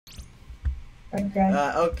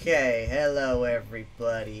Okay. Okay, hello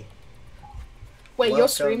everybody. Wait, Welcome. you're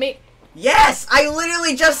streaming? Yes! I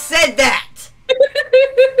literally just said that!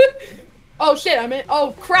 Oh shit, I'm in.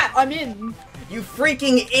 Oh crap, I'm in. You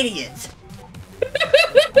freaking idiot!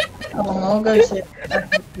 I'll go sit.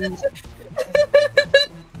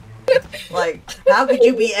 Like, how could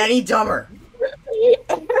you be any dumber?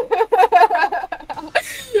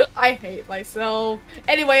 I hate myself.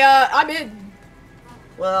 Anyway, I'm in.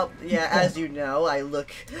 Well, yeah, as you know, I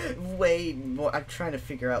look way more. I'm trying to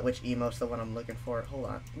figure out which emote's the one I'm looking for. Hold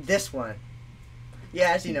on. This one.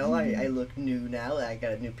 Yeah, as you know, I look new now. I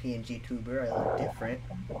got a new PNG tuber. I look different.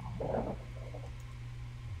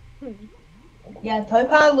 Yeah,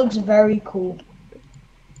 Topaz looks very cool.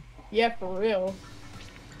 Yeah, for real.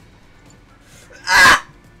 Ah!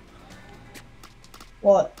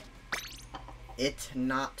 What? It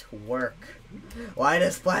not work. Why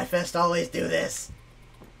does Splatfest always do this?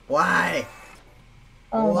 Why?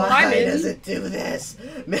 Why does it do this?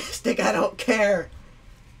 Mystic, I don't care.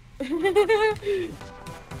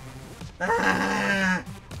 Ah!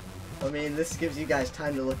 I mean, this gives you guys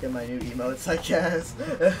time to look at my new emotes, I guess.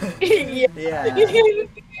 Yeah.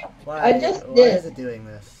 Why? I just Why did. is it doing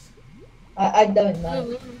this? I don't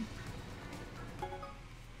know.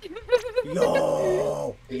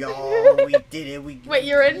 Yo, we did it. Wait,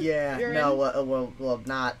 you're in? Yeah. You're no, well,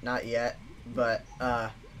 not yet. But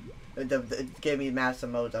it gave me massive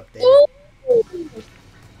modes updated.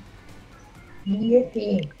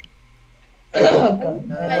 Yippee.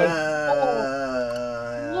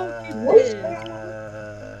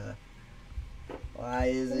 Why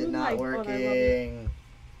is it not Oh my God, I love working?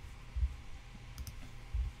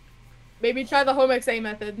 Maybe try the home XA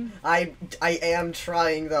method. I am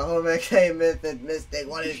trying the home XA method, Mystic.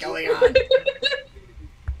 What is going on?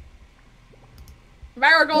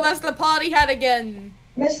 Marigold, that's the party hat again.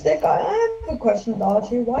 Mystic, I have a question to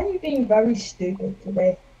ask you. Why are you being very stupid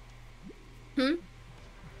today? Hmm?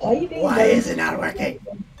 Why are you being Why very is it not working?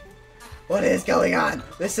 What is going on?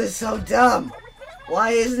 This is so dumb.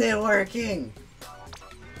 Why isn't it working?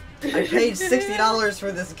 I paid $60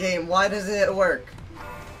 for this game. Why doesn't it work?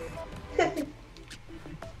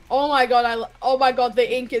 Oh my god, oh my god,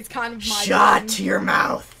 the ink is kind of my Shut your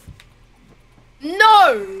mouth.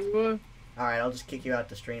 No! Alright, I'll just kick you out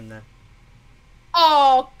to stream then.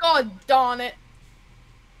 Oh, god darn it.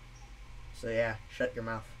 So yeah, shut your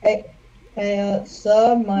mouth. Hey,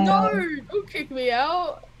 sir, my... No, don't kick me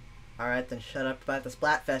out. Alright, then shut up about the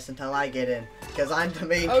Splatfest until I get in. Because I'm the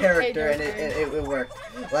main Okay, character and okay. it worked.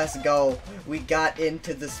 Let's go. We got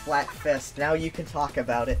into the Splatfest. Now you can talk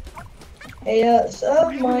about it. Hey,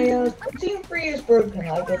 sir, my, Team 3 is broken.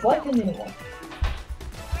 I would like a new one.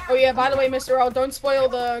 Oh yeah, by the way, Mr. L, don't spoil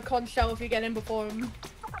the conch shell if you get in before him.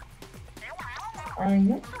 I'm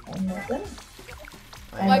not done.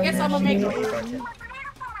 Well, I guess I'm gonna make it.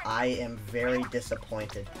 I am very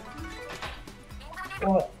disappointed.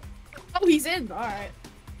 What? Oh, he's in, alright.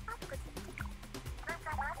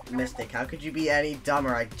 Mystic, how could you be any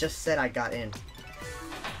dumber? I just said I got in.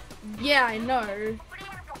 Yeah, I know.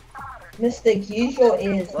 Mystic, use your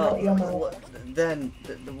ears, Well, not your mouth. then,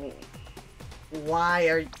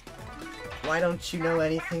 why don't you know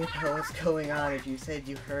anything about what's going on if you said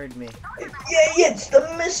you heard me? Yeah, it's the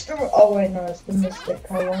Mr. Oh wait, no, it's the Mystic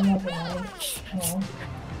color. Never mind. Oh.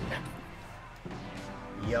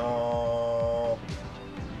 Yo.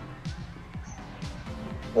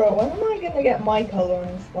 Bro, when am I gonna get my color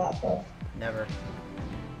in Splatfest? Never.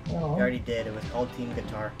 No. You already did. It was called Team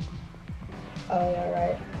Guitar. Oh yeah,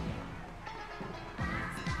 right.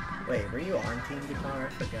 Wait, were you on Team Guitar?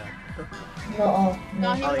 I forgot. No.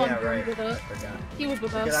 No, he Oh was yeah, on right. with I us. forgot. He was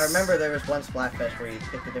with us. Because I remember there was one Splatfest where you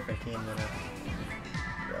picked a different team than us.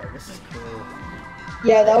 Yo, this is cool.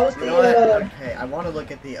 Yeah, that was You the know what? Okay, I want to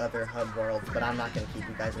look at the other hub worlds, but I'm not going to keep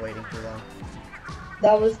you guys waiting too long.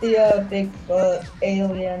 that was the Bigfoot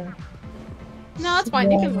alien. No, that's fine.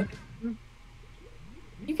 You can look.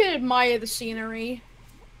 You can admire the scenery.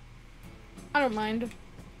 I don't mind.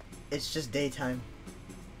 It's just daytime.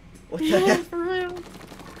 What the Yeah, heck? for real.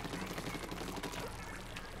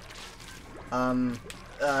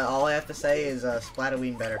 All I have to say is,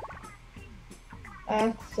 Splataween better.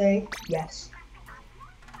 I say yes.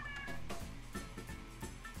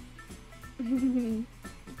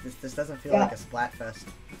 This doesn't feel Yeah. like a Splatfest.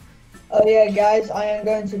 Oh yeah, guys, I am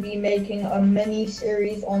going to be making a mini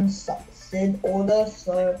series on Sid Order,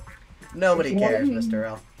 so Nobody If you want- cares, Mr.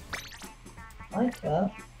 L. I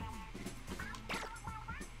care.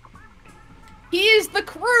 He is the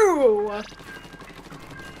crew!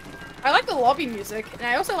 I like the lobby music, and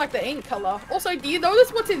I also like the ink color. Also, do you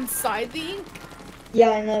notice what's inside the ink?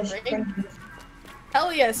 Yeah, I know. Ring?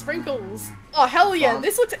 Hell yeah, sprinkles. Oh hell yeah, Bomb.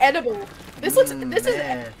 this looks edible. This looks this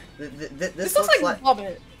Man. this looks like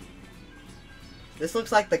vomit. This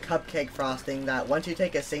looks like the cupcake frosting that once you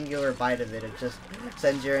take a singular bite of it, it just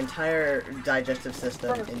sends your entire digestive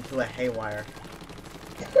system into a haywire.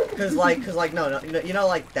 Cause like no, you know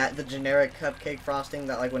like that the generic cupcake frosting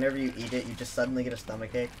that like whenever you eat it, you just suddenly get a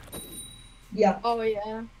stomachache. Yeah. Oh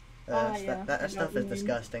yeah. That stuff is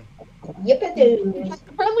disgusting. Yep, it is.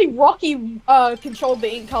 Apparently Rocky controlled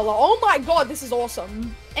the ink color. Oh my god, this is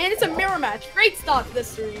awesome. And it's a mirror match. Great start to the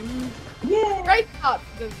stream. Yeah. Great start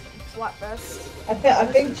to the Splatfest. I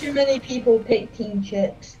think too many people pick Team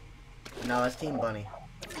Chicks. No, it's Team Bunny.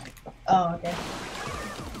 Oh, okay.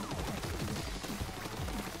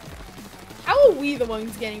 How are we the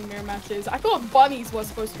ones getting mirror matches? I thought bunnies were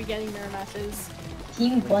supposed to be getting mirror matches.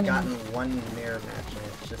 Team We've Bunny. gotten one mirror match and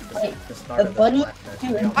it's just Wait, the start the of bunny the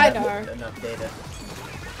Splatfest. We don't I have know. enough data.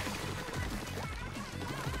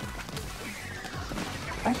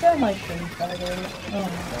 I feel my stream started.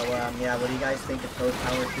 So yeah, what do you guys think of Toad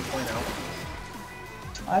Power 2.0?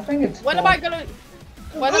 I think it's When cool. am I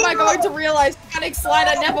going to realize panic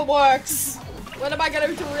slider never works? When am I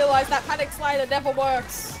going to realize that panic slider never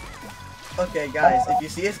works? Okay, guys, if you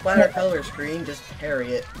see a splatter color screen, just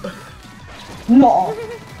parry it. No.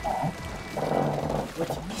 Which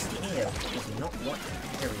Mr. Air does not want to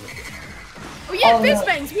parry it. Oh yeah, Oh, fizz no.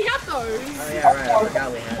 bangs, we have those! Oh yeah, right, I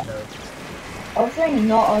forgot we had those. I was saying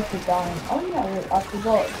not after dying. Oh yeah, I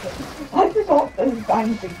forgot. I forgot those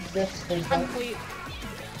bangs existed. Complete.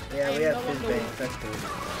 Yeah, we I have know fizz what bangs, that's cool.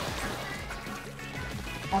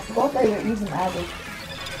 I forgot they were even added.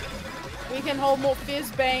 We can hold more fizz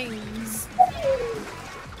bangs.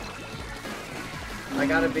 I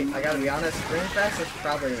gotta be honest, Springfest is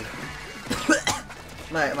probably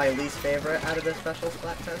my least favorite out of the special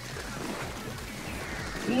Splatfest.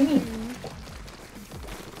 What do you mean?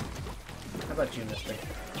 How about you, Mister?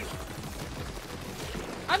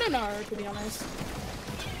 I don't know, to be honest.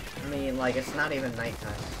 I mean, like, it's not even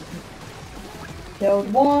nighttime.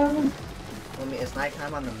 Killed one. I mean, it's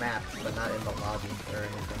nighttime on the map, but not in the lobby or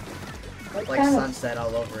anything. What It's like kind of- sunset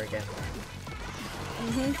all over again.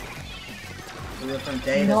 Mm-hmm. We went from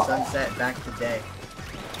day to No. sunset back to day.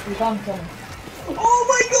 You found some. Oh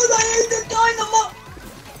my god, I ate the dynamo!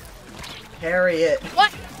 Parry it!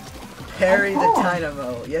 What? Parry I the can't. dynamo!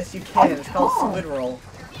 Yes, you can. It's called can't. squid roll.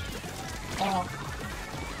 Oh.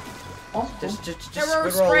 That's cool. Just Arrow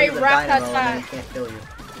squid roll spray, into the rat dynamo and then attack. he can't kill you.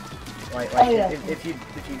 Like Oh, yeah. if you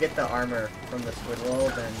get the armor from the squid roll,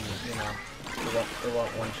 then you know it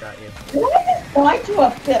won't one shot you. Did I just die to a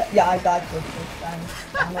pit? Yeah, I died to a pit. Damn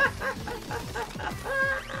it.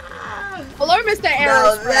 Hello, Mr. Now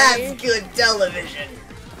Aerospray. that's good television.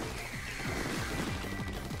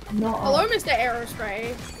 No. Hello, Mr.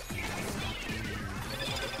 Aerospray.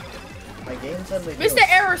 My game suddenly. Mr. feels-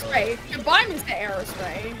 Aerospray. Goodbye, Mr.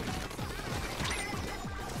 Aerospray.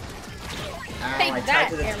 Ow, Take I that, tried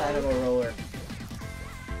to the arrow. dynamo roller.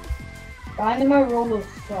 Dynamo rollers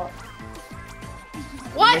suck.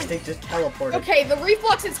 What? Mystic just teleported. Okay, the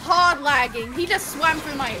reflux is hard lagging. He just swam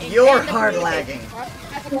through my ink. You're And the hard communication lagging. error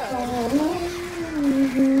has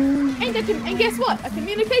occurred. And guess what? A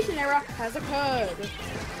communication error has occurred.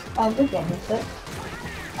 Oh, good one, Mystic.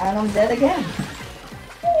 And I'm dead again.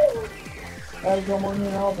 Gotta go on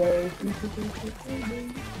in all day.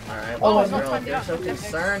 Alright, Oh, well, it's not girl, time if to you're go. so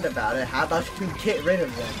concerned about it, how about you get rid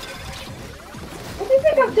of them? What do you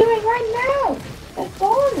think I'm doing right now? It's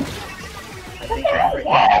gone.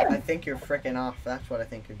 I think you're fricking off. That's what I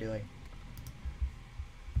think you're doing.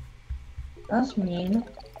 That's mean.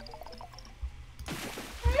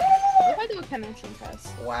 What if I do a connection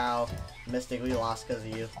test? Wow, Mystic, we lost because of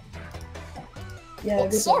you. Yeah, Oh,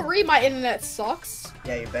 good one. sorry, my internet sucks.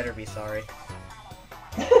 Yeah, you better be sorry.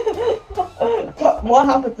 What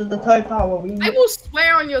happened to the toe power? I will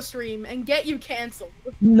swear on your stream and get you cancelled.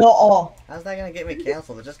 No. How's that gonna get me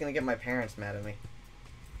canceled? It's just gonna get my parents mad at me.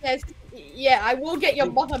 Yes, yeah, I will get your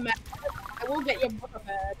mother mad. I will get your mother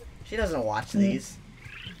mad. She doesn't watch these.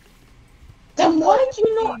 Then why did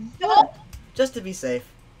you not? No. Just to be safe.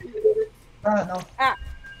 Fair enough. Ah.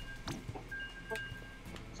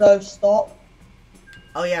 So stop.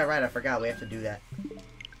 Oh yeah, right, I forgot. We have to do that.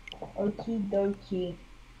 Okie dokie.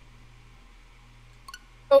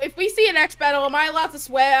 Oh, if we see an X battle, am I allowed to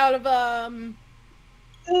swear out of No.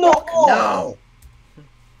 No!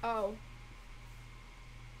 Oh.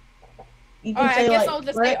 You can Alright, say I guess like. I'll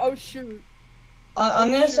just Brett- say, oh shoot.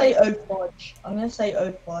 I'm gonna say oh fudge. I'm gonna say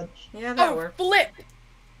oh fudge. Yeah, that Oh, works. flip!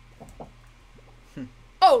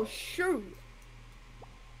 Oh shoot.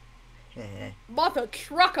 Eh. Mother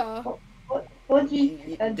trucker.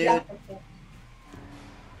 Fudgy. Dude.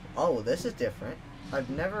 Oh, this is different. I've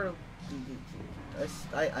never...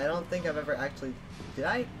 I don't think I've ever actually... Did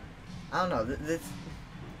I? I don't know.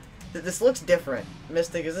 This looks different.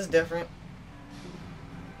 Mystic, is this different?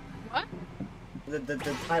 What?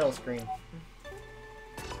 The title screen.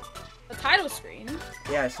 The title screen?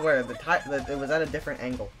 Yeah, I swear, it was at a different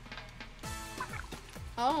angle.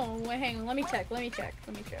 Oh, wait, hang on. Let me check.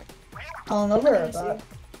 I'll never heard that.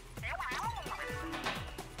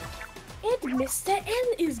 And Mr.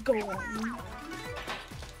 N is gone.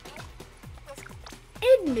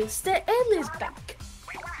 And Mr. N is back.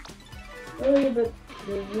 Really, but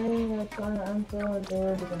the ring is trying to answer the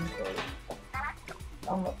door to them.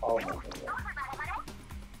 Oh my god.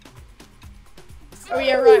 Oh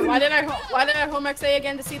yeah, right. Why did I home XA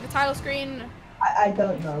again to see the title screen? I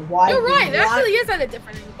don't know why. You're right. It actually is at a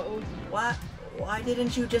different angle. What? Why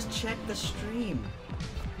didn't you just check the stream?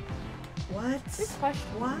 What? Good question.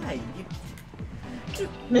 Why?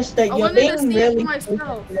 Mister, I you're wanted to being see it really for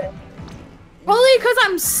myself. stupid. Probably because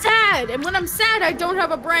I'm sad, and when I'm sad, I don't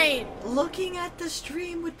have a brain. Looking at the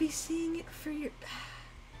stream would be seeing it for your...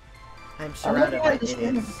 I'm surrounded by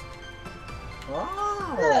idiots.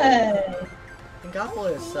 Oh! Hey.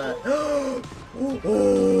 Pingopolis, ooh,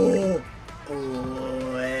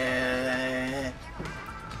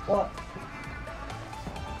 What?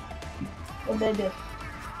 What they do?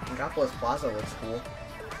 Pingopolis Plaza looks cool.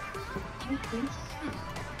 Let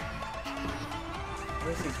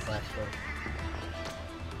me see Splash Door.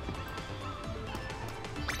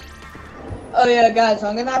 Oh yeah, guys,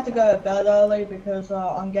 I'm gonna have to go to bed early because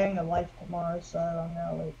I'm getting a life tomorrow, so I'm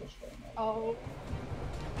gonna leave the stream. Oh.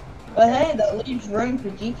 But hey, that leaves room for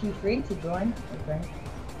GT3 to join, I think.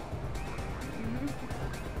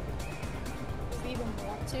 Does he even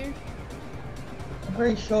want to? I'm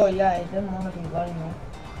pretty sure, yeah, he didn't want to be letting me.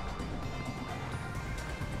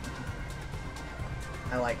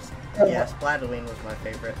 I like... Yeah, Splatterwing was my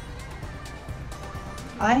favorite.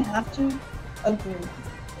 I have to agree.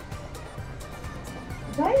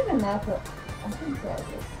 Is that even that? I think that is.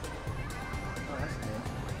 Oh, that's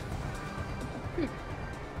new.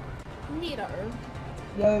 Neato.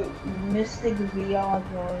 Yo, Mystic VR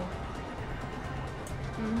drawing.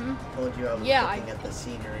 Told you I was Yeah, looking at the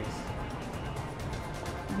sceneries.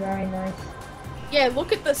 Very nice. Yeah,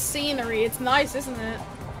 look at the scenery. It's nice, isn't it?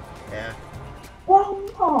 Yeah. Well,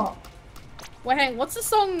 not. Wait, hang. What's the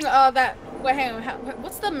song that? Wait, hang on.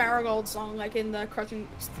 What's the Marigold song like in the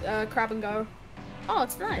Crab and Go? Oh,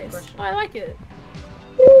 it's nice. Oh, I like it.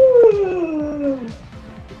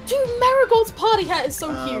 Dude, Marigold's party hat is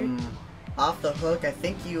so cute. Off the hook, I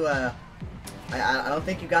think you, I don't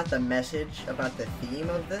think you got the message about the theme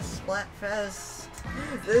of this Splatfest.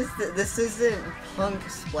 This isn't punk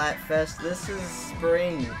Splatfest, this is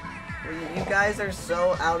spring. You guys are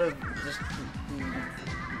so out of just...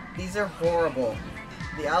 These are horrible.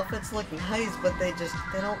 The outfits look nice, but they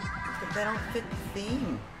don't fit the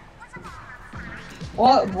theme.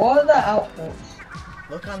 What are the outfits?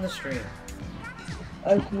 Look on the stream.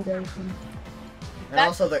 Okie dokie. And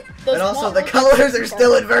also the colors are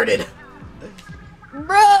still inverted.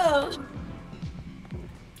 Bro!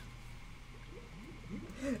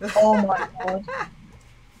 Oh my god.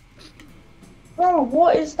 Bro,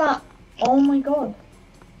 what is that? Oh my god.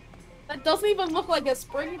 That doesn't even look like a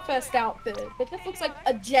Springfest outfit. It just looks like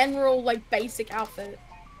a general, like, basic outfit.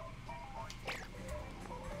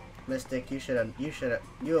 Mystic, you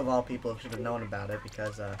of all people should have known about it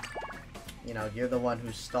because, you know, you're the one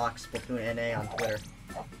who stalks Splatoon NA on Twitter.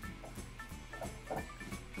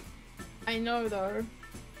 I know, though.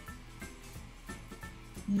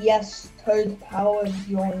 Yes, Toad Power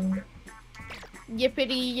joined.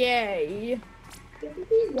 Yippity yay.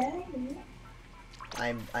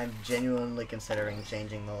 I'm genuinely considering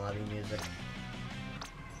changing the lobby music.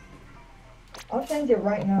 I'll change it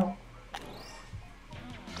right now.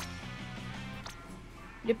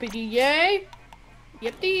 Yippity yay.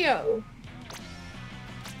 Yippity yo.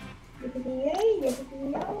 Yippee-yay,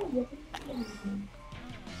 yippee-yo, yippee-yo.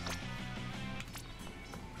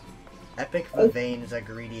 Epic Vivane is a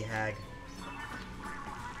greedy hag.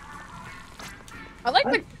 I like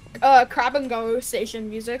the Crab and Go station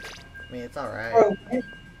music. I mean, it's alright. Bro,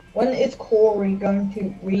 when is Corey going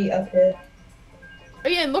to reappear? Oh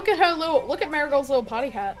yeah, and look at Marigold's little party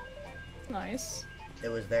hat. Nice. It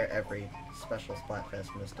was there every special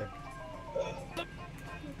Splatfest, Mystic.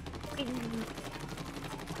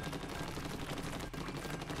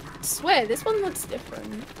 Swear, this one looks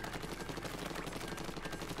different.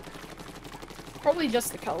 Probably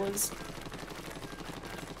just the colors.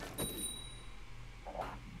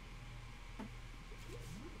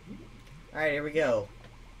 Alright, here we go.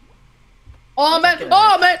 Oh man!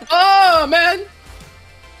 Oh man! Oh man!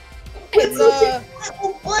 It's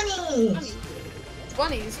little bunnies.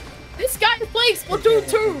 bunnies. This guy is playing Splatoon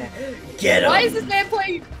 2. Get him! Why is this man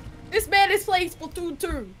playing? This man is playing Splatoon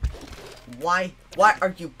 2. Why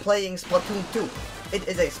are you playing Splatoon 2? It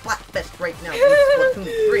is a Splatfest right now. It's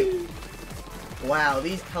Splatoon 3. Wow,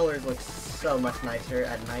 these colors look so much nicer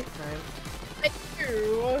at nighttime. Thank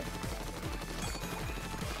you.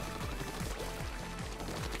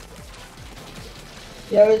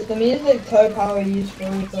 Yo, is the music Toe Power used for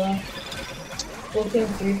the Splatoon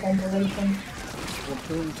 3 compilation?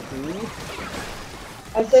 Splatoon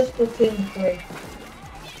 2? I said Splatoon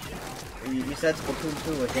 3. You said Splatoon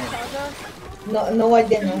 2 again. No, I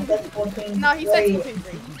didn't. I said Splatoon 3. No, he said Splatoon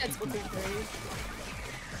 3. He said Splatoon 3.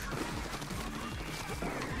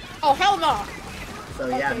 Oh, hell no! So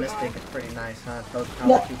yeah, Okay, Mystic is pretty nice, huh? Post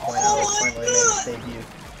No. 2.0 finally made its debut.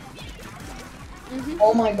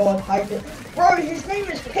 Oh my god, hype. Bro, his name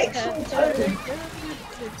is Pixel Toad.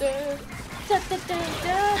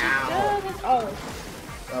 Oh.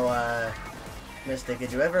 So, Mystic,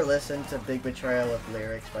 did you ever listen to Big Betrayal with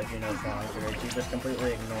lyrics by Juno Songs, or did you just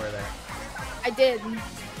completely ignore that? I did.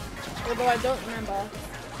 Although I don't remember.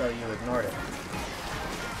 So you ignored it.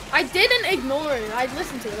 I didn't ignore it. I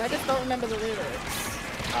listened to it. I just don't remember the lyrics.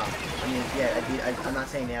 Oh, I mean, yeah, I'm not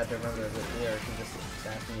saying you have to remember the lyrics, I'm just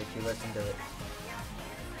asking if you listened to it.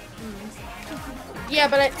 Yeah,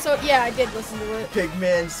 but I did listen to it. Big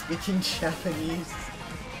man speaking Japanese.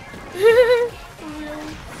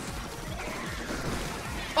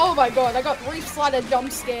 Oh my god, I got Reef Slider jump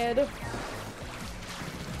scared.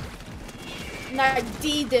 And I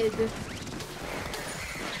did.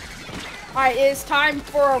 Alright, it's time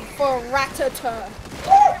for Ratata.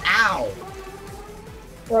 Ow!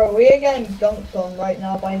 Bro, we are getting dunked on right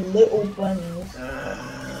now by little bunnies.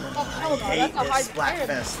 Oh, hell no, I hate that's a high this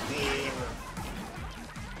Splatfest theme.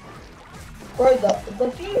 Bro, the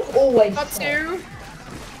theme's always Up suck. to.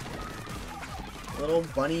 Little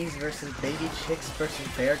bunnies versus baby chicks versus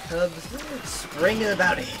bear cubs. Spring is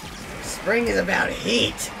about heat. Spring is about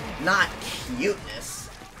heat, not cuteness.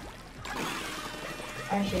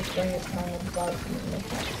 Actually, spring is kind of bad for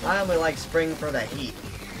me. I only like spring for the heat.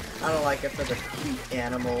 I don't like it for the cute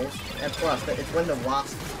animals. And plus, it's when the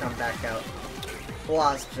wasps come back out.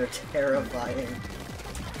 Wasps are terrifying.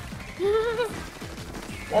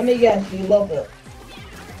 Let me guess, you love it.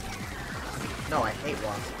 No, I hate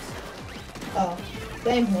wasps. Oh,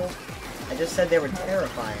 same here. I just said they were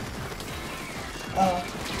terrifying. Oh,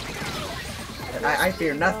 I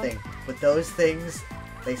fear nothing, but those things,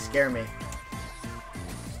 they scare me.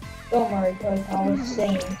 don't worry, cause I was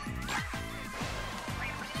sane.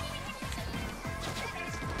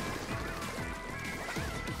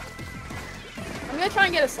 I'm gonna try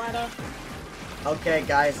and get a slider. Okay,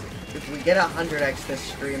 guys, if we get 100x this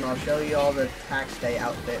stream, I'll show you all the tax day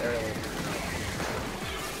outfit early.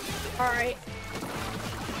 Alright.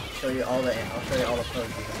 I'll show you all the poses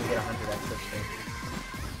if we get 100x this stream.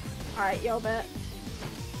 Alright, yo, bet.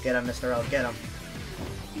 Get him, Mr. L, get him.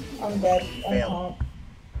 I'm dead. I'm Fail. hot.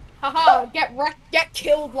 Haha, get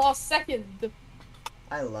killed last second.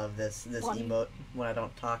 I love this Funny. emote when I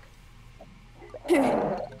don't talk.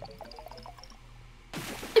 I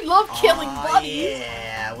love killing Aw, bunnies.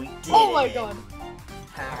 yeah, we did Oh my it. god.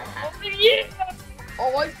 Oh yeah.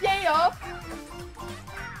 Oh yeah.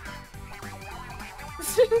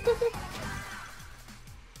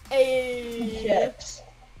 Hey. Chips.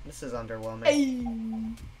 This is underwhelming. Hey.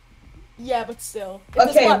 Yeah, but still. It's a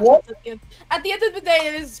Okay, Splatfest what? At the end of the day,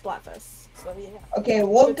 it is a Splatfest. So yeah. Okay,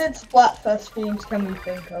 what good Splatfest themes can we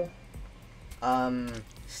think of?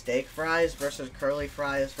 Steak fries versus curly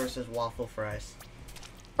fries versus waffle fries.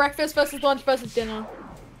 Breakfast versus lunch versus dinner.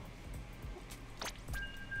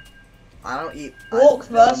 I don't eat. Fork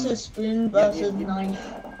versus spoon versus you- knife.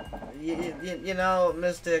 You know,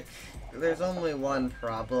 Mystic, there's only one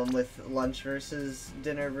problem with lunch versus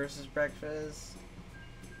dinner versus breakfast.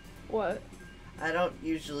 What? I don't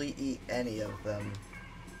usually eat any of them.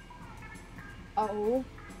 Oh.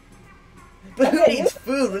 But who Okay. eats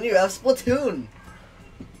food when you have Splatoon?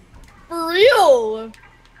 For real?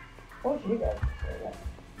 What do you guys say that?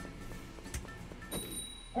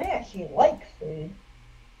 I actually like food.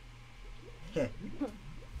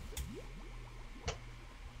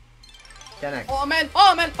 10x. Oh man,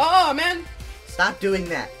 oh man, oh man. Stop doing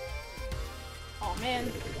that. Oh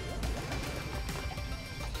man.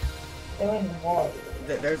 Doing what?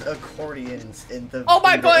 There's accordions in the. Oh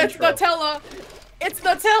my in the god, it's intro. Nutella! It's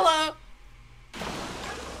Nutella! The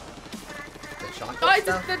chocolate Guys,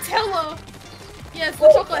 stuff? it's Nutella! Yes, the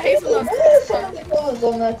chocolate hazelnut. What are some of the colors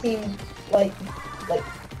on that team like?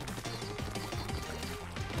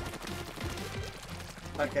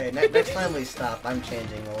 Okay, next time we stop, I'm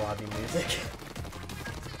changing the lobby music.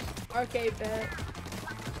 Okay, bet.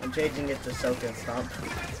 I'm changing it to Soak and Stomp.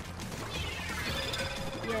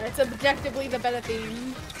 Yeah, it's objectively the better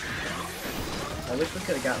theme. I wish we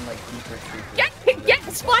could have gotten like deeper creepers. Get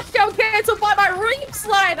splashdown cancelled by my reef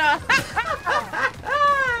slider!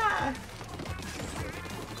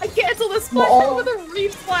 I canceled the splashdown with a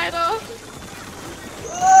reef slider!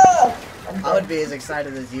 I would be as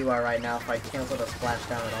excited as you are right now if I canceled a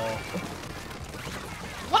splashdown at all.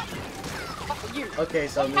 What? You. Okay,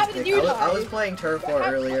 so How did Mystic, you I was die? playing Turf War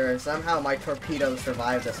earlier and somehow my torpedo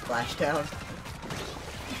survived a splashdown.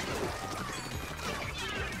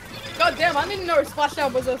 God damn, I didn't know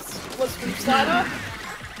splashdown was reef slider.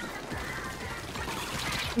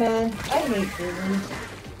 Man, I hate this.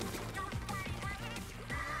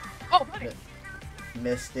 Oh, buddy.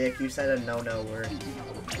 Mystic, you said a no-no word.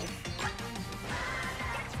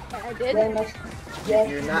 I did. Very much. Yes,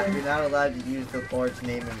 You're not allowed to use the Lord's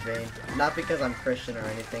name in vain. Not because I'm Christian or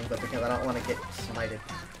anything, but because I don't want to get smited.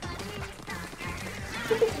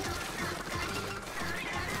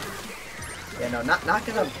 Yeah, no, not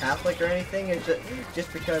because I'm Catholic or anything. It's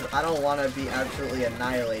just because I don't want to be absolutely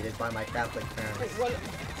annihilated by my Catholic Wait, parents. what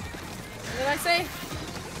did I say?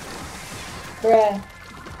 Bruh.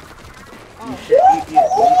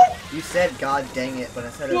 You said God dang it, but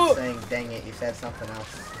instead of saying dang it, you said something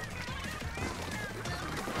else.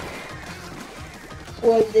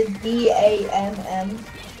 Was it D-A-M-M?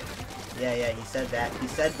 Yeah, he said that. He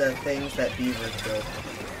said the things that beavers do.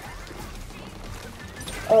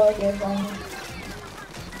 Oh, okay, fine.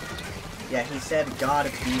 Yeah, he said God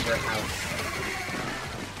Beaver House.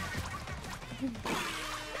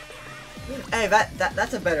 Hey,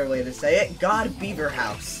 that's a better way to say it. God Beaver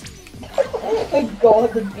House.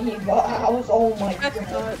 God, the beaver house. Oh my That's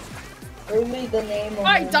god. nuts. Really the name of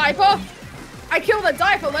Alright, it. diaper! I killed a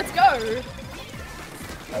diaper, let's go!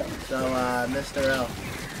 So, Mr. L.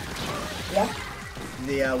 Yeah?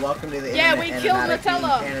 The, welcome to the Yeah, internet we killed animatic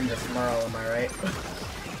Nutella. being Canon to Smurl, am I right?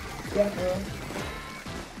 Yeah, bro.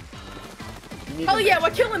 You need Hell to yeah, we're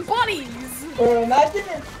mention killing bunnies! Bro, imagine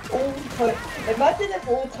if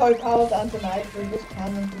all topals and tonight were just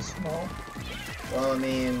canon to small. this. Well, I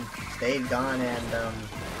mean, Stayed Gone and,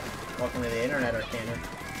 Welcome to the Internet are canon.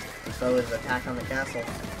 And so is Attack on the Castle.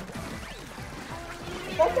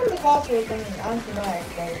 Fuck the castle is an anti-night,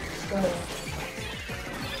 but still.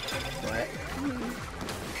 What?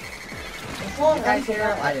 It's not You guys hear him? I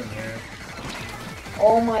anti-night. didn't hear him.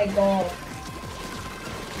 Oh my god.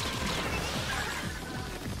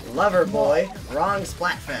 Lover Boy, wrong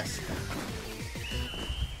Splatfest.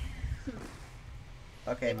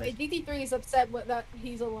 Okay, Miss. DT3 is upset with that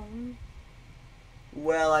he's alone.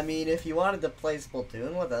 Well, I mean, if you wanted to play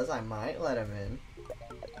Splatoon with us, I might let him in.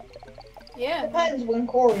 Yeah. Depends when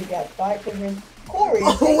Corey gets back, because Corey.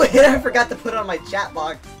 Oh wait, I forgot to put on my chat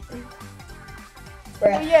box. Oh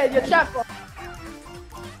yeah, your chat box.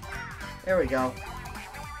 There we go.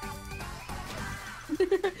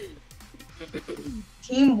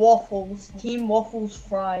 Team Waffles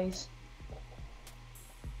fries.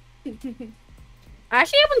 I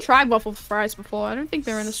actually haven't tried waffle fries before. I don't think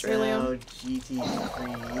they're in Australia. So,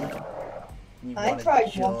 GT3. You I wanna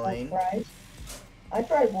tried join? waffle fries. I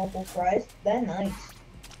tried waffle fries. They're nice.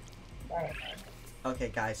 Alright. Okay,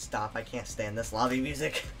 guys, stop. I can't stand this lobby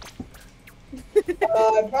music.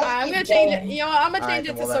 I'm gonna change it. You know what? I'm gonna Alright, change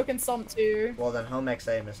it then to we'll Soak and Stomp too. Well, then, home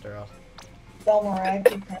XA, Mr. L. Don't worry, I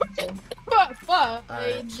keep cancelled. Fuck.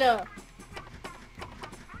 Alright.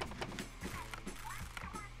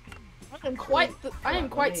 I am quite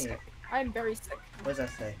Let me- sick. I am very sick. What does that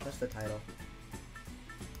say? What's the title?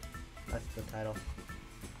 That's the title.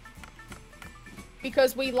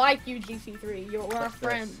 Because we like you, GT3. We're a What's this?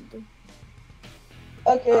 friend.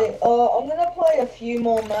 Okay, I'm gonna play a few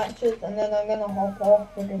more matches and then I'm gonna hop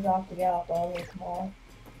off because I have to get out early tomorrow.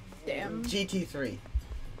 Damn. GT3.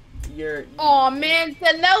 You're Oh man,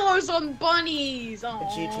 Canelo's on bunnies.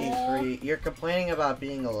 Aww. GT3. You're complaining about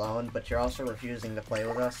being alone, but you're also refusing to play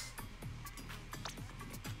with us.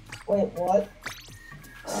 Wait, what?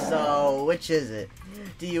 So, which is it?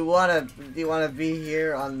 Do you wanna be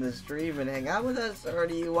here on the stream and hang out with us, or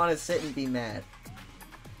do you wanna sit and be mad?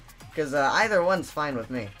 Because either one's fine with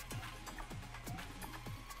me.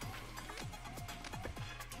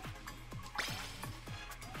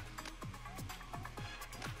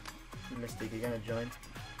 Mystic, you gonna join?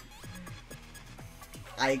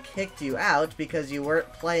 I kicked you out because you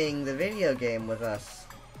weren't playing the video game with us.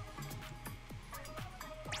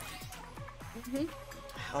 Mhm.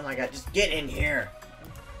 Oh my god, just get in here.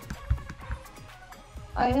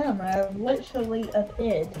 I am. I have literally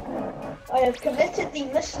appeared. I have committed the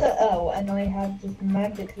Mr. L, and I have just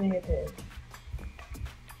magically appeared.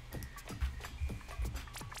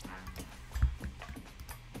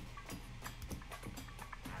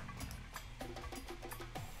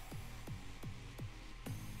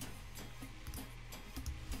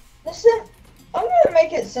 Listen, I'm gonna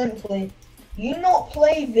make it simply. You not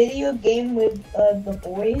play video game with the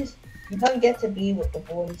boys, you don't get to be with the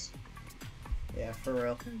boys. Yeah, for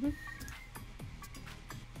real.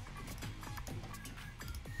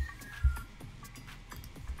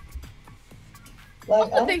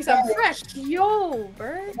 Like, All the things are fresh. Yo,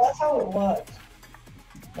 bird. That's how it works.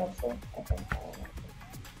 That's it. Okay.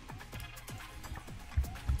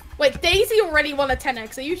 Wait, Daisy already won a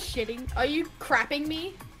 10x. Are you shitting? Are you crapping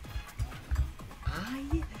me?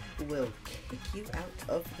 I will kick you out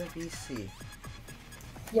of the VC.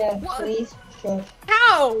 Yeah, What? please, sure.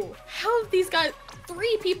 How? How have these guys?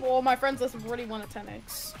 3 people on my friends list have already won a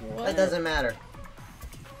 10x. What? That doesn't matter.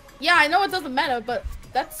 Yeah, I know it doesn't matter, but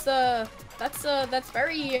that's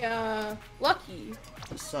very lucky.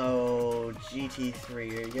 So GT3, are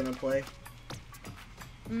you gonna play?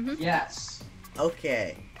 Yes.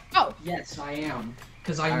 Okay. Oh. Yes, I am.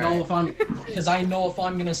 Because I All know right. if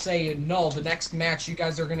I'm gonna say no, the next match you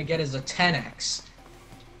guys are gonna get is a 10x.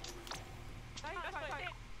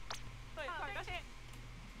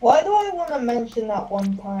 Why do I want to mention that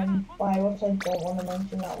one time? Why else I don't want to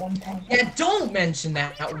mention that one time? Yeah, don't mention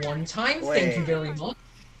that at one time. Thank Wait. you very much.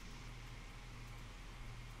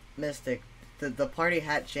 Mystic, the party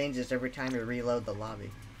hat changes every time you reload the lobby.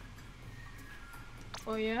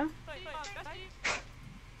 Oh yeah.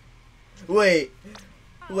 Wait.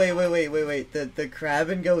 The Crab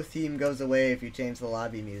and Go theme goes away if you change the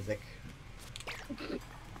lobby music.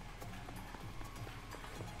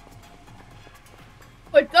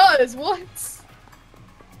 It does. What?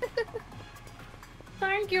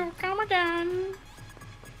 Thank you. Come again.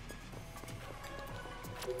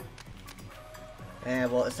 Yeah,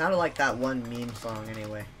 well, it sounded like that one meme song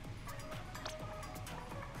anyway.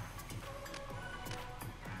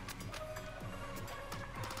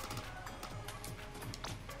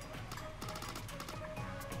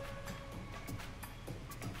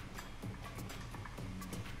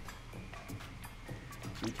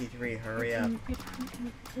 GT3, hurry up.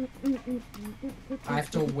 I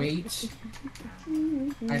have to wait.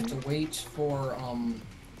 I have to wait for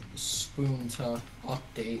Spoon to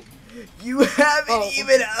update. You haven't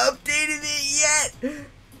even updated it yet!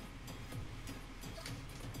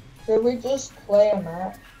 Should we just play a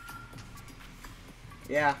match?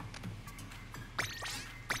 Yeah.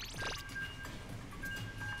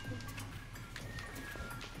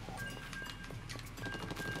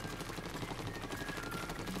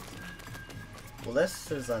 Well,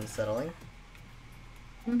 this is unsettling.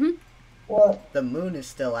 What? The moon is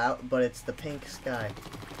still out, but it's the pink sky.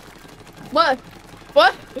 What?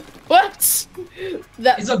 What? What?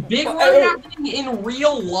 That Is a big one happening in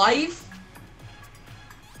real life?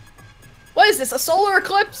 What is this? A solar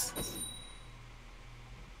eclipse?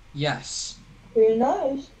 Yes. Who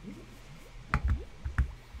knows?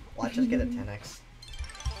 Watch us get a 10x.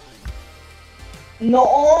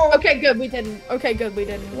 No. Okay, good. We didn't. Okay, good. We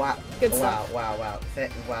didn't. Wow. Good wow, stuff.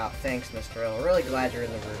 wow. Thanks, Mr. L. Really glad you're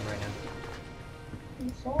in the room right now.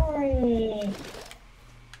 I'm sorry.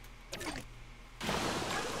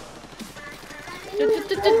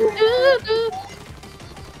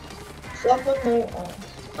 Supplement.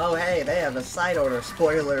 Oh, hey, they have a side order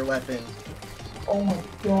spoiler weapon. Oh my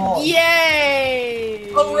god.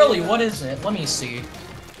 Yay! Oh, really? What is it? Let me see.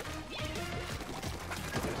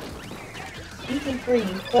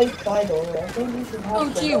 GT3, you played side order. I think you should have Oh,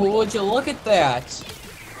 the gee, weapon. would you look at that?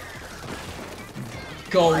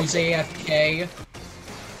 Goes AFK.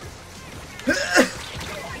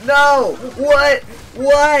 No! What?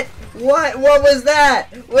 What was that?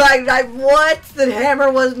 What? The hammer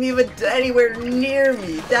wasn't even anywhere near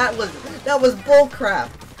me. That was bullcrap.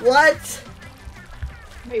 What?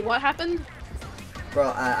 Wait, what happened?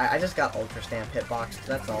 Bro, I just got ultra stamp hitboxed.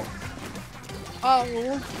 That's all.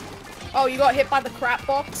 Oh. Oh, you got hit by the crap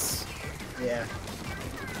box? Yeah.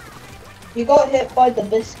 You got hit by the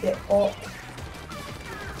biscuit box.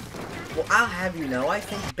 Well, I'll have you know, I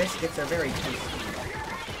think biscuits are very tasty.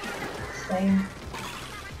 Same.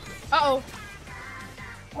 Uh-oh.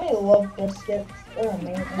 I love biscuits. They're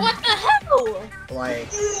amazing. What the hell? Like.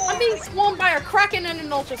 I'm being swarmed by a kraken and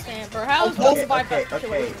an ultra stamper. How is Okay, this survive that okay,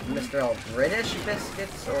 situation? Mr. L. British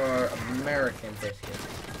biscuits or American biscuits?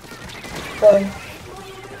 Both.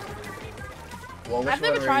 Well, which I've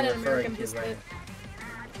never one tried are you an referring American to, biscuit.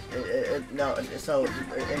 No, so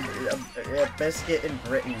a biscuit in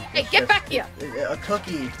Britain. Hey, get back here! A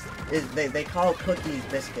cookie is they call cookies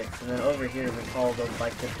biscuits, and then over here we call them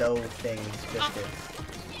like the dough things biscuits.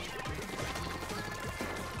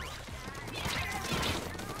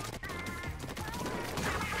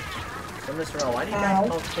 So Mr. L, why do you guys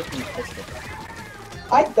call cookies biscuits?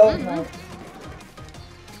 I don't know.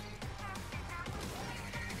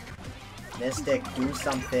 Mystic, do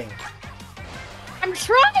something. I'm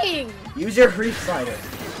trying! Use your reef slider.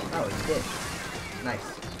 Oh, you did.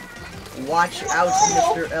 Nice. Watch out,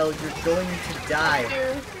 Mr. L. You're going to die.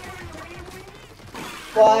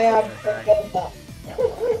 Why I'm forget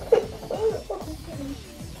that.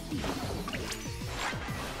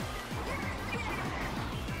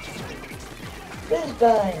 This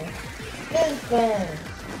bang. This bang.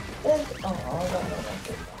 This. Oh, I don't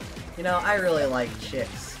know. You know, I really like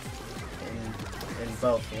chicks. In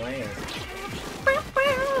both ways.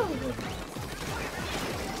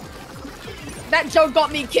 That joke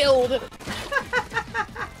got me killed.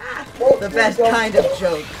 The best kind of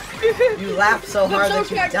joke. You laugh so hard that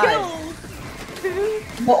you die.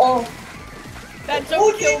 That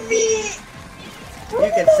joke killed me.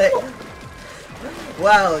 You can say.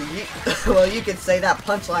 Well, you could say that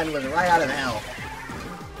punchline was right out of hell.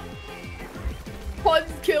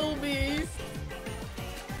 Puns kill me.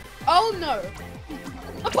 Oh no.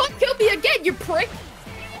 A pun killed me again, you prick.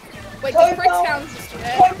 Wait, the prick sounds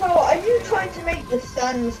scared. Coco, are you trying to make the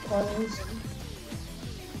Sans puns?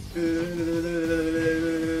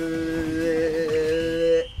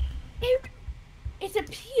 It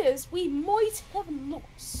appears we might have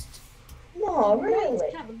lost. No, We really?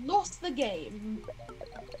 might have lost the game.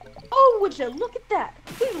 Oh, would you look at that?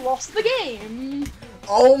 We lost the game.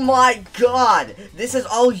 Oh my god! This is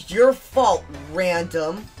all your fault,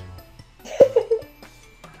 random.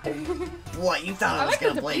 What, you thought I was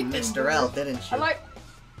gonna blame Mr. L, didn't you?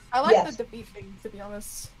 I like Yes. the defeat thing, to be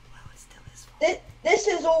honest. Well, it's still his fault. This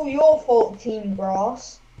is all your fault, Team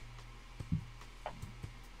Grass.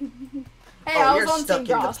 Hey, Oh, I you're was on stuck Team in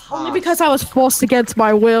the Grass. Only past. because I was forced against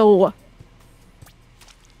my will.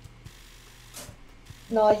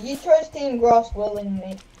 No, you chose Team Grass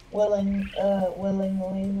willingly.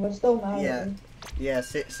 Willingly. We're still mad at Yeah. you. Yeah,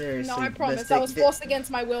 seriously. No, I promise. Mystic, I was forced against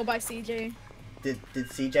my will by CJ. Did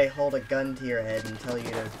CJ hold a gun to your head and tell you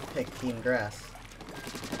to pick Team Grass?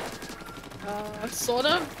 Sort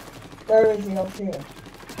of. Where is he up here?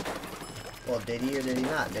 Well, did he or did he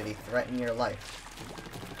not? Did he threaten your life?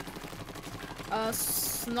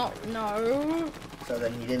 No. So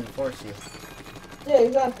then he didn't force you. Yeah,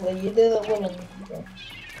 exactly. You did it willingly. Okay.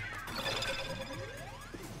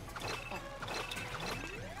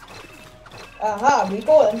 Aha, we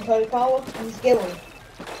got him, Toad Power. He's Gilly.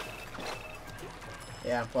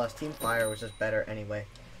 Yeah, plus Team Fire was just better anyway.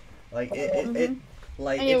 Like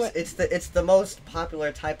Anyway. it's the most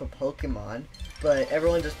popular type of Pokemon, but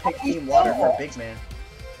everyone just picked Team Water for Big Man.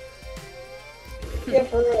 Yeah,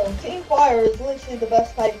 for real. Team Fire is literally the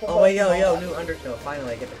best type of Oh wait, yo, Pokemon. new Undertow.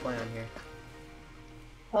 Finally, I get to play on here.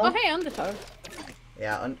 Huh? Oh, hey, Undertow.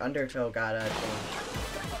 Yeah, Undertow got a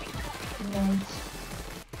Nice.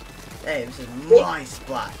 Hey, this is my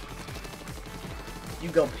spot. You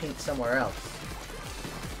go paint somewhere else.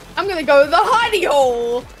 I'm gonna go the hidey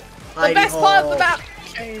hole. The Hidey best part of hole. the battle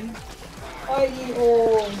chain. Hidey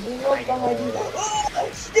hole. We love the Hidey hidey hole. hole. Oh,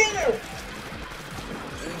 Stinger!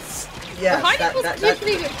 Yes, The hidey hole's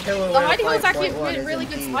usually killer the whale hidey hole's actually 5.1 is really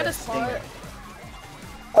good indeed spider a stinger. spot.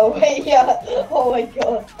 Oh wait, yeah. Oh my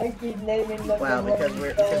god. I keep naming them. Wow, the because wrong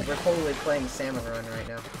we're spell. totally playing Salmon Run right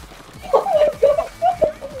now. Oh my god.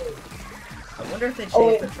 I wonder if they changed Oh,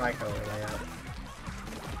 wait. the tricolor layout.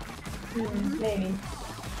 Maybe.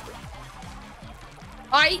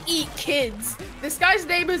 I eat kids. This guy's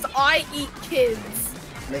name is I Eat Kids.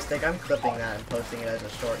 Mystic, I'm clipping that and posting it as a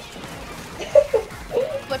short.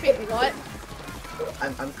 Flipping what?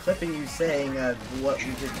 I'm clipping you saying what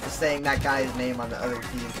we did, saying that guy's name on the other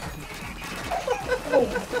team.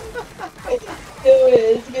 Do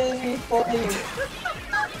it. It's gonna be funny.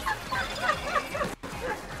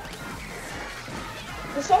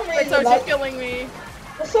 For some Wait, reason, so you're killing me.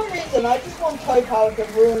 I just want Toad Power to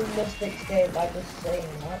ruin Mystic's game by just saying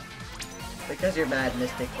that. Because you're mad,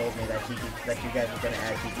 Mystic told me that you guys were gonna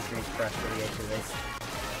add GT3's crush to the HOH.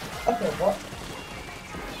 Okay, what?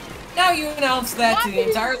 Now you announced that to the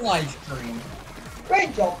entire live stream.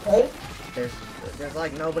 Great job, Toad. There's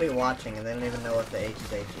like nobody watching and they don't even know what the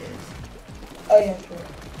HOH is. Oh yeah, sure.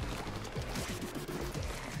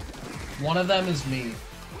 One of them is me.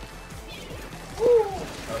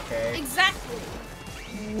 Okay. Exactly.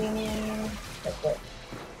 That's right.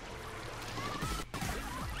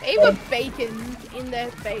 They were bacon in their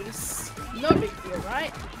face. No big deal,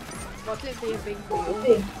 right? What could be a big deal?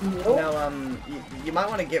 Big deal. No, you might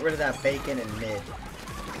want to get rid of that bacon in mid.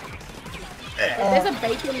 There's a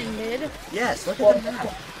bacon in mid. Yes, look at the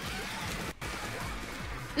map.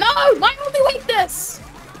 No! My only weakness!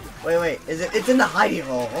 Wait, is it? It's in the hidey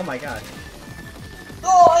hole. Oh my god.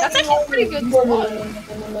 Oh, That's actually a pretty good spot.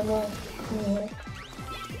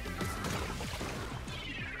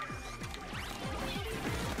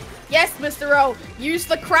 Yes, Mr. O, use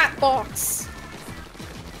the crap box.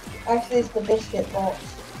 Actually, it's the biscuit box.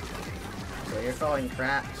 So you're calling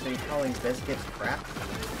crap? So you're calling biscuits crap?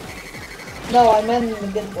 No, I meant in the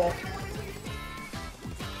good way.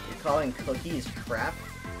 You're calling cookies crap?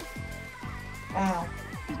 Ow.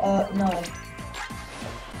 No.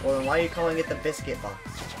 Well, then why are you calling it the biscuit box?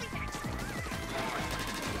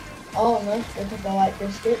 Oh, no, because I like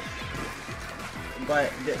biscuits.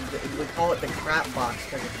 But we call it the crap box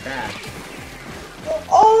because it's bad.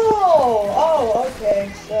 Oh,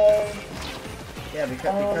 okay, so... Yeah,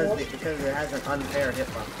 because it has an unfair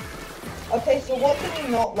hitbox. Okay, so what do you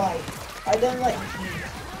not like? I don't like cheese.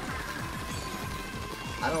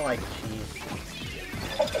 I don't like cheese.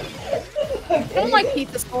 I don't like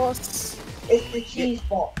pizza sauce. It's the cheese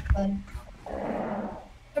box, then.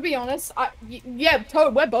 To be honest, yeah,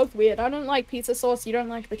 Toad, we're both weird. I don't like pizza sauce, you don't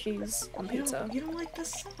like the cheese on pizza. You don't like the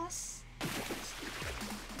sauce?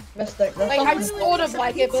 Mistake. Like, I sort of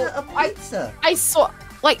like it, but pizza. I sort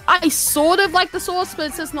of like the sauce, but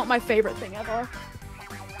it's just not my favorite thing ever.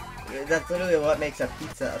 That's literally what makes a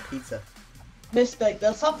pizza a pizza. Mistake,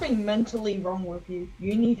 there's something mentally wrong with you.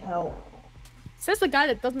 You need help. Says the guy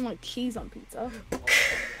that doesn't like cheese on pizza.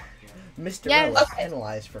 Mr. Yes. Rose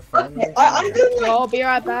penalized for fun. Okay, I don't like... I'll be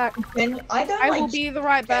right back. I will be the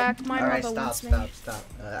right back. My Alright, mother stop. wants me.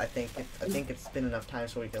 I think it's been enough time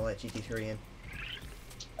so we can let GT3 in.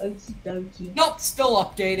 Okie dokie. Nope, still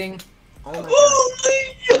updating. Oh my god. Oh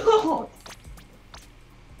my god!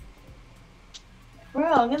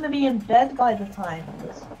 Bro, I'm gonna be in bed by the time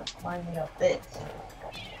this finally updates.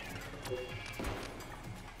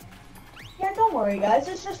 Yeah, don't worry guys,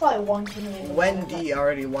 it's just like one community. Wendy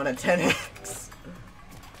already won a 10x.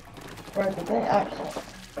 Bro, did they actually?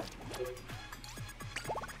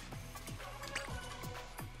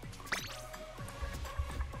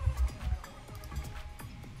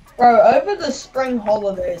 Bro, over the spring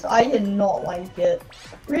holidays, I did not like it.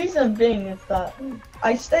 Reason being is that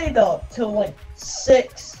I stayed up till like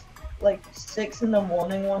 6 in the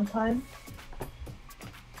morning one time.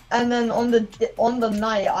 And then on the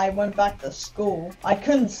night I went back to school. I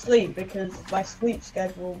couldn't sleep because my sleep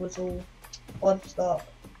schedule was all fudged up.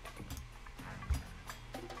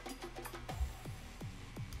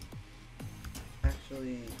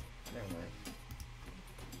 Actually, never mind.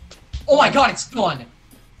 Oh my god, it's done!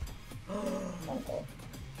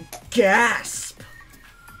 Gasp!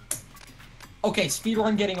 Okay,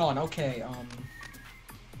 speedrun getting on. Okay,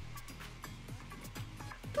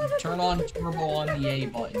 turn on turbo on the A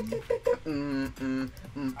button.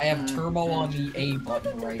 I have turbo on the A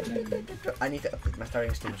button right now. I need to update my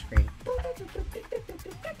starting stream screen.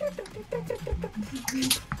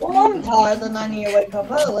 Well, I'm tired and I need to wake up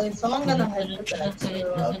early, so I'm gonna head to bed. So,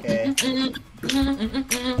 Okay.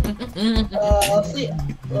 I'll see ya.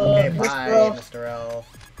 Okay, bye, Mr. L.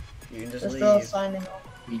 You can just Mr. L leave. signing off.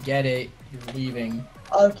 We get it. You're leaving.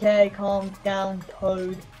 Okay, calm down,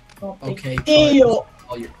 Toad. Not big Okay, deal.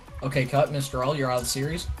 Okay, cut, Mr. L. You're out of the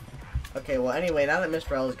series. Okay, well, anyway, now that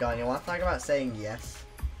Mr. L is gone, you want to talk about saying yes?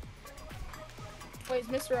 Wait, is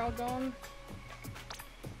Mr. L gone?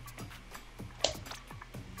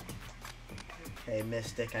 Hey,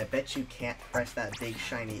 Mystic, I bet you can't press that big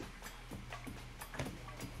shiny.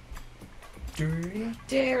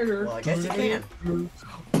 Well, I guess you can.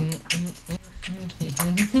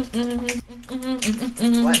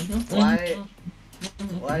 What?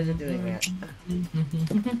 Why is it doing that?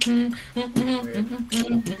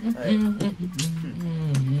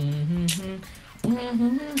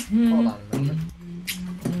 Hold on a moment.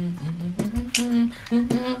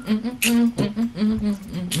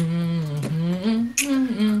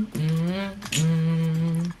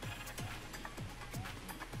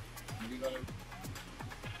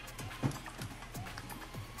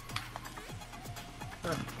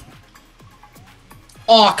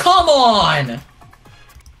 Oh, come on!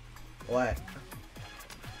 What?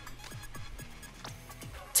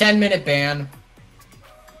 10-minute ban.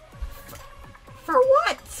 For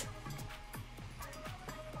what?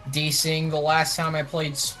 Desing the last time I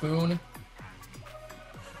played Spoon.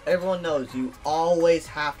 Everyone knows you always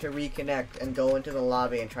have to reconnect and go into the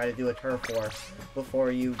lobby and try to do a turf war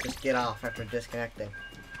before you just get off after disconnecting.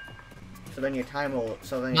 So then your time will.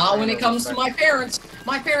 So then. Not when it comes to my parents.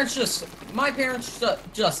 My parents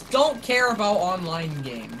just don't care about online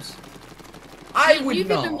games. I would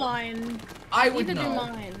Neither know. do mine. I would Neither do know.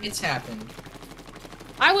 mine. It's happened.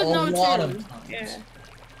 I would A know lot too. of times. Yeah.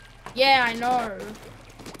 Yeah, I know.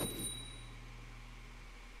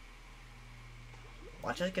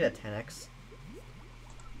 Watch us get a 10x.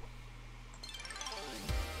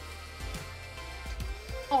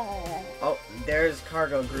 Oh. Oh, there's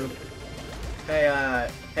cargo group.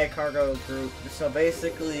 Hey cargo group. So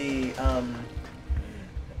basically,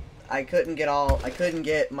 I couldn't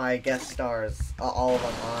get my guest stars, all of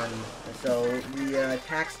them on. So the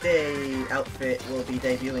tax day outfit will be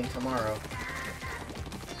debuting tomorrow.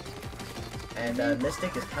 And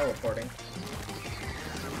Mystic is teleporting.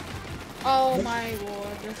 Oh my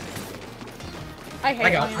lord. I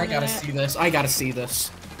hate I gotta see this. I gotta see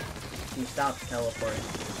this. He stopped teleporting.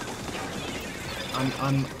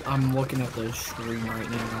 I'm looking at the stream right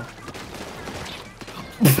now.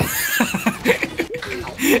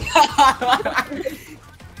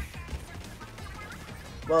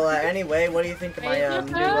 Well, anyway, what do you think of my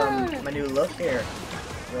my new look here?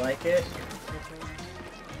 You like it?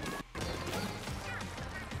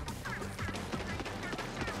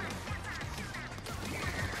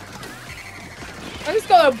 I just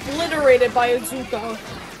got obliterated by a Zuko.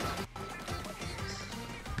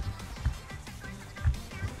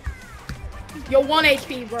 You're 1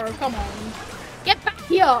 HP, bro. Come on. Get back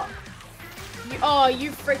here.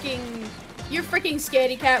 You freaking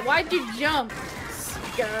scaredy cat. Why'd you jump?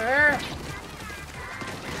 Skrr.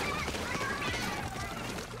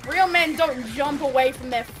 Real men don't jump away from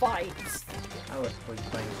their fights. I was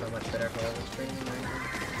playing so much better for the stream right now.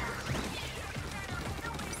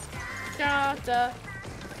 Shut up.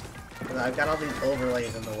 I've got all these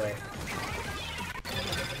overlays in the way.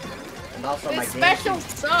 And also This my game special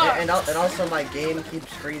keeps, sucks. and also my game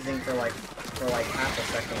keeps freezing for like half a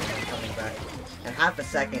second when I'm coming back. And half a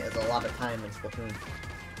second is a lot of time in Splatoon.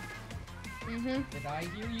 Mm-hmm. Did I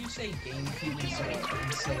hear you say game keeps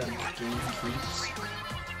instead of game creeps?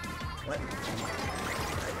 What?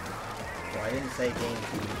 Well, I didn't say game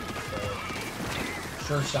keeps, so...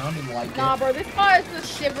 Sure sounded like Nah, it. bro, this part is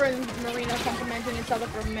just Shiver and Marina complimenting each other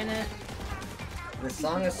for a minute. This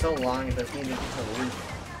song is so long it doesn't even get to loop.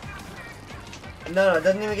 No, it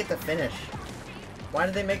doesn't even get to finish. Why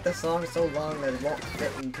did they make the song so long that it won't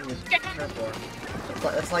fit into a Turf War?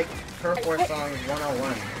 It's like Turf War songs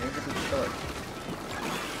 101. It needs to be short.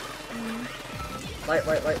 Like,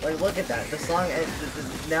 look at that. The song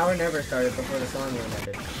Now or Never started before the song even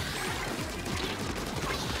ended.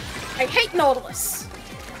 I hate Nautilus.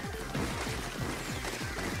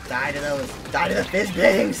 Die to the fizz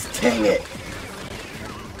bangs! Dang it!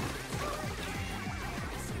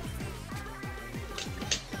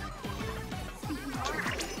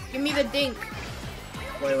 Give me the dink.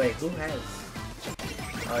 Wait, who has?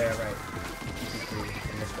 Oh yeah, right.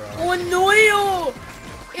 Mr. Oh no!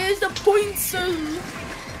 It's the pointsome.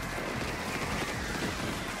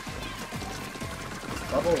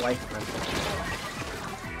 Bubble likes pencil.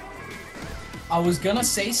 I was gonna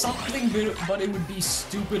say something, but it would be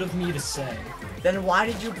stupid of me to say. Then why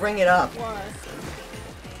did you bring it up? What?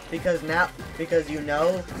 Because you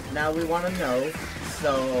know, now we want to know.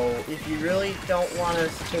 So if you really don't want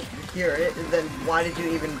us to hear it, then why did you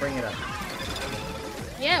even bring it up?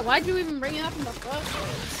 Yeah, why'd you even bring it up in the first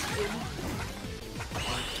place, dude?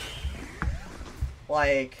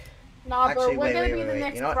 Like, Nah, actually, bro, we're gonna be the wait.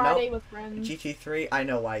 next You know what? Friday Nope. with friends. GT3, I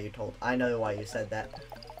know why you said that.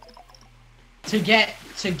 To get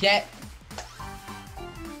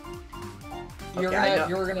Okay,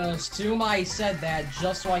 you're gonna assume I said that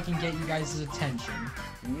just so I can get you guys' attention.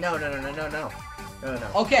 No.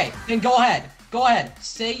 Okay, then go ahead.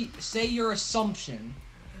 Say your assumption.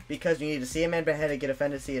 Because you need to see a man beheaded, get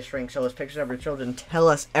offended, see a shrink, show us pictures of your children, tell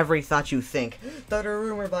us every thought you think. Thought a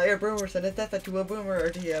rumor by a boomer, send a death to a boomer, or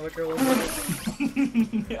DM a girl. Do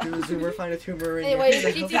a zoomer, find a tumor in Anyway,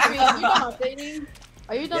 your GT3, are you done updating?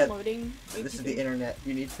 Are you done Yeah, loading? This is the internet.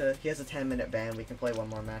 You need to. He has a 10-minute ban. We can play one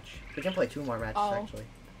more match. We can play 2 more matches actually.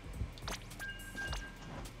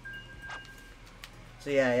 So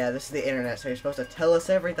yeah, this is the internet. So you're supposed to tell us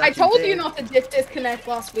everything. I told you not to disconnect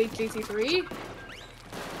last week, GT3.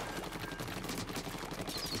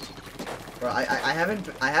 Bro, I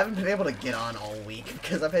haven't been able to get on all week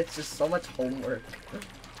because I've had just so much homework.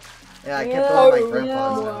 Yeah, I kept going to my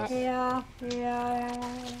grandpa's house. Yeah.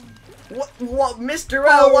 What, Mr.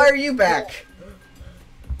 L? Why are you back?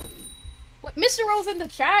 What, Mr. L's in the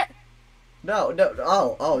chat? No.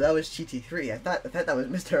 Oh, that was GT3. I thought that was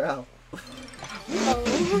Mr. L. Oh.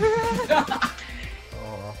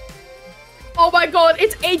 Oh. Oh my god,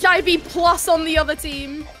 it's HIV plus on the other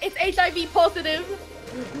team. It's HIV positive.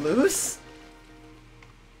 Loose?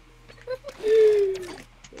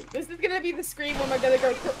 This is gonna be the scream when we're gonna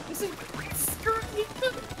go. This is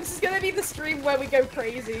gonna be the stream where we go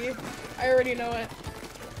crazy. I already know it.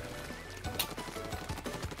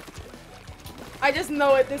 I just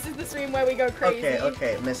know it. This is the stream where we go crazy.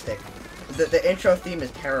 Okay, Mystic. The intro theme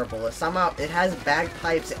is terrible. Somehow it has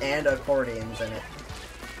bagpipes and accordions in it.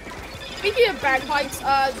 Speaking of bagpipes,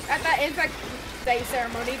 at that Anzac Day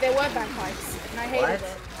ceremony, there were bagpipes, and I hated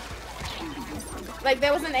it. Like,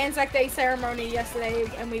 there was an Anzac Day ceremony yesterday,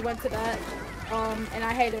 and we went to that, and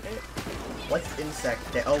I hated it. What's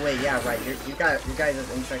insect day? Oh wait, yeah, right. You guys'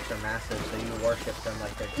 insects are massive, so you worship them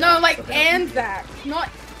like they're. No, like Anzac, not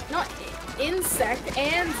insect.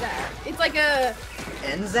 Anzac. It's like a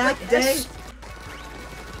Anzac Day.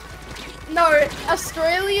 No,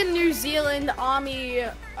 Australian New Zealand Army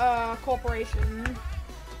Corporation.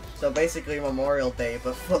 So basically Memorial Day,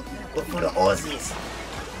 but for the Aussies.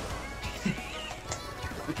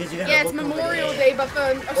 Because you gotta it's Memorial Day, but for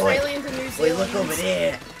Australians and New Zealand. Wait, look over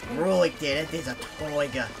there. Roy there. There's a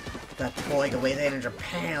toiger. That toiger weighs 800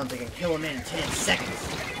 pounds. I can kill him in 10 seconds.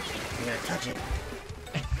 You're gonna touch it.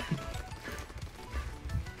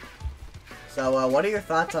 So, what are your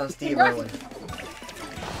thoughts on Steve Irwin?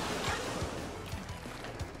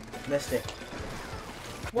 Mystic.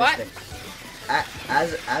 What? Mystic.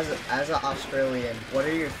 As an Australian, what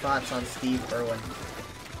are your thoughts on Steve Irwin?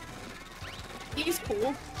 He's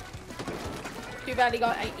cool. Too bad he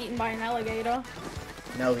got eaten by an alligator.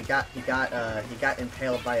 No, he got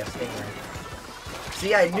impaled by a stingray.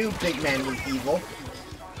 See, I knew Big Man was evil.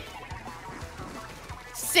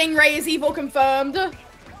 Stingray is evil confirmed.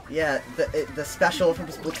 Yeah, the special from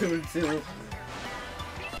Splatoon 2.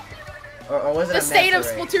 Or was it the state of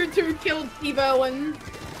Splatoon 2 killed Steve Irwin.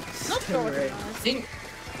 Not sure what it was.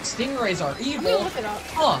 Stingrays are evil? I'm gonna look it up.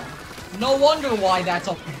 Huh. No wonder why that's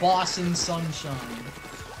a boss in Sunshine.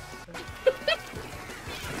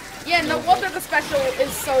 Yeah, no wonder the special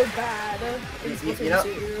is so bad in Splatoon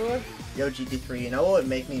 2. Yo, GT3, you know what would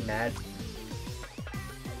make me mad?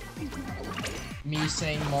 Me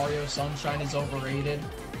saying Mario Sunshine is overrated.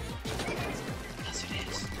 Yes, it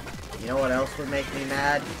is. You know what else would make me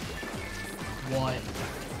mad? What?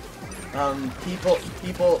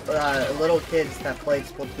 Little kids that played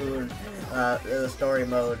Splatoon, the story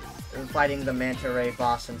mode, fighting the Manta Ray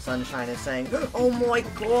boss in Sunshine and saying, "Oh my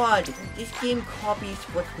god, this game copies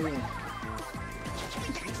Splatoon."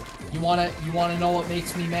 You wanna know what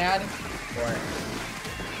makes me mad? What?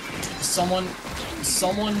 Someone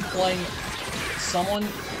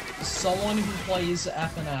who plays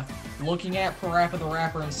FNF looking at Parappa the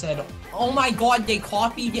Rapper and said, "Oh my god, they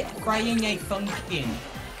copied Crying a Funkin."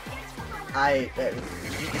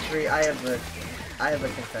 GT3, I have a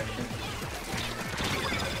confession.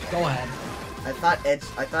 Go ahead. I thought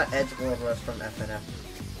Edgeworld was from FNF.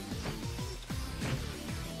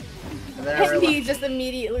 And then He just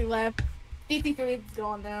immediately left. GT3 is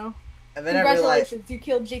gone now. And then Congratulations, you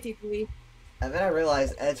killed GT3. And then I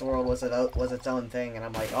realized Edgeworld was its own thing, and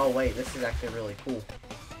I'm like, oh wait, this is actually really cool.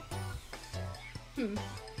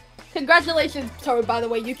 Congratulations, Toad, by the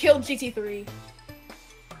way, you killed GT3.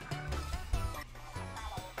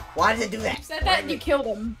 Why did it do that? You said that and you killed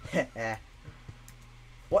him.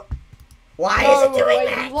 What? Why is it doing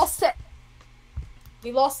that?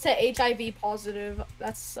 You lost to HIV positive.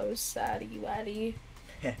 That's so saddy, laddie.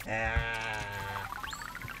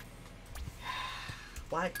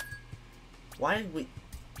 Why did we...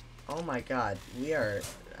 Oh my god, we are...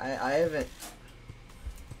 I haven't...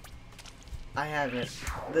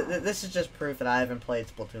 This is just proof that I haven't played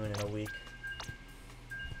Splatoon in a week.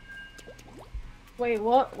 Wait,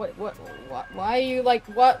 what? Why are you like,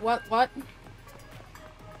 what?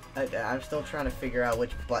 I'm still trying to figure out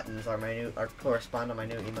which buttons are correspond to my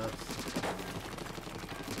new emotes.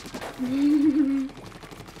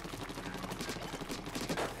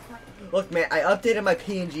 Look, man, I updated my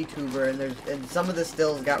PNG tuber, and some of the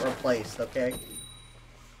stills got replaced. Okay.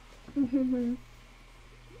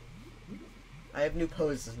 I have new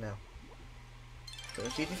poses now. So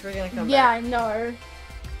is GT3 gonna come back? Yeah, I know.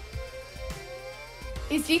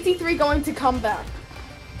 Is GT3 going to come back?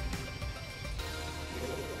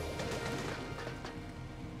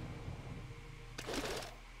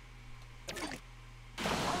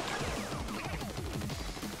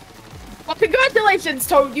 Well, congratulations,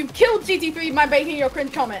 Toad! You killed GT3 by making your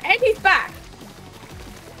cringe comment, and he's back!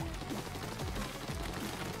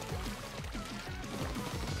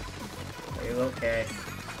 Are you okay?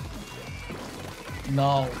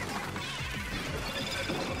 No.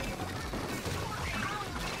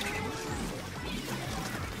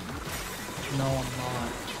 No, I'm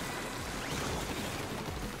not.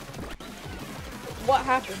 What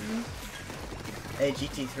happened? Hey,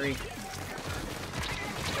 GT3.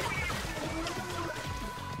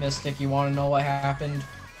 Mystic, you want to know what happened?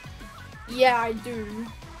 Yeah, I do.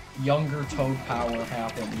 Younger Toad Power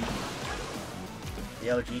happened.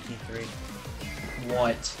 Yo, GT3.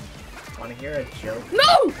 What? Wanna hear a joke?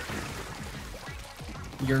 No!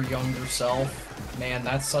 Your younger self? Man,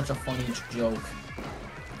 that's such a funny joke.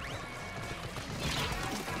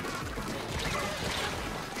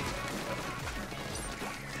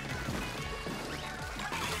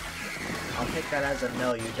 I'll take that as a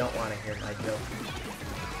no, you don't want to hear my joke.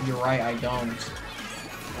 You're right, I don't.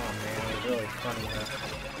 Oh man, it was really funny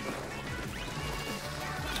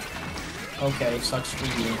though. Okay, sucks for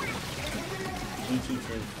you.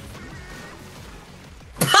 GT2.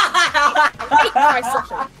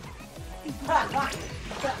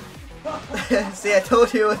 See, I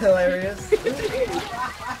told you it was hilarious.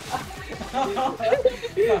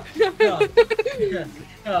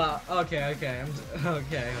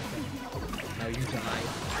 Okay. Now you die.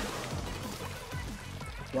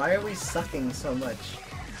 Why are we sucking so much?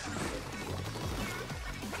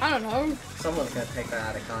 I don't know. Someone's gonna take that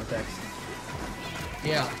out of context.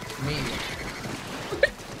 Yeah, me.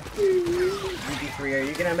 GT3, are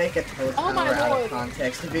you gonna make a Toad Oh my Power out lord. of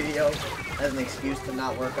context video as an excuse to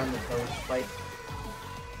not work on the Toad fight?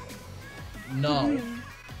 No.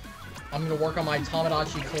 I'm gonna work on my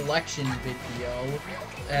Tamagotchi collection video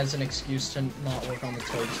as an excuse to not work on the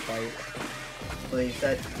Toads fight. Please,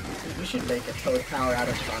 that you should make a Toad Power out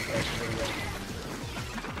of context video.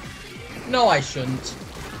 No, I shouldn't.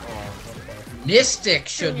 Oh, okay. Mystic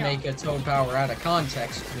should Yeah. make a Toad Power out of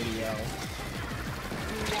context video.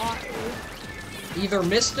 Why? Either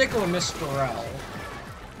Mystic or Mr. L.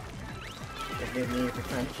 Forgive me for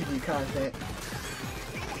trying to give you content.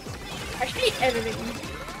 I hate editing.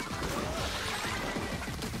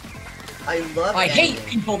 I love I editing. hate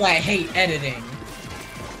people that hate editing.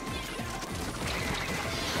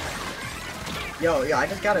 Yo, I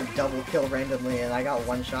just got a double kill randomly and I got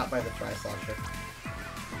one shot by the Tri-Slosher.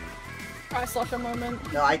 Try slusher moment.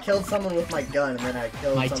 No, I killed someone with my gun and then I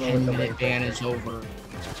killed My someone with the 10-minute ban laser. is over.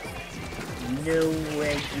 No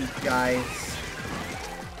way, you guys.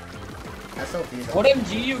 SLT's on.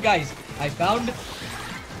 OMG, you guys! I found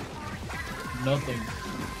nothing.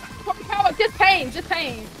 Power, just pain, just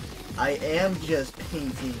pain. I am just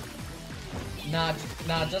painting. Nah,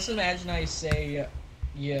 just imagine I say,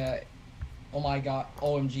 yeah, oh my god,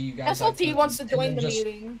 OMG, you guys. I SLT found- wants to and join then the just-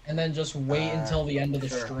 meeting. And then just wait until the end of the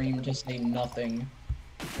sure. stream to say nothing.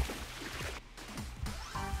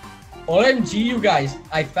 OMG, you guys,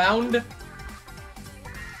 I found...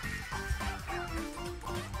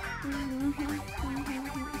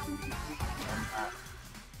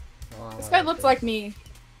 Oh, This guy looks like me.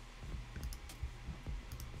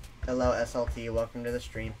 Hello, SLT. Welcome to the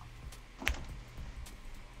stream.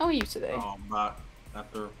 How are you today? But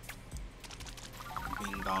after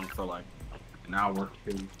being gone for like an hour or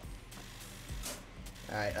two.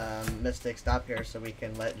 Alright, Mystic, stop here so we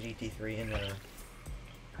can let GT3 in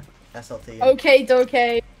SLT in. Okay,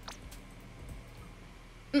 okay.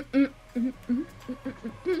 And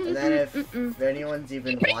then if anyone's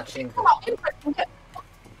even watching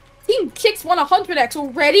Team Kicks won 100x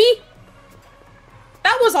already?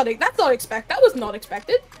 That's not expected. That was not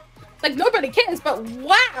expected. Like, nobody cares, but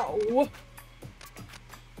wow!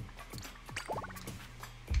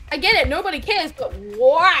 I get it, nobody cares, but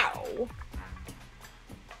wow!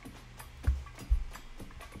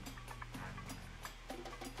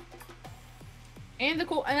 And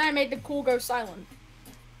I made the call go silent.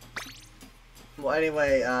 Well,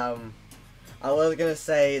 anyway, I was gonna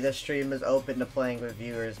say the stream is open to playing with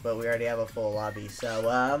viewers, but we already have a full lobby,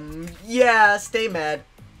 so, yeah, stay mad.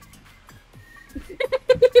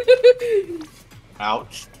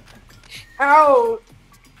 Ouch. Out!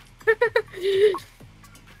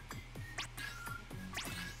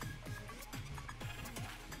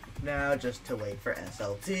 Now, just to wait for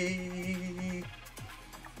SLT.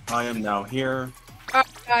 I am now here.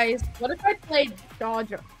 Guys, what if I played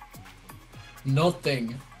Dodger?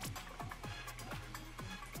 Nothing.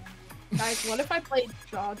 Guys, what if I played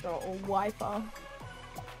Dodger or Wiper?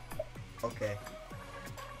 Okay.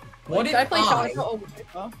 What Should if I play I... Dodger or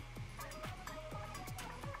Wiper?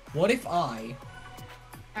 What if I...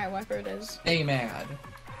 Alright, Wiper it is. stay mad?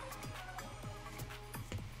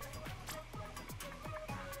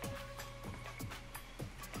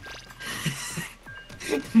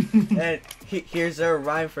 And here's a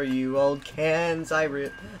rhyme for you old cans. I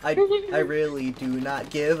really do not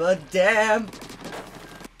give a damn.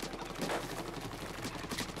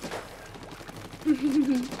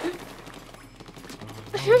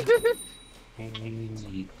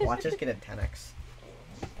 Watch us get a 10x.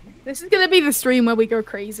 This is gonna be the stream where we go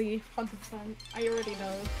crazy. 100%. I already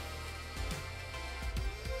know.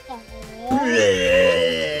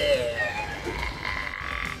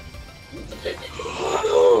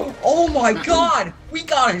 Oh my god! We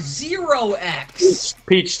got a 0x!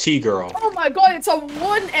 Peach tea girl. Oh my god, it's a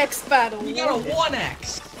 1x battle! We got a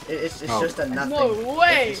 1x! It's just a nothing. No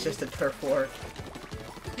way! It's just a turf war.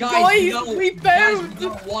 Guys, we guys, we found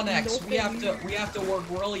got 1x. nothing. We have to work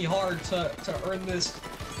really hard to earn this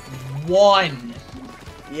 1.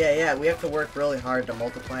 Yeah, we have to work really hard to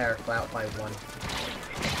multiply our clout by 1.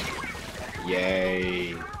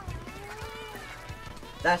 Yay.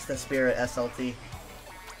 That's the spirit, SLT.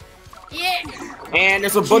 Yeah! And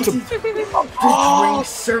there's a bunch of... The drinks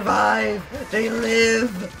survive! They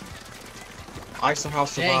live! I somehow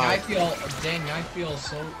survived. Dang, I feel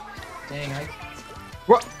so... Dang, I...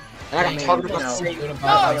 What? And I Dang, got targeted you by know, so good I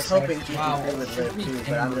about was this. hoping GT3 Wow, would live too,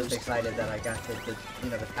 but I'm just embers. excited that I got the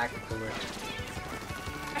tactical work.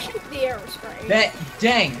 I hate the arrow spray.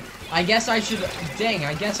 Dang, I guess I should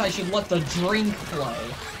let the drink play.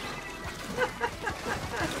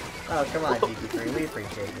 Oh, come on, GT3, we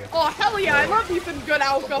appreciate you. Oh, hell yeah, I love you some good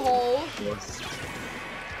alcohol. Of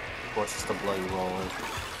course, it's the bloody roller.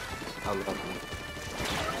 I love it.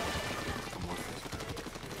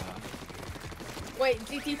 Wait,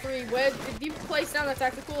 GT3, where did you place down the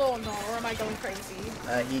tactical or no? Or am I going crazy?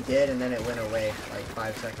 He did, and then it went away like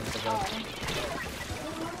 5 seconds ago. Oh.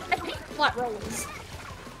 I hate flat rollers.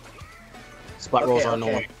 Splat rolls are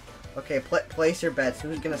annoying. Okay, place your bets.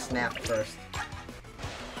 Who's gonna snap first?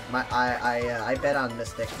 I bet on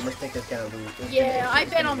Mystic. Mystic is gonna lose. Yeah, I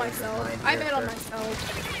bet on myself. I bet on myself.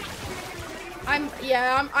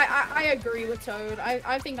 I agree with Toad.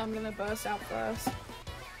 I think I'm gonna burst out first.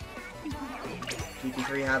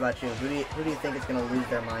 GT3, how about you? Who do you think is gonna lose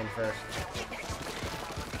their mind first?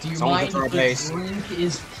 Do you Someone mind gets our if the base. drink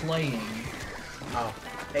is playing? Oh,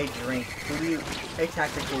 hey Drink. Hey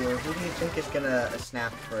Tactical, who do you think is gonna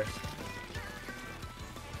snap first?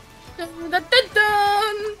 Dun, dun, dun,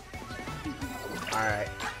 dun. Alright.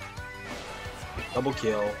 Double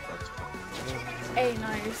kill. That's fine. Hey,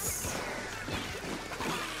 nice.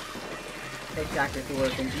 Hey Tactical,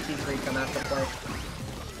 can GT3 come out to play?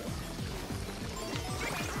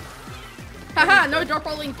 Haha, no drop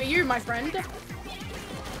rolling for you, my friend.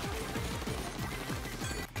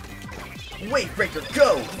 Wave Breaker,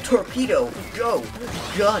 go! Torpedo, go!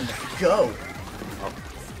 Gun, go!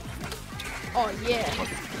 Oh, yeah.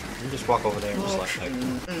 You just walk over there and just like...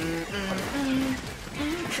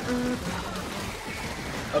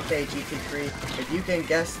 Okay, GT3, if you can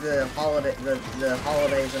guess the holidays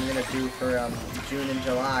I'm gonna do for June and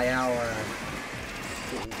July,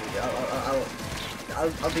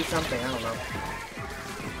 I'll do something. I don't know.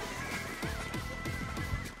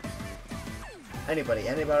 Anybody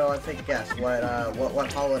want to take a guess? What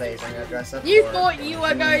holidays I'm gonna dress up You for? thought you were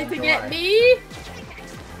June going and to July. get me?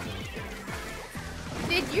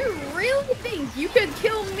 Did you really think you could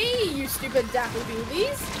kill me, you stupid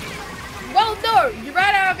daffodilies? Well, no, you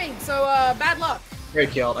ran out of ink, so bad luck.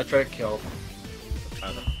 Great kill. I tried to kill.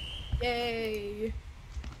 Yay.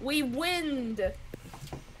 We win.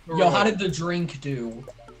 Yo, how did the drink do?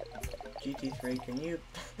 GT3, can you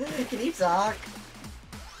talk?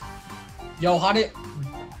 Yo, how did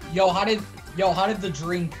the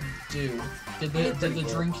drink do? Did the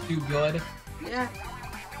drink do good? Yeah.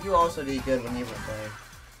 You also did good when you were playing.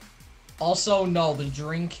 Also, no, the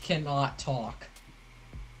drink cannot talk.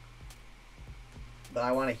 But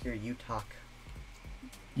I want to hear you talk.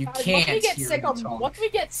 You Watch can't me get hear sick me on. talk. Watch me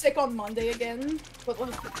get sick on Monday again.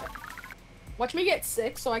 Watch me get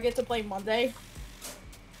sick so I get to play Monday.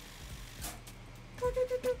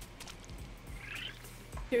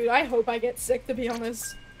 Dude, I hope I get sick, to be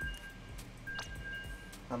honest.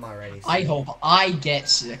 I'm already sick. I hope I get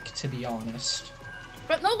sick, to be honest.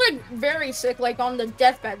 But not like very sick, like on the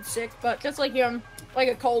deathbed sick, but just like like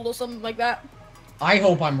a cold or something like that. I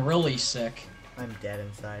hope I'm really sick. I'm dead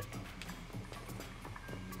inside.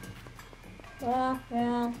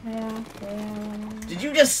 Did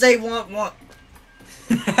you just say want?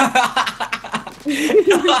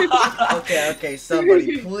 Okay,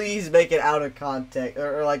 somebody please make it out of context,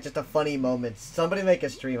 or like just a funny moment. Somebody make a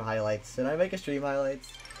stream highlights. Did I make a stream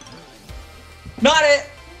highlights? Not it!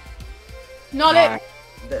 Not it.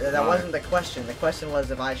 That wasn't the question. The question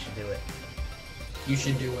was if I should do it. You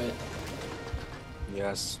should do it.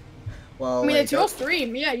 Yes. Well, I mean, wait, it's your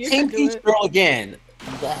stream. Yeah, you Team can do Peach it. Girl again.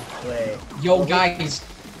 wait. Yo, guys.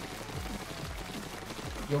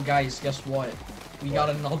 Yo, guys, guess what? We got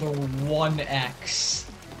another 1x.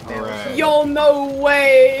 Alright. Yo, no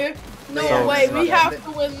way. No Yeah, way. but- We but- have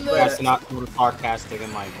to win That's this. not too sarcastic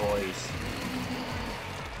in my voice.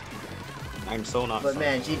 I'm so not. But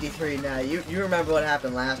man, GT3, now you remember what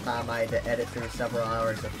happened last time I had to edit through several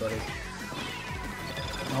hours of footage.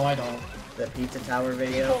 No, I don't. The Pizza Tower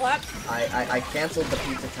video. Collapse. I canceled the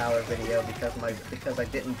Pizza Tower video because I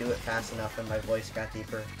didn't do it fast enough and my voice got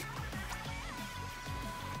deeper.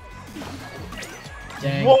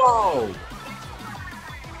 Dang. Whoa!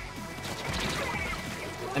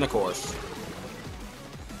 And of course.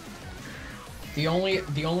 The only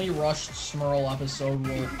rushed Smurl episode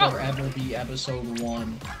will forever be episode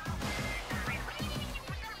 1.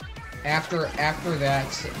 After that,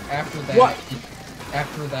 What?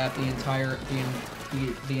 After that, the entire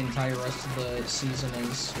rest of the season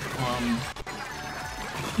is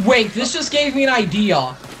Wait, this just gave me an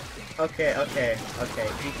idea. Okay.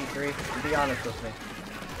 GT3, be honest with me.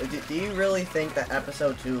 Do you really think that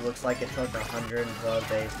episode 2 looks like it took 112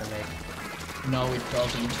 days to make? No, it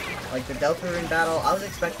doesn't. Like the Deltarune battle, I was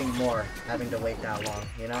expecting more, having to wait that long,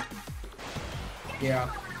 you know? Yeah.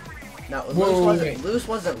 No, Whoa, wait. Luz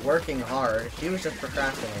wasn't working hard, she was just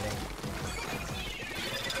procrastinating.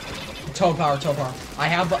 Toe power. I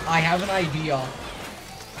have an idea.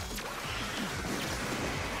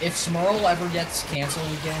 If Smurl ever gets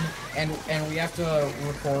canceled again, and we have to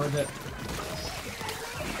record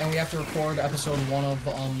episode 1 of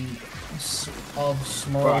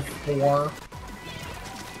Smurl 4.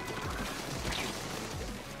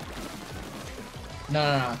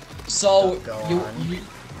 No. So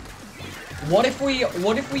what if we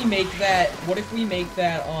make that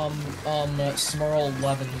Smurl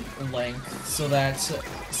 11 length so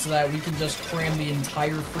that we can just cram the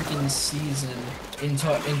entire freaking season into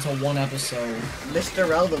one episode? Mr.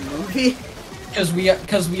 L the movie? Because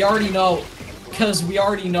we already know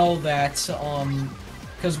that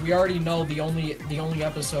the only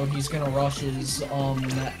episode he's gonna rush is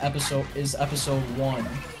episode 1.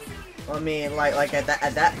 I mean, like at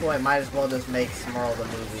that point, might as well just make Smurl the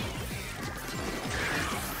movie.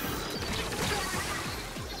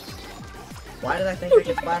 Why did I think I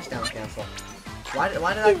could splashdown cancel? Why did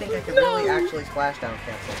I think I could really actually splashdown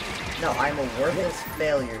cancel? No, I'm a worthless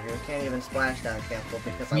failure who can't even splashdown cancel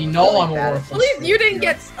because We I'm know really I'm a bad at worthless At least you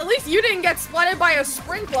didn't splashing. get splattered by a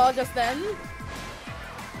sprinkler just then.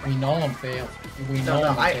 We know I'm failed. We No,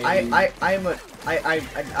 know I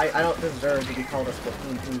don't deserve to be called a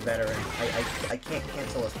Splatoon 2 veteran. I can't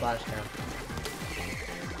cancel a splashdown.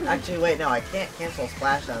 Actually, wait, no, I can't cancel a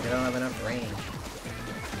splashdown. I don't have enough range.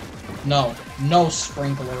 No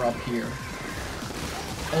sprinkler up here.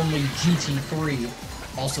 Only GT3,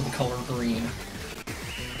 also the color green.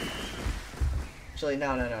 Actually, no.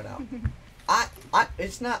 I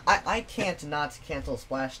can't not cancel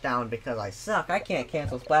splashdown because I suck. I can't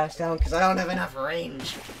cancel splashdown because I don't have enough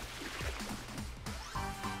range.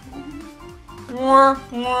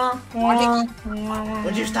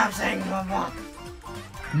 Would you stop saying wah wah?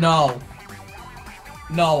 No,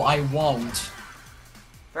 I won't.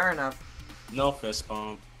 Fair enough. No fist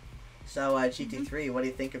bump. So, GT3, what do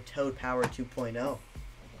you think of Toad Power 2.0?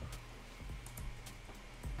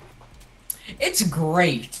 It's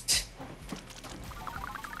great.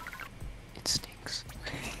 It stinks.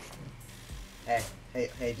 Hey,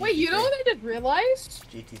 GT3. Wait, you know what I just realized?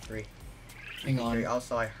 GT3. Hang on.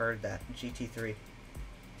 Also, I heard that. GT3.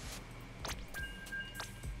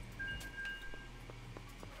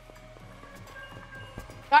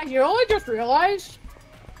 Guys, you know what I just realized?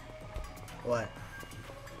 What?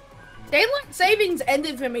 Daylight savings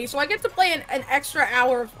ended for me, so I get to play an extra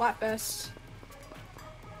hour of Splatfest.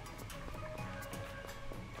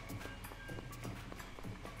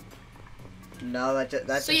 No, that So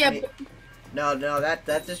just yeah, no,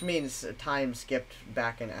 that just means time skipped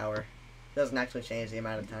back an hour. Doesn't actually change the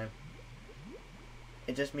amount of time.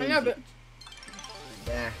 It just means. know, but-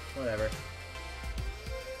 Yeah, whatever.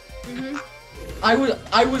 I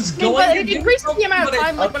was going but to it do increases the something, amount of but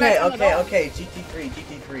time. Like when I turn it off. Okay.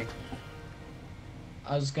 GT3.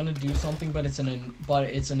 I was gonna do something, but it's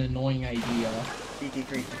an annoying idea.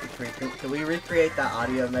 GT3. Can we recreate that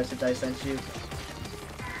audio message I sent you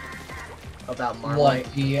about Marmite?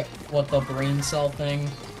 What the brain cell thing?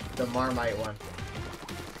 The Marmite one.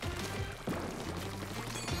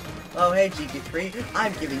 Oh, hey GT3,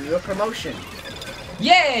 I'm giving you a promotion.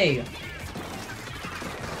 Yay!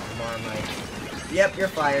 Marmite. Yep, you're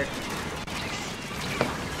fired.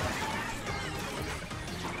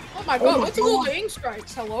 Oh my god, what's all the ink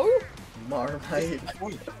strikes? Hello? Marmite.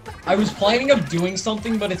 I was planning of doing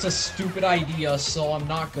something, but it's a stupid idea, so I'm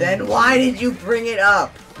not going Then to. why did you bring it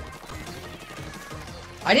up?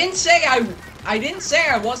 I didn't say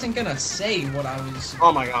I wasn't gonna say what I was.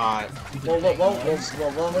 Oh my god. Well, what was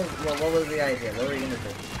the idea? What were you gonna do?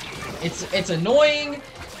 It's annoying,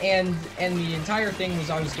 and the entire thing was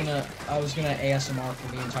I was gonna ASMR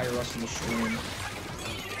for the entire rest of the stream.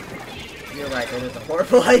 You're right. It is a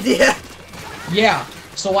horrible idea. Yeah.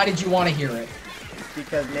 So why did you want to hear it?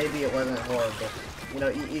 Because maybe it wasn't horrible. You know,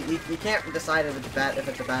 you can't decide if it's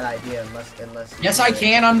a bad idea unless. Yes, I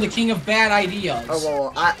can. I'm the king of bad ideas.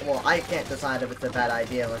 Oh I can't decide if it's a bad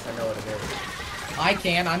idea unless I know what it is. I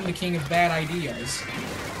can. I'm the king of bad ideas.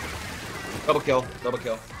 Double kill. Double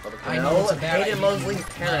kill. Double kill. I know it's a bad Hayden idea. Mosley's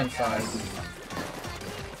parents are.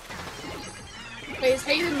 Wait, is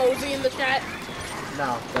Hayden Mosley in the chat?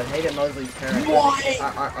 No, but Hayden Mosley's parents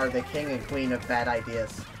are the king and queen of bad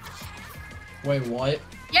ideas. Wait, what?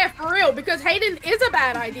 Yeah, for real, because Hayden is a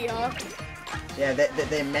bad idea. Yeah,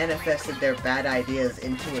 they manifested their bad ideas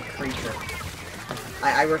into a creature.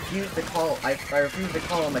 I refuse to call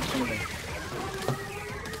him a human.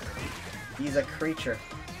 He's a creature.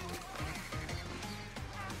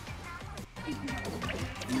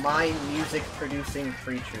 My music producing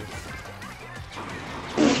creatures.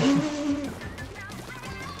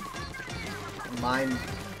 My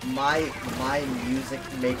music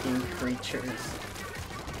making creatures.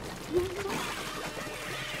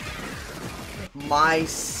 My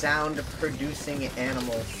sound producing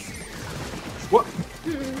animals. What?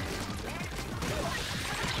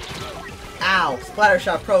 Ow!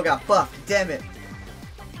 Splattershot Pro got buffed, damn it!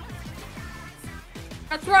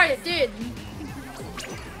 That's right, it did.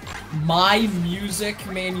 My music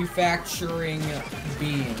manufacturing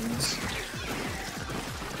beings.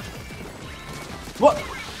 What?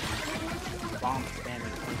 Bomb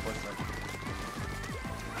spamming 24/7.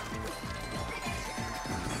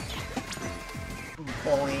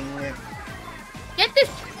 Boing. Get this.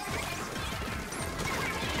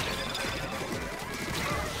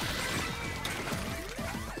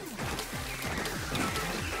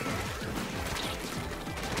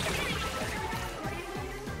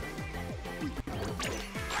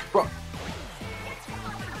 Bro.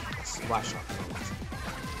 Splash shot.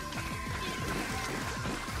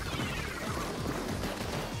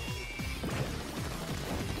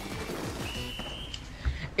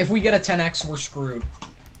 If we get a 10x, we're screwed.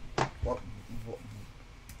 What?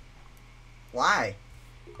 Why?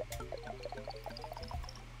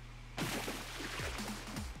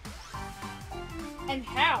 And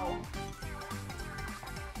how?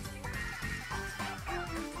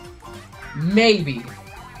 Maybe.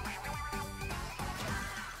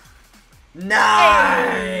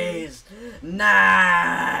 Nice!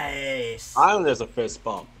 Nice! I know there's a fist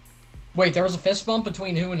bump. Wait, there was a fist bump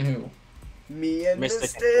between who and who? Me and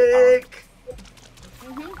Mystic. Mystic!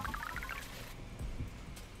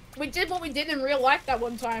 We did what we did in real life that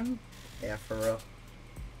one time. Yeah, for real.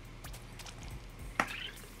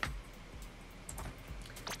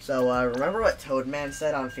 So, remember what Toadman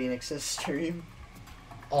said on Phoenix's stream?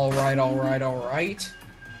 Alright, alright, alright.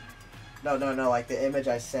 No, like the image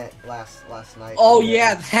I sent last night. Oh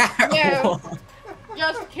yeah, that Yeah. one.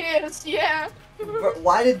 Just kiss, yeah. But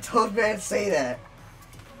why did Toadman say that?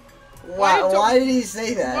 Why Why did he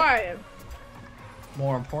say that? Why?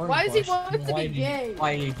 More important Why does he question, want it to be gay?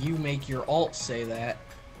 why did you make your alt say that?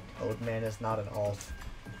 Toadman is not an alt.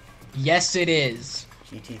 Yes, it is.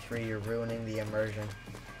 GT3, you're ruining the immersion.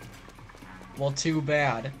 Well, too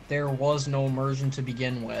bad. There was no immersion to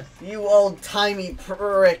begin with. You old-timey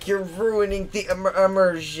prick, you're ruining the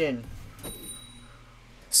immersion.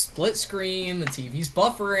 Split screen, the TV's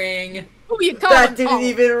buffering. Who you calling? That didn't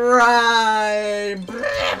even rhyme.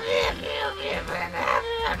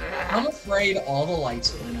 I'm afraid all the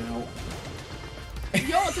lights went out.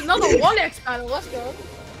 Yo, it's another 1x battle. Let's go.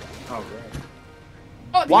 Oh, right.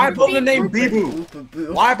 Oh, Why these both the beep- name Bee-Boo?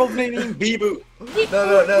 Boo. Why both the name Bee-Boo?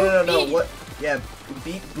 No. What? Yeah,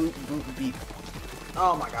 beep, boop, boop, beep.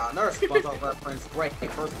 Oh my god, another SpongeBob reference. Great,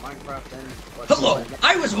 first Minecraft, then... Hello,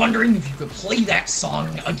 I was wondering if you could play that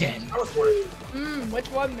song again. I was wondering. Which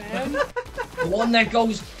one, man? The one that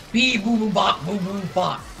goes bee boo boo bop boo boo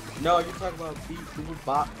bop. No, you're talking about beep, boo, boo,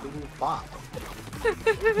 bop, boo, boo, bop. Boo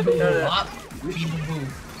boo bop, bee boo boo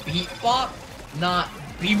beat bop, not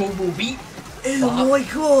bee boo boo beat. Oh my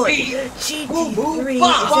god! Beep. GT3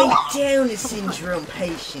 Bop. is a Down syndrome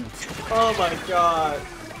patient. Oh my god.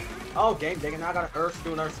 Oh, game digging. Now I got an Earth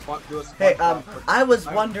do another spot. Do a Hey, SpongeBob. I was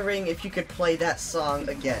wondering if you could play that song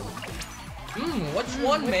again. Which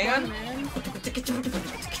one, man?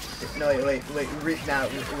 No, wait,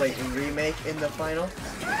 remake in the final?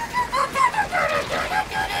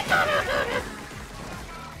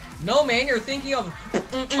 No, man, you're thinking of.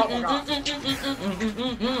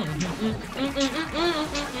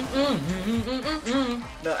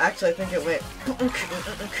 No, actually, I think it went.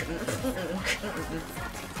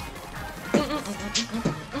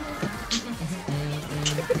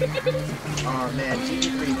 Oh man,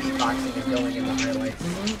 GT3 beatboxing is going in the highlights.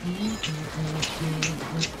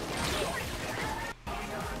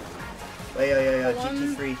 Wait, yo,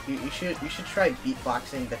 GT3, you should try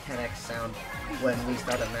beatboxing the 10x sound when we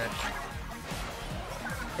start a match.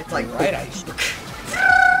 It's like right.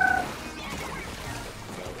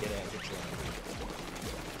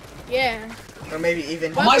 Yeah. Or maybe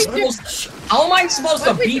even. How am I supposed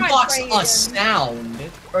to beatbox a sound?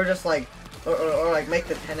 Or just like, or like make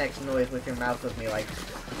the 10x noise with your mouth with me, like.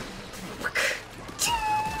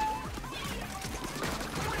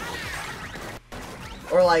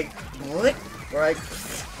 Or like, what? Or like.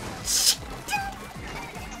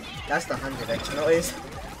 That's the 100x noise.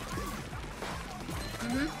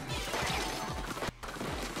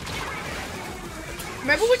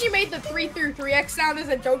 Remember when you made the 3 through 3x sound as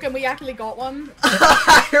a joke and we actually got one?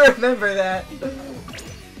 I remember that.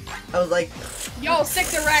 I was like, yo, stick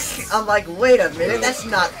to wreck. I'm like, wait a minute, that's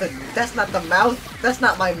not the mouth. That's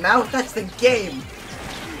not my mouth. That's the game.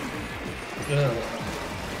 No.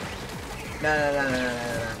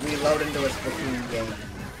 We load into a Splatoon game.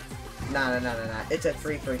 No. It's a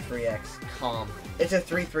 333x. Calm. It's a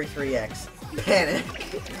 333x. Panic.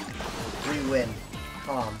 We win.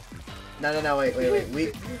 Calm. No, wait.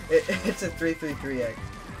 It's a 333x.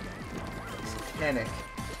 Panic.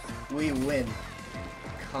 We win.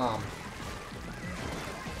 Calm.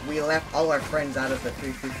 We left all our friends out of the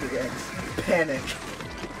 333x. Panic.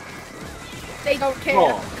 They don't care.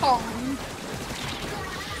 Oh. Calm.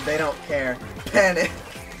 They don't care. Panic.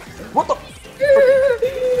 What the?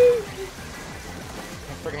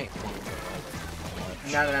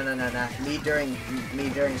 No. Me during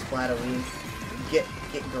Splatoween. Get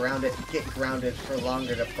grounded for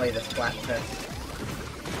longer to play the Splatfest.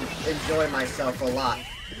 Enjoy myself a lot.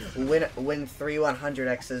 Win 3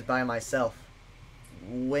 100x's by myself.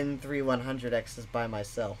 Win 3 100x's by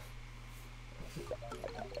myself.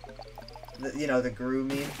 You know, the Guru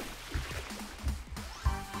meme.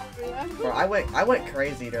 Bro, I went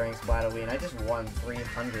crazy during Splatoween. I just won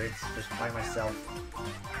 300s just by myself.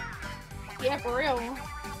 Yeah, for real.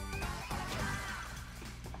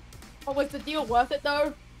 Oh, was the deal worth it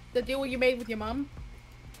though? The deal you made with your mom?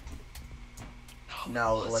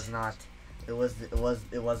 No, it was not. It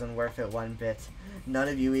wasn't worth it one bit. None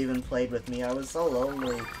of you even played with me. I was so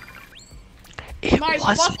lonely. My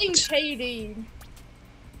fucking KD.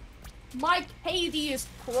 My KD is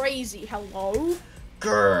crazy. Hello?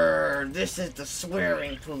 Grrr, this is the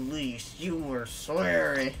swearing police. You were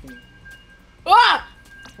swearing. Ah!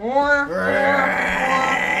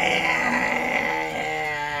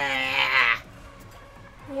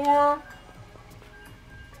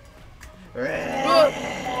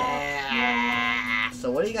 So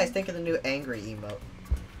what do you guys think of the new angry emote?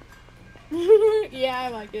 Yeah, I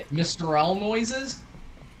like it. Mr. L noises?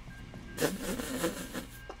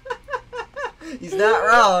 He's not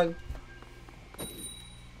wrong.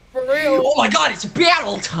 For real. Oh my god, it's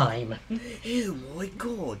battle time! Oh my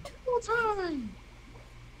god.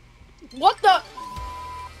 What the?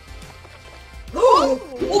 Oh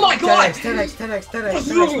my god! 10x.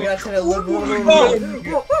 We got 10x.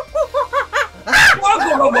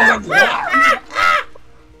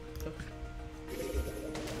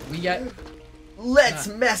 We get. Let's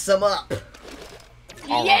mess him up.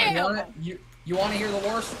 Yeah. You wanna hear the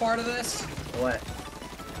worst part of this? What?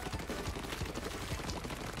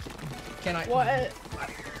 Can I? What?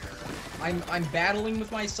 I'm battling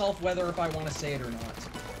with myself whether if I want to say it or not.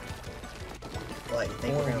 What, you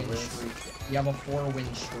think we're gonna lose? Streak. You have a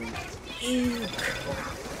 4-win streak.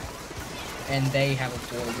 And they have a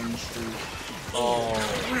 4-win streak. Oh.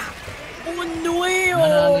 Oh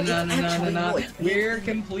no! No. We're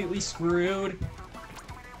completely screwed.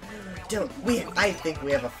 Dude, I think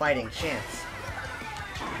we have a fighting chance.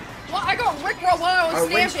 Well, I got Rickroll while I was Our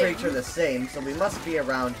win stamping. streaks are the same, so we must be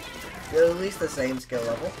around at least the same skill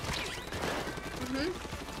level.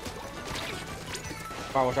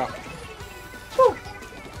 Oh, watch out. Woo.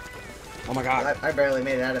 Oh my god. I barely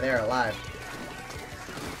made it out of there alive.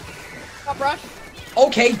 Got brush.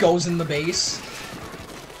 Okay, goes in the base.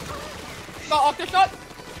 Got Octoshot.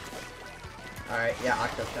 Alright, yeah,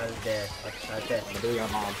 Octoshot is dead. Octoshot is dead. I'm doing your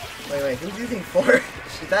mom. Wait, who's using 4?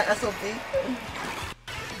 Is that SLP?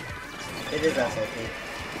 It is SLP.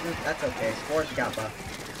 That's okay. 4's got buff.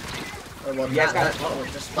 Or, well, Yeah, not,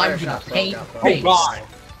 just Fire I'm gonna Shot Pro paint got buff. base. Oh god.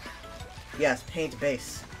 Yes, paint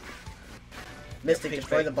base. Mystic,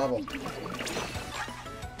 destroy the bubble.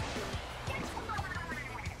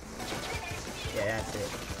 Yeah, that's it.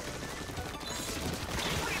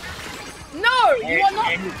 No, you are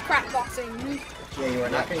not crapboxing. Yeah, you are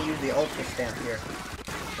not going to use the ultra stamp here.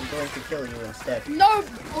 I'm going to kill you instead. No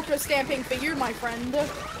ultra stamping for you, my friend.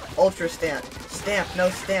 Ultra stamp. Stamp, no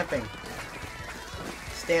stamping.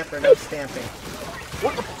 Stamp or no stamping.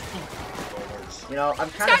 What the? You know, I'm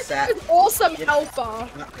kind of sad. That's awesome alpha.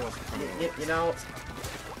 You know,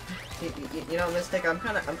 Mystic. I'm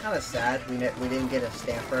kind of sad we didn't get a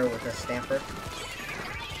stamper with a stamper.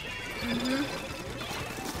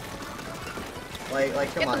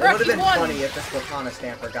 Like, come on, it would have been funny if this Platana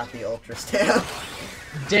stamper got the ultra stamp.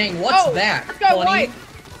 Dang, what's that? Let's go, Funny?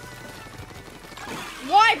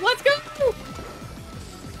 Wide, let's go!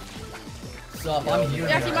 Sup, I'm here.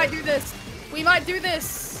 We actually might do this. We might do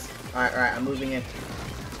this. Alright, I'm moving in.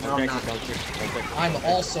 No, I'm not. I'm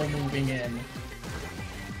also moving in.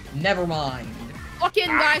 Never mind. Lock in,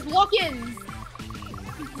 guys, lock in!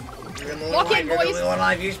 Lock in, boys! One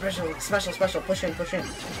live, you special, push in.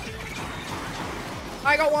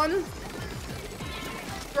 I got one.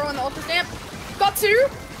 Throw in the ultra stamp. Got two.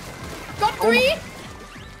 Got three.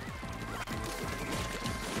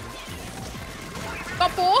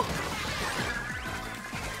 Got four.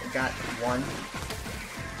 Got one.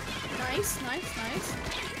 Nice.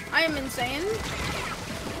 I am insane.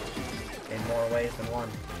 In more ways than one.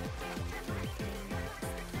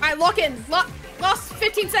 Alright, lock in. Last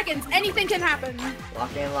 15 seconds. Anything can happen.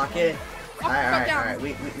 Lock in. Alright.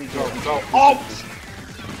 We Go. go. Oh!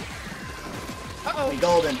 Uh-oh. We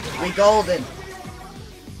golden. Come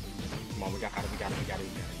on, we got it.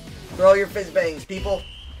 Throw your fizz bangs, people.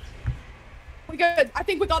 We good. I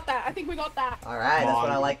think we got that. Alright, that's what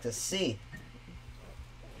I like to see.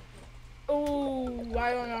 Oh,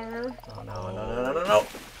 I don't know. Oh, no.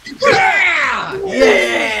 Yeah!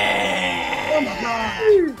 Yeah!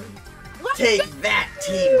 Take that,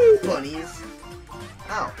 team bunnies.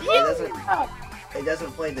 Oh, it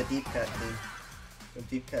doesn't play the deep cut theme. The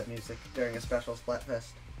deep cut music during a special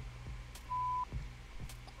Splatfest.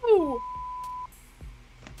 Ooh.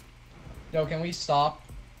 Yo, can we stop?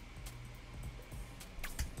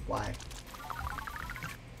 Why?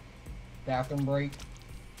 Bathroom break.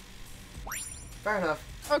 Fair enough.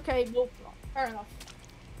 Okay, well, fair enough.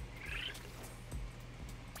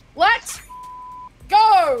 Let's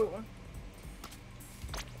go!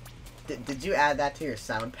 Did you add that to your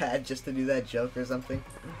sound pad just to do that joke or something?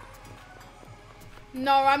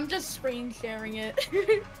 No, I'm just screen sharing it.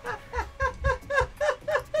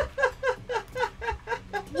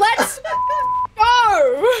 Let's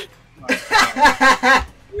go!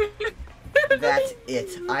 That's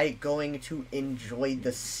it. I'm going to enjoy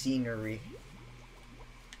the scenery.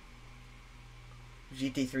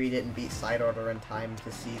 GT3 didn't beat Side Order in time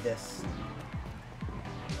to see this.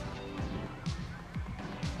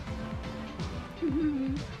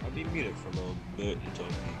 I'll be muted for a little bit until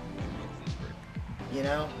we break. You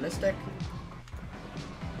know, Mystic?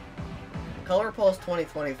 Color Pulse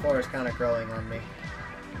 2024 is kind of growing on me.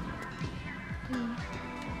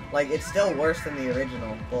 Like, it's still worse than the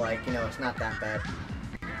original, but like, you know, it's not that bad.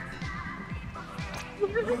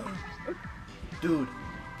 Dude.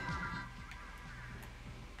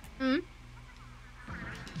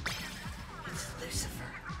 It's Lucifer.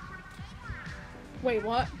 Wait,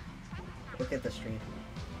 what? Look at the stream.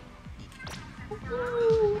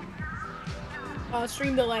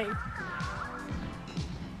 Stream delay.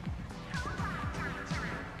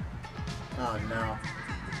 Oh no.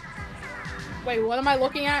 Wait, what am I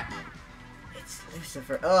looking at? It's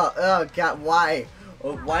Lucifer. Oh god, why?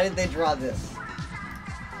 Oh, why did they draw this?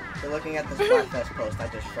 You're looking at the Splatfest post I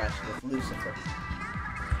just freshed with Lucifer.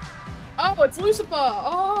 Oh, it's Lucifer!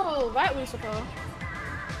 Oh, that Lucifer.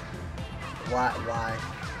 Why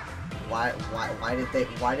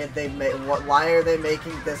are they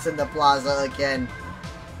making this in the plaza again?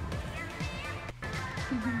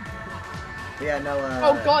 Yeah, no,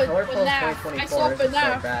 Oh god, Color Pulse FNAF. 2024 I saw isn't so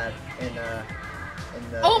FNAF. bad in the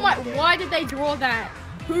Oh in my, the game. why did they draw that?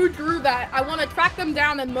 Who drew that? I want to track them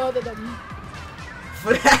down and murder them.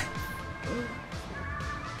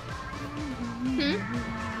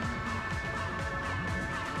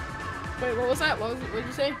 Wait, what was that? What did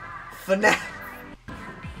you say? FNAF.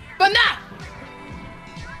 FNAF!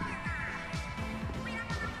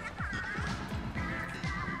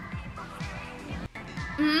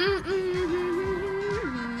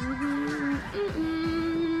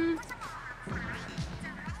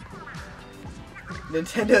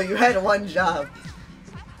 Nintendo, you had one job.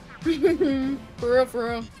 For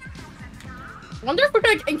real. Wonder if we're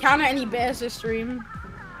gonna encounter any bears this stream.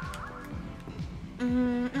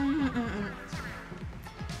 Why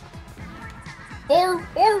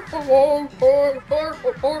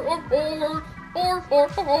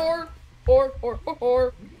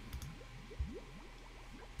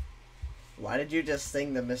did you just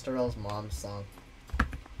sing the Mr. L's mom song?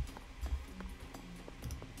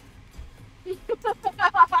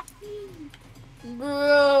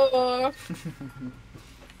 Bro.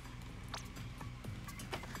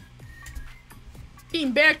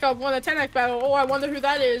 Team Backup won a 10x battle. Oh, I wonder who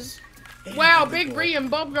that is. Wow, Big Bree and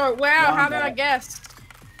Bubgar. Wow, how did I guess?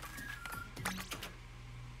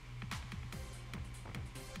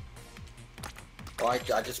 Well, I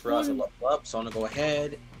just realized I leveled up, so I'm gonna go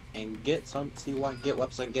ahead and get some. See what I can get.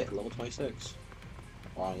 Weapons I can get level 26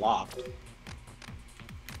 or unlocked.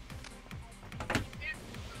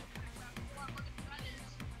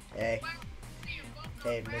 Hey,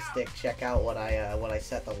 Mystic, check out what I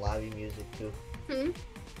set the lobby music to.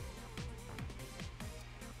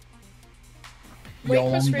 Wait Yo,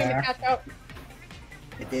 for I'm Scream to back. catch up.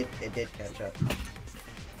 It did catch up.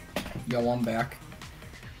 Yo, I'm back.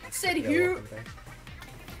 Said You're you. welcome back.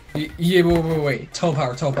 Yeah, wait. Toe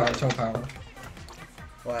power.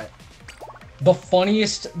 What? The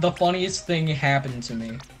funniest thing happened to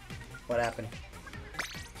me. What happened?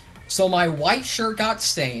 So my white shirt got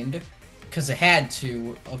stained, because it had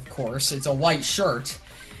to, of course. It's a white shirt.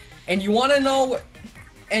 And you wanna know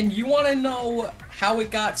how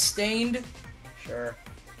it got stained? Sure.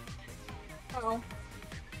 Oh.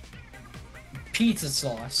 Pizza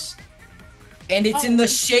sauce. And it's in the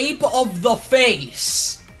shape of the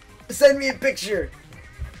face. Send me a picture.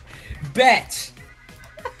 Bet.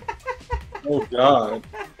 Oh God.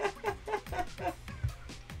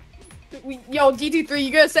 Yo, GT3,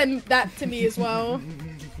 you gotta send that to me as well.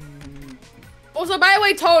 Also, by the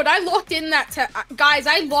way, Toad, I locked in that guys,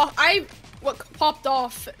 I popped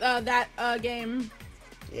off that game.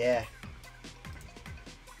 Yeah.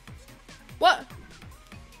 What?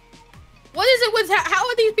 What is it with how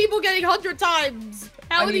are these people getting 100 times?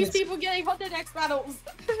 How are these people getting 100x battles?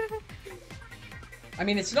 I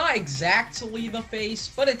mean, it's not exactly the face,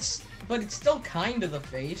 but it's still kind of the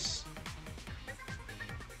face.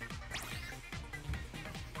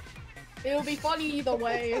 It'll be funny either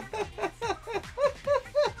way.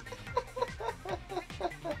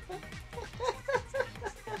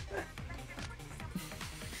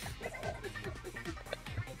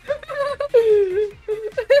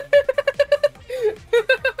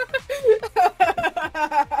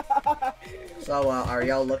 So, are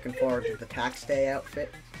y'all looking forward to the tax day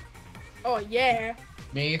outfit? Oh yeah.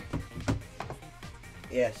 Me?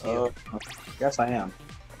 Yes, you. Yes, I am.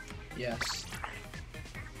 Yes.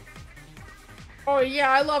 Oh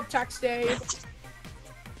yeah, I love tax day.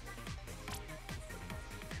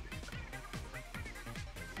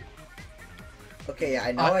 Okay, yeah,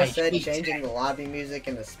 I know I said changing the lobby music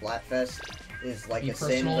in the Splatfest is like a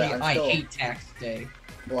sin, but I'm still. I hate tax day.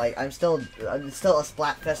 Like, I'm still a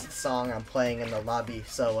Splatfest song I'm playing in the lobby,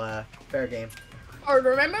 so, fair game. Oh,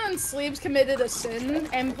 remember when Sleeves committed a sin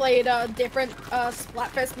and played different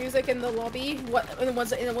Splatfest music in the lobby? It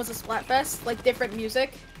was a Splatfest, like different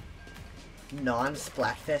music.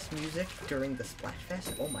 Non-Splatfest music during the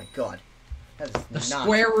Splatfest? Oh my god. That is The not,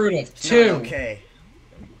 square root of not 2. okay.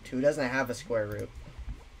 2 doesn't have a square root.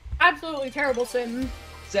 Absolutely terrible sin.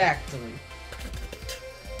 Exactly.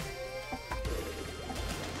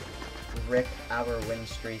 Rip our win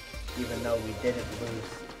streak, even though we didn't lose.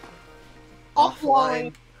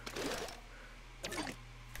 Offline.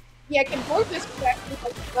 Yeah, can both disconnect in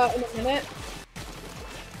a minute.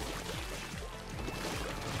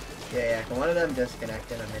 Yeah, can one of them disconnect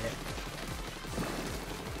in a minute?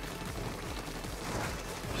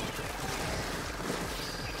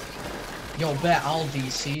 Yo, bet I'll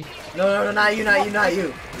DC. No, not you.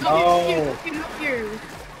 Oh. You.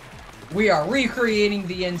 We are recreating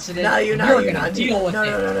the incident. You're gonna deal with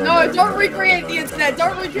it. No, don't recreate the incident.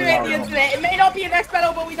 Don't recreate the incident. It may not be an X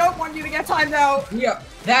battle, but we don't want you to get timed out. Yeah,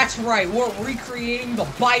 that's right. We're recreating the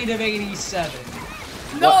bite of 87.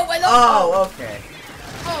 No, I don't. Oh, okay.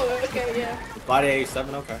 Oh, okay, yeah. Body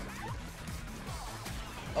 87, okay.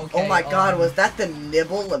 Okay. Oh my god, was that the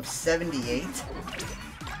nibble of 78?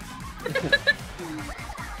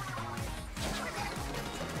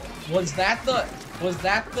 Was that the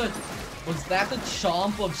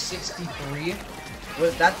chomp of 63?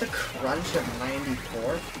 Was that the crunch of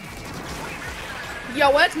 94?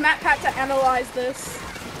 Yo, what's Matt Pat to analyze this?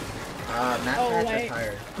 Matt Pat's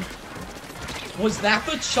retired. Was that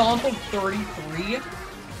the chomp of 33?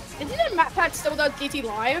 Isn't it Matt Pat still does GT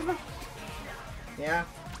Live? Yeah.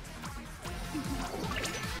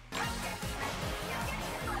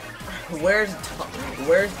 Where's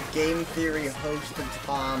Game Theory host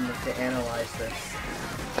Tom to analyze this?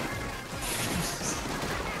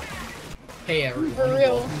 Hey everyone, For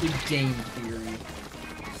real. welcome to Game Theory.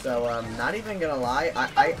 So, not even gonna lie,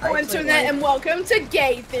 I Oh, internet, and welcome to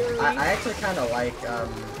Gay Theory. I actually kind of like,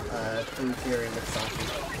 Food Theory with Santi.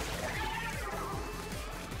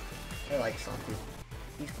 I like Santi.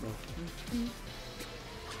 He's cool.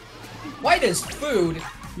 Why does food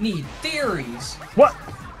need theories? What?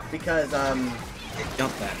 Because,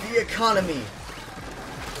 Jump that. the economy.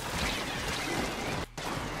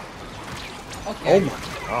 Okay. Oh my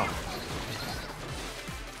god.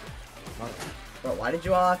 But why did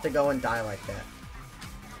you all have to go and die like that?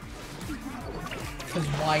 Because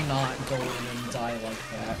why not go in and die like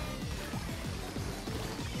that?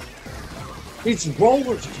 These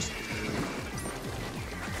rollers are just.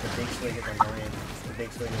 The big swing is annoying. The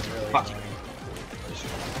big swing is really Fuck. annoying.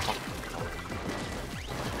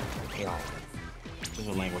 This is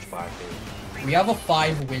a language 5, dude. We have a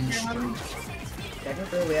 5-win streak.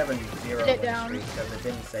 Technically, we have a 0 Get win down. streak, because it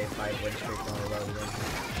didn't say 5 win streak on the loaded in.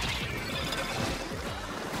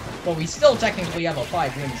 Well, we still technically have a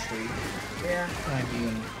 5-win streak. Yeah. I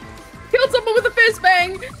mean, Killed someone with a fist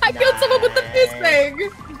bang! I killed someone with a fist bang!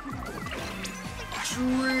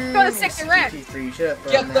 True. Got a stick to wreck. You should have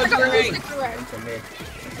Get thrown the that I got a grenade. stick to wreck. into mid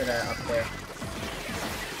instead of up there.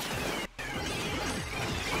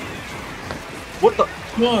 What the?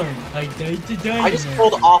 no, I died to die. I just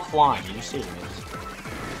pulled offline. You see this?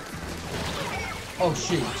 Oh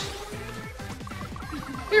shit.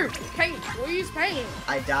 Here, paint. We'll use paint.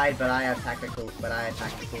 I died, but I have tactical,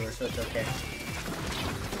 so it's okay.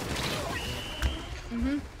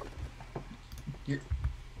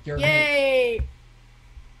 You're Yay!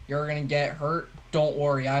 gonna get hurt. Don't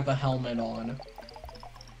worry, I have a helmet on.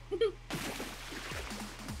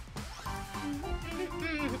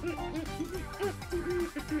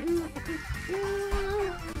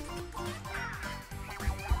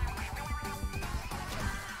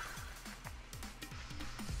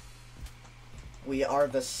 We are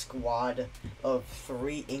the squad of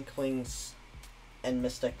 3 Inklings and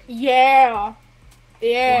Mystic. Yeah!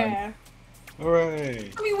 Yeah!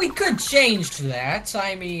 Hooray! I mean, we could change that.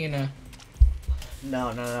 I mean,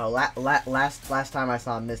 No. Last time I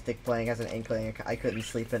saw Mystic playing as an Inkling, I couldn't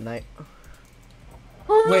sleep at night.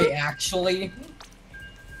 wait, actually,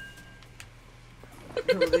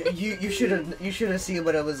 you should have seen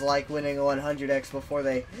what it was like winning 100x before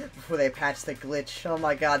they patched the glitch. Oh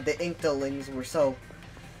my god, the Inklings were so.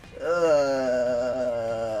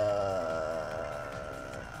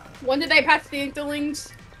 When did they patch the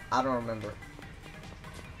Inklings? I don't remember.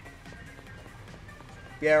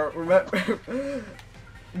 Yeah, remember.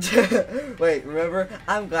 Wait, remember?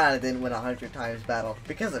 I'm glad I didn't win 100 times battle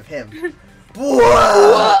because of him.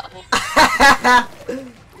 Whoa!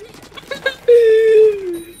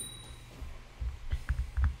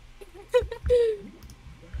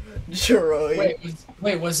 Droid.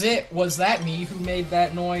 was that me who made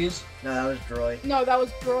that noise? No, that was Droid. No, that was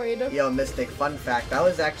Droid. Yo, Mystic, fun fact. I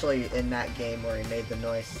was actually in that game where he made the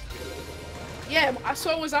noise. Yeah,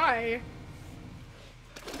 so was I.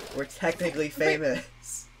 We're technically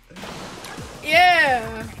famous.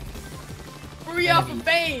 Yeah! Free off of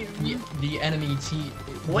fame! The enemy team.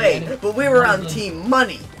 Wait, but we were on Team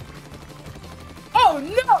Money. Oh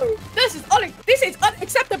no! This is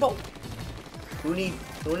unacceptable! Who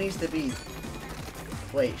needs to be?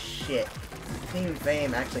 Wait, shit. Team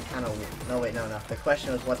Fame actually kind of. No, wait, no. The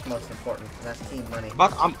question was what's most important, and that's Team Money.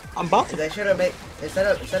 But I'm about to. They should have made instead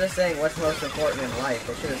of saying what's most important in life,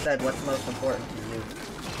 they should have said what's most important to you.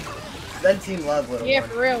 Then Team Love would have Yeah, won.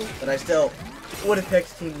 for real. But I still would have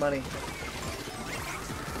picked Team Money.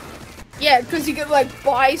 Yeah, because you could like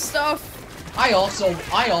buy stuff. I also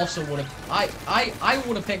would have. I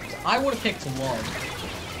would have picked love.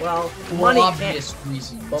 Well, For money obvious can't.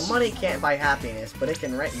 reasons. Well, money can't buy happiness, but it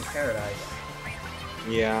can rent you paradise.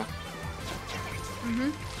 Yeah.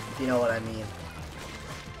 If you know what I mean.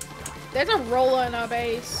 There's a roller in our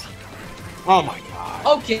base. Oh my god.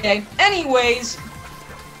 Okay. Anyways.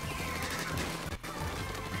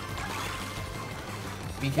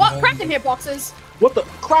 We can What? hold Cracking hitboxes! What the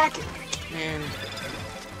Kraken? Man.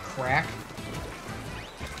 Crack.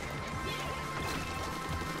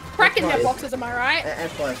 Cracking That's right. hitboxes, am I right? And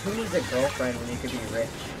plus, who needs a girlfriend when you could be rich?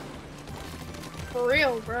 For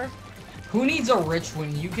real, bro. Who needs a rich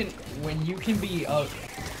when you can be a?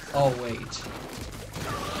 Oh wait.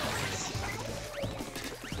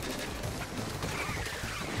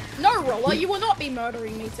 No, roller, you will not be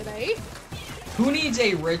murdering me today. Who needs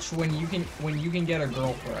a rich when you can get a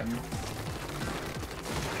girlfriend?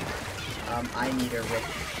 I need a rich.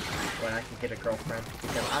 when I can get a girlfriend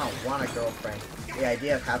because I don't want a girlfriend. The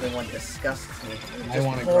idea of having one disgusts me. I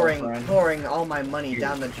want a pouring girlfriend. pouring all my money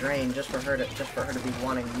down the drain just for her to be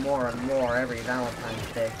wanting more and more every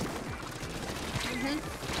Valentine's Day.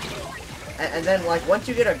 And then, like, once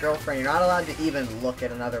you get a girlfriend, you're not allowed to even look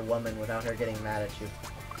at another woman without her getting mad at you.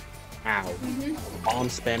 Ow. Bomb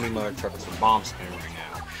spamming mother truckers are bomb spamming right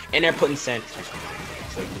now. And they're putting sentries on it.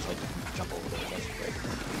 So you just, like, jump over there. That's great.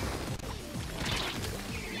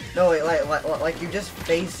 No, like you just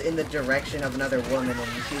face in the direction of another woman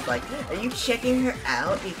and she's like, are you checking her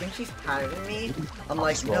out? Do you think she's part of me? I'm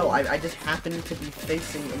like, no, I just happen to be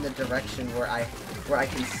facing in the direction where I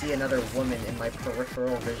can see another woman in my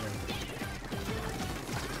peripheral vision.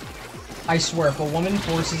 I swear, if a woman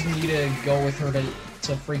forces me to go with her to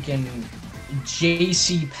freaking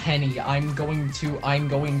JCPenney, I'm going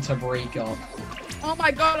to break up. Oh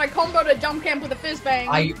my god, I comboed a jump camp with a fizz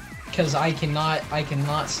bang. Because I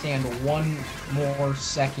cannot stand one more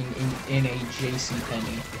second in a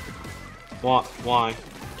JCPenney. Why?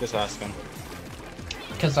 Just asking.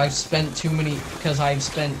 Because I've spent too many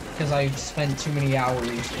hours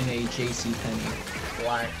in a JCPenney.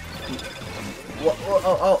 Why?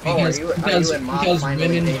 Are you and Mom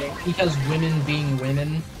finally dating? Because women being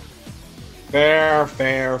women. Fair.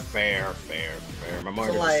 My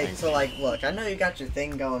mother So like, look, I know you got your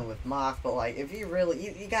thing going with Moth, but like, if you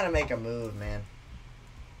really, you gotta make a move, man.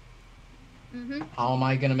 How am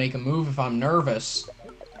I gonna make a move if I'm nervous?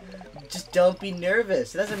 Just don't be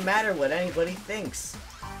nervous. It doesn't matter what anybody thinks.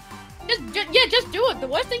 Just do it. The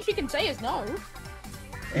worst thing she can say is no.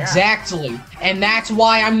 Yeah. Exactly, and that's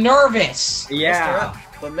why I'm nervous. Yeah.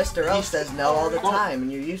 But Mr. O says no all the time,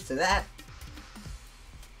 and you're used to that.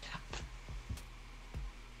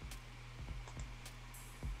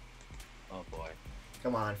 Oh boy.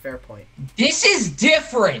 Come on, fair point. This is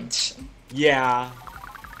different. Yeah.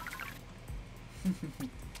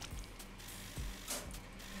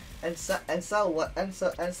 And so what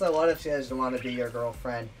if she doesn't want to be your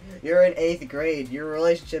girlfriend? You're in 8th grade. Your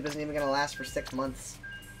relationship isn't even gonna last for 6 months.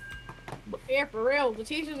 Yeah, for real. The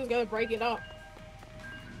teacher's is gonna break it up.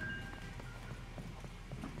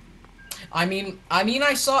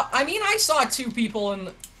 I saw two people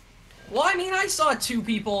in. Well, I saw two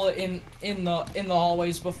people in the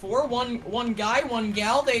hallways before. One guy, one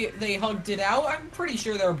gal. They hugged it out. I'm pretty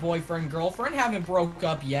sure they're boyfriend girlfriend. Haven't broke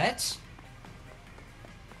up yet.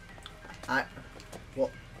 I've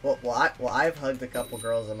hugged a couple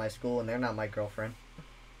girls in my school, and they're not my girlfriend.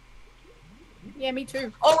 Yeah, me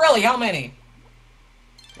too. Oh, really? How many?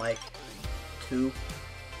 Like, 2.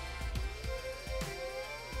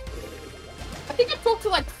 I think I've talked to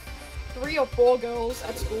like 3 or 4 girls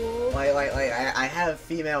at school. I have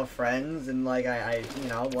female friends, and like I you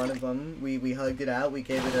know, one of them, we hugged it out. We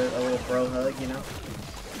gave it a little bro hug, you know.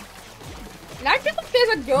 And I feel like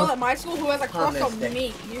there's a girl at my school who has a crush on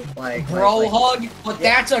me. Like bro hug, but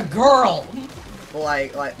yeah. That's a girl.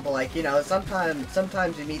 But like, you know,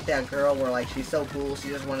 sometimes you meet that girl where like she's so cool,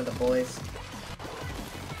 she's just one of the boys.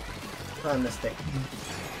 Mystic.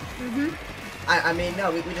 I mean,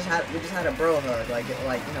 no, we just had a bro hug, like you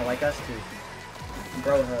know, like us two.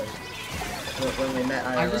 Bro hug. When we met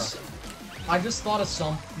IRL. I just thought of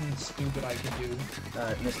something stupid I could do.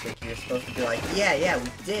 Mystic, you're supposed to be like, yeah, we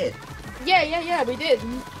did. Yeah, we did.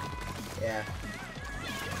 Yeah.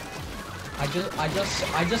 I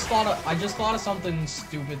just thought of something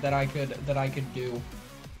stupid that I could do.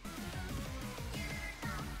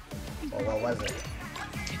 Well, what was it?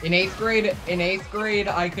 In 8th grade,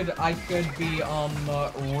 I could be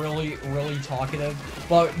really talkative,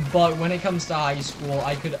 but when it comes to high school,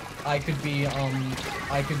 I could be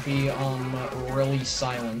really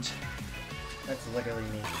silent. That's literally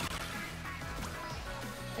me.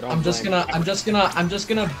 I'm just gonna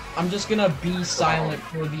be silent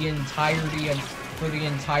for the entirety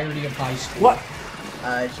of high school. What?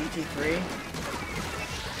 GT3?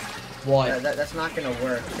 What? That's not gonna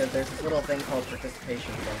work, because there's this little thing called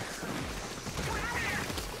participation points.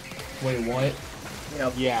 Wait, what? You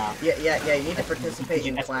know, Yeah, you need to participate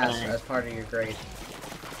in class as part of your grade.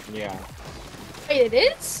 yeah. Wait, it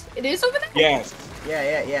is? It is over there? Yes.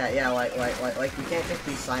 Yeah, like you can't just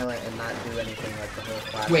be silent and not do anything like the whole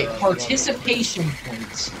class. Wait, participation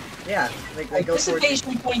points. Yeah, they go towards...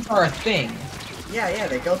 Participation points are a thing. Yeah,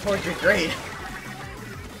 they go towards your grade.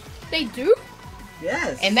 They do?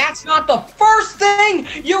 Yes. And that's not the first thing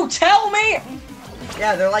you tell me!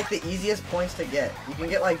 Yeah, they're like the easiest points to get. You can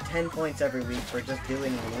get like 10 points every week for just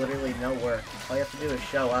doing literally no work. All you have to do is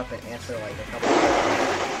show up and answer like a couple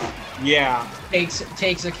questions. Yeah.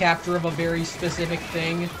 Takes a capture of a very specific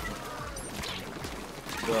thing.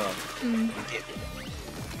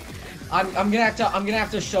 I'm gonna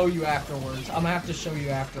have to show you afterwards. I'm gonna have to show you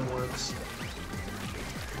afterwards.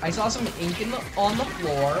 I saw some ink on the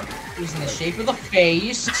floor. It was in the shape of the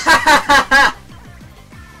face.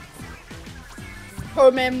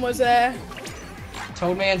 Toadman was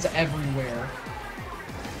Toadman's everywhere.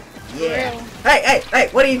 Yeah. Hey!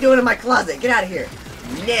 What are you doing in my closet? Get out of here!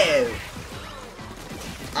 No.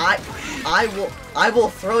 I will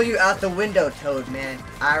throw you out the window, Toadman.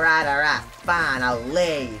 Alright. Fine, I'll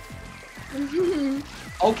leave.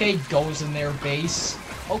 Okay, goes in their base.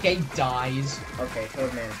 Okay, dies. Okay,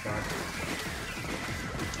 Toadman's gone.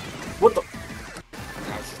 What the?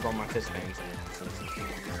 I was just throwing my fist bangs in.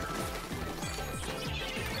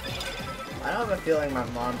 I don't have a feeling my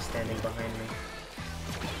mom's standing behind me.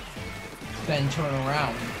 Then turn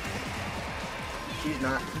around. She's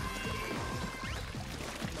not.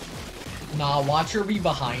 Nah, watch her be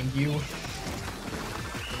behind you.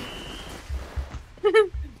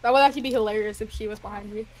 That would actually be hilarious if she was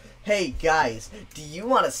behind me. Hey guys, do you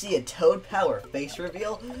want to see a Toad Power face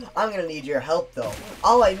reveal? I'm gonna need your help though.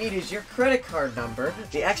 All I need is your credit card number,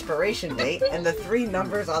 the expiration date, and the 3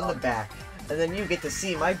 numbers on the back. And then you get to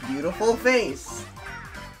see my beautiful face.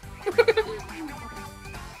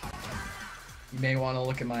 You may want to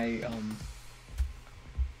look at my,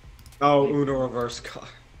 Oh, Uno reverse card.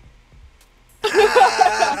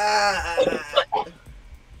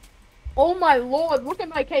 Oh my lord, look at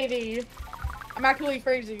my KD. I'm actually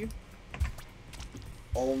crazy.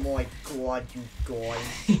 Oh my god, you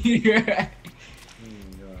guys. Yeah.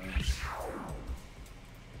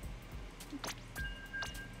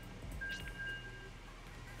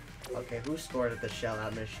 Okay, who scored at the shell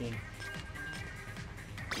out machine?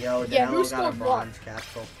 Yo, Yeah, who Danilo got a scored bronze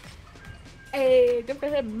capsule. Hey, good for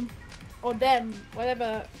him. Or them,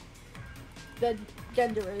 whatever the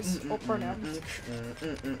gender is, or pronouns.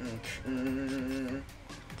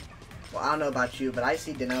 Well, I don't know about you, but I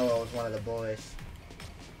see Danilo as one of the boys.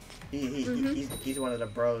 He's one of the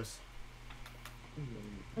bros.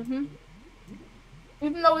 Even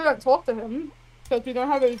though we don't talk to him, because we don't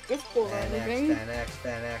have his Discord or anything.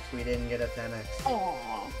 10x, we didn't get a 10x.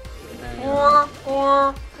 Aww.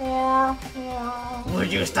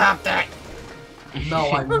 Would you stop that? No,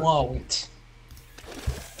 I won't.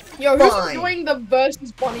 Yo, who's Fine. doing the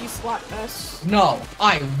versus bunny slapfest? No,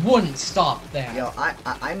 I wouldn't stop that. Yo, I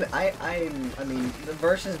mean, the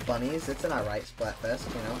versus bunnies, it's an alright Splatfest,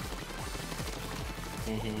 you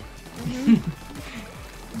know?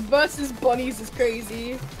 Versus bunnies is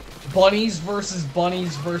crazy. Bunnies versus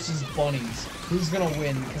bunnies versus bunnies. Who's gonna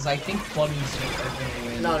win? Because I think bunnies are gonna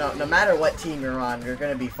win. No matter what team you're on, you're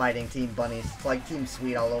gonna be fighting Team Bunnies. It's like Team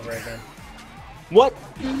Sweet all over again. What?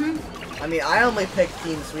 I mean, I only picked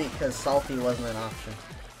Team Sweet because Salty wasn't an option.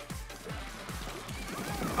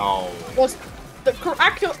 Oh. Was the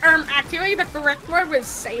actually the correct word was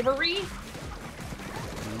savory?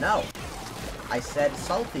 No. I said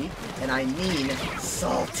salty, and I mean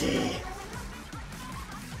salty.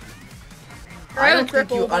 I don't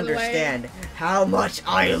think you understand how much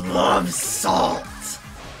I love salt.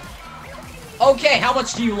 Okay, how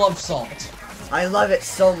much do you love salt? I love it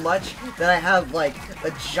so much that I have like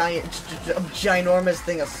a ginormous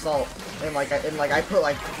thing of salt, and I put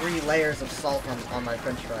like 3 layers of salt on my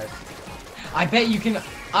French fries. I bet you can.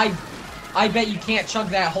 I bet you can't chug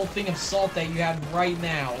that whole thing of salt that you have right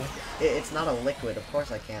now. It's not a liquid, of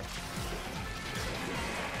course I can't.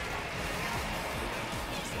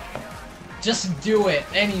 Just do it,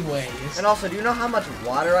 anyways. And also, do you know how much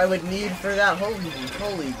water I would need for that?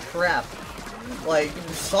 Holy crap. Like,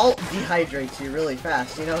 salt dehydrates you really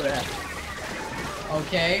fast, you know that.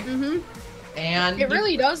 Okay. And It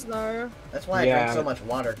really does, though. That's why I drink so much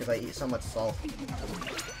water, because I eat so much salt.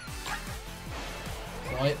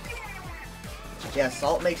 What? Yeah,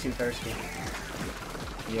 salt makes you thirsty.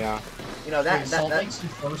 Yeah. You know, Wait, salt makes you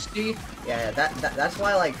thirsty? Yeah, that's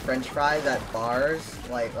why, like, French fries at bars,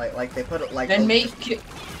 like they put it, like... Then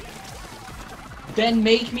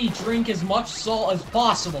make me drink as much salt as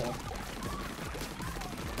possible.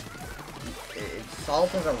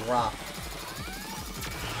 Salt is a rock.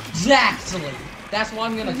 Exactly! That's why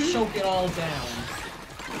I'm gonna choke it all down.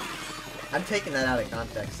 I'm taking that out of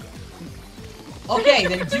context. Okay,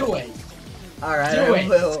 then do it. Alright, Do I it.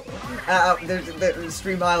 will. The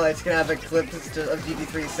stream highlights gonna have a clip of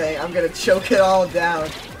GT3 saying, I'm gonna choke it all down.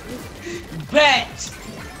 Bet!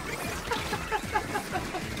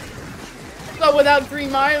 So without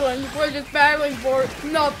Dream Island, we're just battling for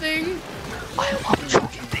nothing. I love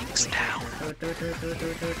choking things down.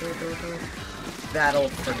 Battle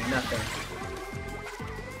for nothing.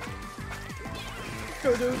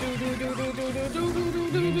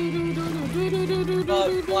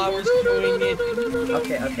 Flowers doing it.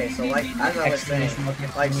 Okay, so like, as I was saying,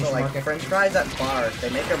 French fries at bars, they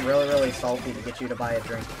make them really, really salty to get you to buy a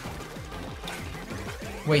drink.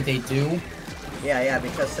 Wait, they do? Yeah,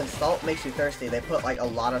 because since salt makes you thirsty, they put like a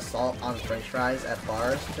lot of salt on French fries at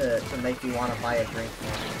bars to make you want to buy a drink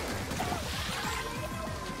more.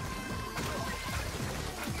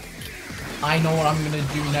 I know what I'm gonna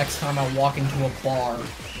do next time I walk into a bar.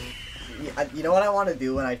 You know what I want to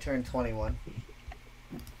do when I turn 21?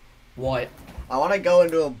 What? I want to go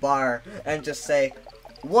into a bar and just say,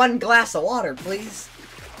 1 glass of water, please.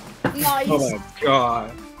 Nice. Oh my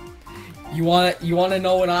god. You wanna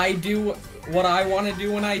know what I do? What I want to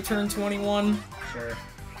do when I turn 21? Sure.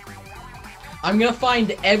 I'm gonna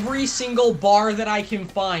find every single bar that I can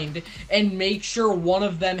find and make sure one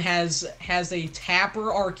of them has a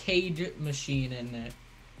Tapper arcade machine in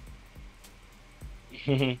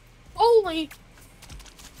it. Holy.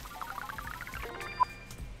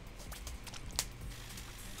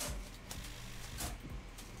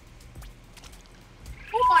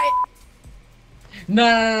 Oh my.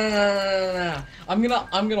 No. I'm gonna.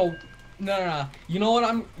 No. You know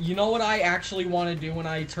what I actually want to do when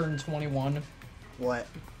I turn 21? What?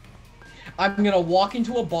 I'm gonna walk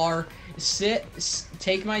into a bar,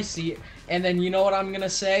 take my seat, and then you know what I'm gonna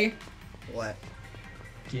say? What?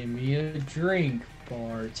 Give me a drink,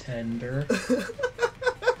 bartender.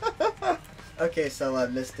 Okay, so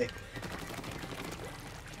Mystic.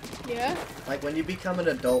 Yeah? Like, when you become an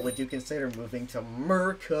adult, would you consider moving to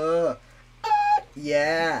Merca?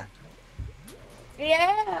 Yeah.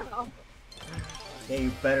 Yeah. Yeah,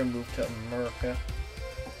 you better move to America.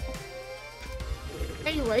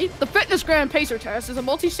 Anyway, the Fitness Grand Pacer Test is a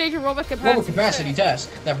multi-stage aerobic Global capacity test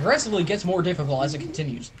that progressively gets more difficult as it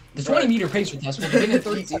continues. The 20-meter pacer test will begin in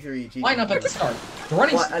 30 seconds. Line up at the start. The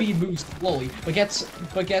running speed moves slowly, but gets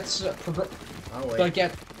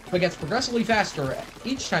progressively faster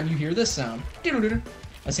each time you hear this sound.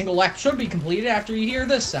 A single lap should be completed after you hear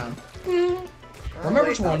this sound.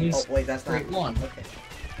 Remember to run use straight one. Okay.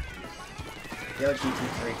 Yo,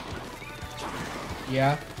 GT3.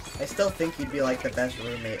 Yeah. I still think you'd be like the best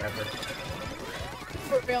roommate ever.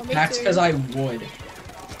 For real, me That's too. because I would.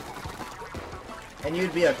 And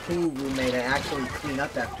you'd be a cool roommate and actually clean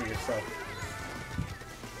up after yourself.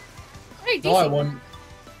 Hey, No, I decent. wouldn't.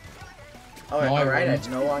 Alright, I wouldn't.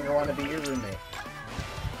 no longer want to be your roommate.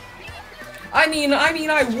 I mean,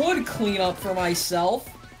 I would clean up for myself.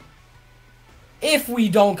 If we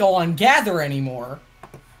don't go on Gather anymore.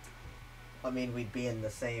 I mean, we'd be in the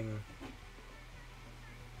same...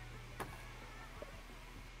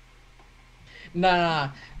 Nah.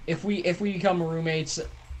 If we become roommates,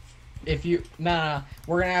 we're gonna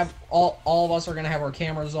have all of us are gonna have our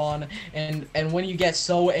cameras on, and when you get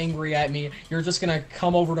so angry at me, you're just gonna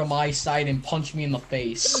come over to my side and punch me in the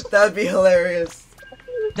face. That'd be hilarious.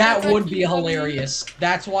 That would be hilarious.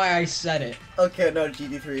 That's why I said it. Okay, no,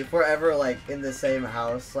 GD3, if we're ever, like, in the same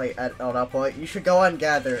house, like, at that point, you should go on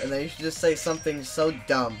Gather, and then you should just say something so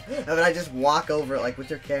dumb, and then I just walk over, like, with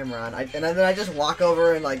your camera on, and then I just walk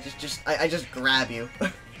over and, like, I just grab you.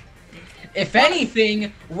 If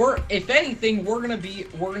anything, we're gonna be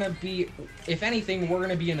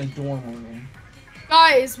in a dorm room.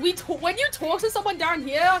 Guys, when you talk to someone down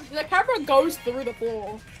here, the camera goes through the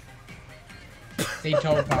floor. Hey,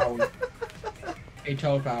 Toad Power. Hey,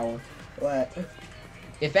 Toad Power. What?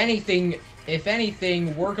 If anything,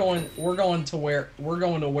 we're going to where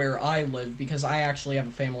I live because I actually have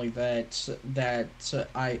a family because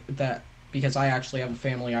I actually have a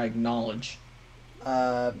family I acknowledge.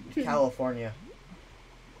 California.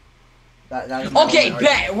 That is Okay,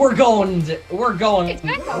 bet we're going to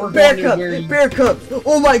Bear Cubs!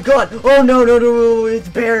 Oh my god! Oh no, it's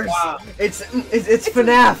bears! Wow. It's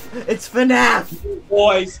FNAF! It's FNAF!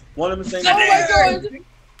 Boys, one of them saying, Oh my god!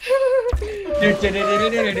 Wait,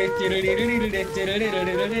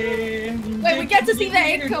 we get to see the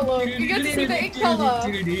ink color. We get to see the ink color.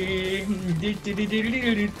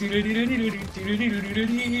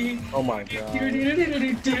 oh my god.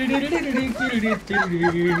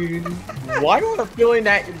 Why do I have a feeling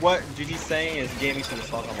that what Judy's saying is gaming to the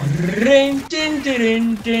song? I'm like,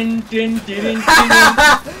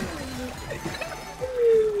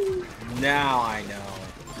 now I know.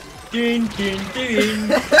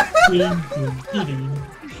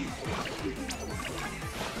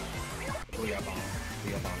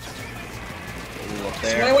 Up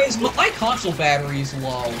there. Anyways, my console battery is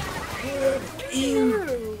low.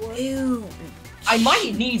 Ew. I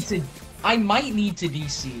might need to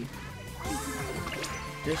DC.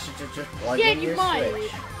 Just plug Yeah, in you your might.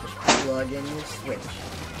 switch. Just plug in your switch.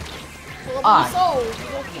 Well,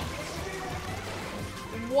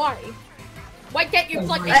 why? Why can't you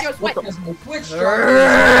plug in your switch? Because my switch charger.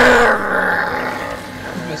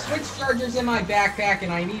 The switch charger's in my backpack,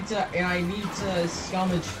 and I need to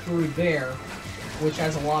scummage through there, which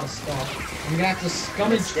has a lot of stuff. I'm gonna have to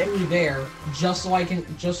scummage through there just so I can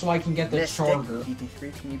get the Mystic, charger.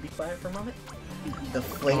 GT3, can you be quiet for a moment? The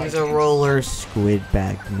Flanger Roller squid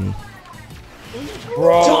bagged me.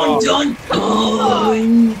 Bro. Dun dun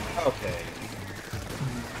dun! Okay.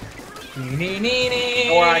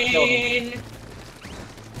 Or I killed him.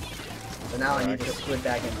 So now I need to squid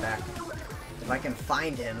bag him back. If I can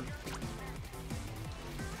find him.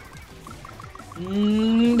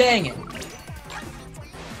 Dang it.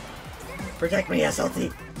 Protect me,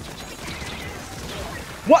 SLT!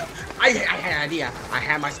 What? I had an idea. I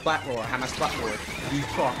had my splat roller. You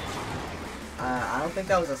fuck. I don't think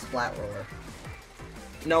that was a splat roller.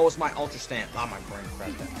 No, it was my ultra stamp. Oh, my brain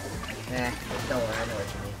crashed that. Don't worry, I know what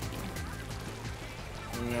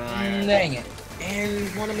you mean. Dang it. And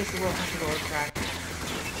one of Mr. Roll has to go crack.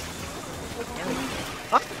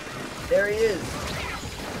 There he is!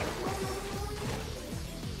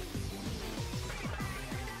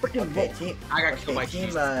 Okay, I got killed by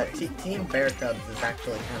team Bear Cubs is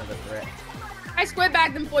actually kind of a threat. I squid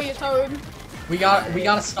bagged them for you, Toad. We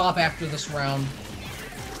gotta stop after this round.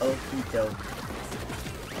 Okie doke.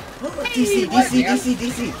 Hey,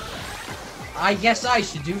 DC! I guess I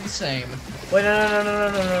should do the same. Wait,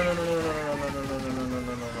 no.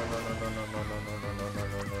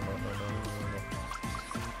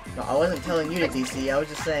 No, I wasn't telling you to DC, I was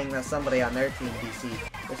just saying that somebody on their team DC,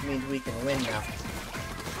 which means we can win now.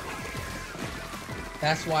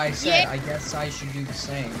 That's why I said I guess I should do the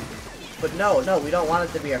same. But no, we don't want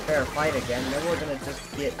it to be a fair fight again, then we're gonna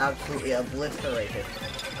just get absolutely obliterated.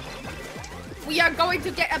 We are going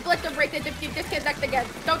to get obliterated if you disconnect again.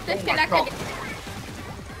 Don't disconnect God. again.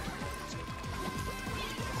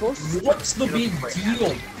 What's the big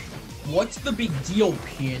deal? What's the big deal,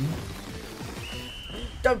 Pin?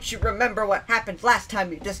 Don't you remember what happened last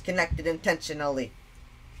time you disconnected intentionally?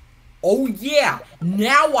 Oh yeah,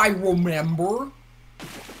 now I remember.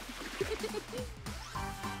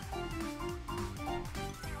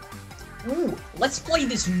 Ooh, let's play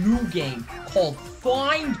this new game called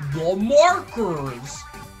Find the Markers.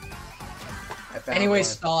 Anyway,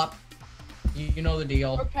 stop. You know the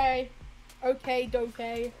deal. Okay. Okay,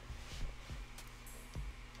 Doke.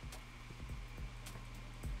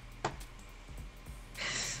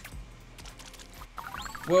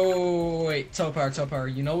 Wait,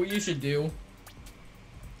 Topar, you know what you should do?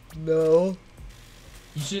 No.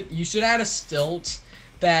 You should add a stilt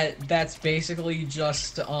that's basically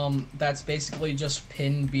just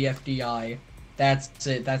pin BFDI. That's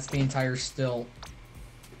it. That's the entire stilt.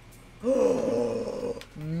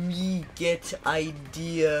 Me get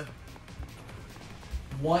idea.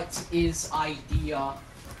 What is idea?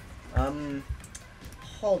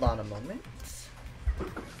 Hold on a moment.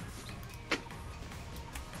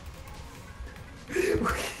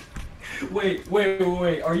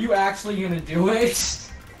 Wait. Are you actually gonna do it?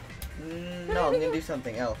 No, I'm gonna do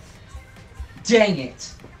something else. Dang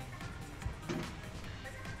it.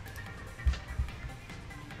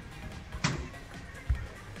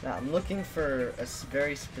 Now, I'm looking for a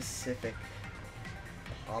very specific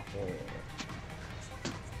popple.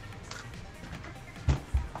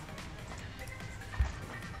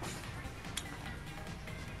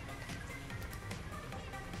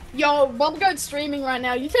 Yo, Bubblegut's streaming right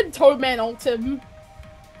now. You can Toadman ult him.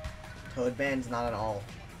 Toadman's not at all.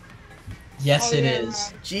 Yes, Oh, it yeah.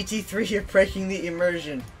 is. GT3, you're breaking the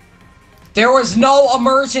immersion. There was no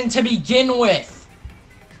immersion to begin with.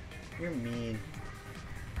 You're mean.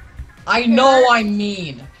 I know I'm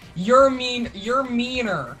mean. You're mean. You're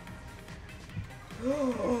meaner.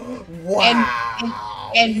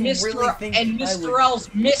 Wow. And You Mr. really think and I Mr. would- L's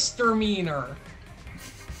Mr. Meaner.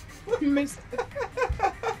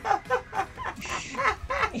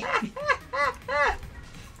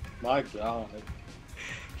 My God.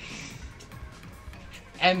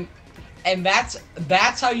 And that's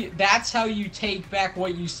how you take back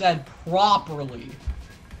what you said properly.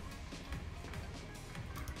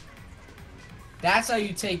 That's how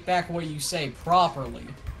you take back what you say properly.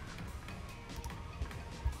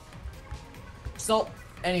 So,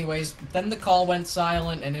 anyways, then the call went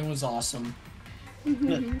silent and it was awesome.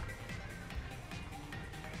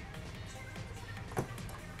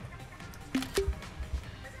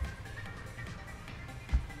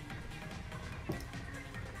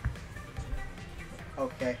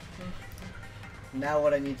 Okay. Now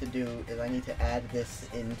what I need to do is I need to add this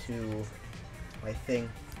into my thing.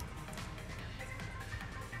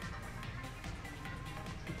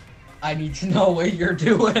 I need to know what you're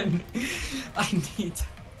doing. I need to...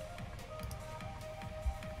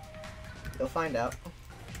 You'll find out.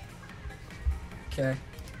 Okay.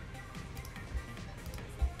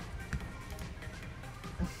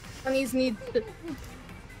 Bunnies need to...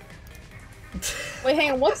 Wait,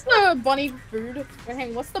 hang on, what's the bunny food? Wait, hang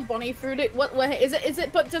on, what's the bunny food? What is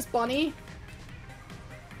it but just bunny?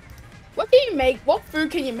 What can you make? What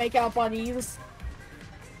food can you make out of bunnies?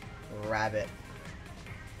 Rabbit.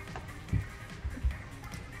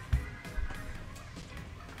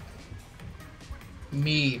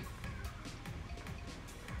 Me.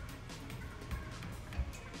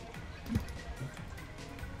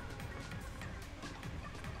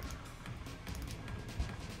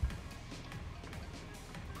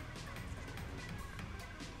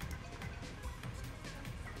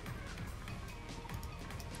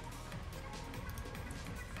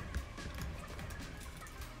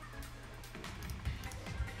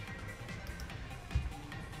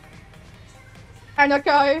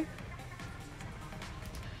 Hanako.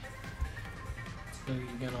 So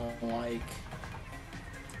you're gonna like...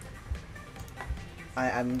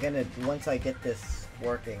 I'm gonna, once I get this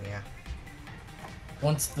working, yeah.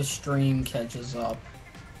 Once the stream catches up.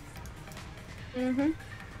 Mm-hmm.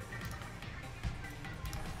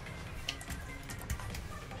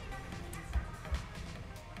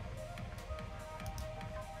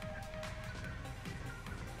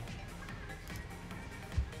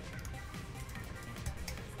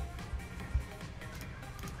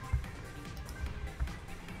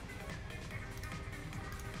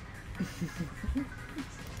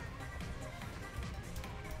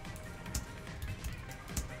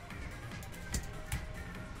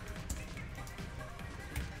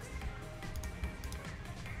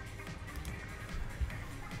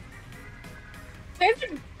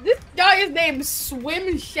 This guy is named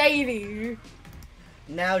Swim Shady.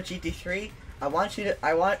 Now GT3, I want you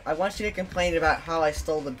to complain about how I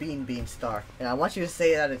stole the Bean Star, and I want you to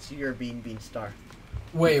say that it's your Bean Star.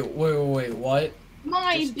 Wait, what?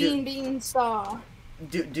 My Just bean star.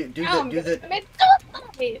 Do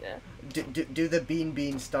the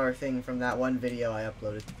Bean Star thing from that one video I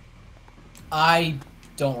uploaded. I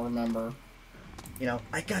don't remember. You know,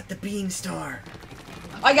 I got the Bean Star.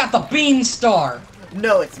 I got the Bean Star!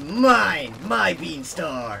 No, it's mine! My Bean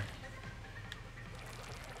Star!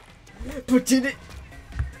 Put it...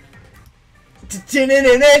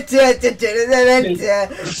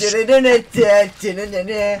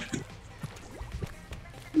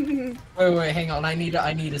 Wait, hang on. I need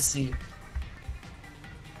to see.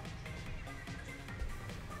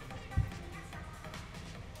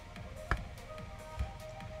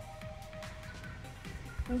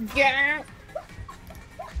 Yeah.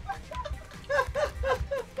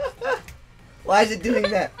 Why is it doing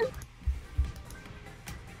that?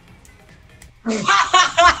 Wait,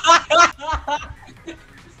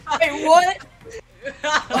 what?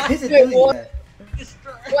 Why is it Wait, doing what? that?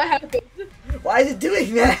 What happened? Why is it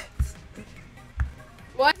doing that?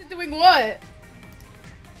 Why is it doing what?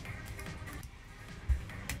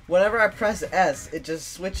 Whenever I press S, it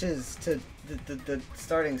just switches to the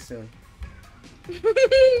starting soon.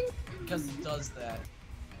 Because it does that.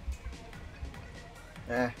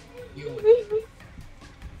 Eh.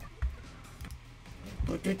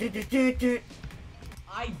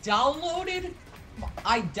 I downloaded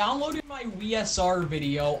my WSR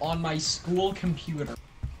video on my school computer.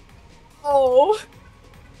 Oh.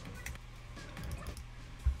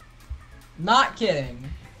 Not kidding.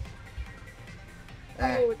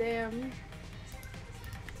 Eh. Oh, damn.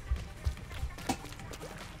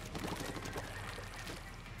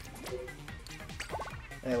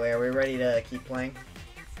 Anyway, are we ready to keep playing?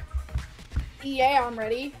 Yeah, I'm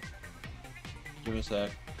ready. Give me a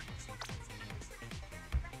sec.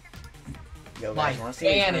 Yo, My guys, wanna see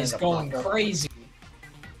me fan turn is the going pop up? crazy.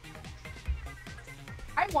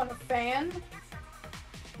 I want a fan.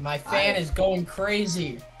 My fan is going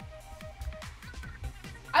crazy.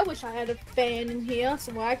 I wish I had a fan in here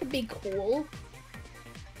so I could be cool.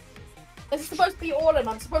 This is supposed to be autumn.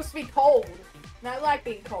 I'm supposed to be cold. And I like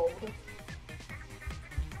being cold.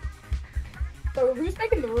 So who's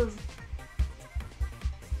making the room?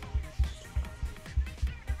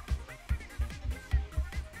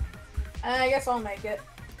 I guess I'll make it.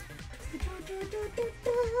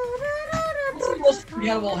 What's the most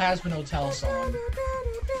forgettable Has-Been Hotel song?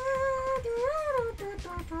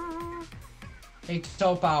 Hey,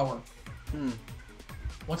 Toe Power.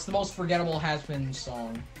 What's the most forgettable Has-Been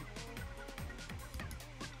song?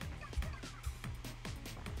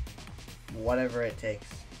 whatever it takes.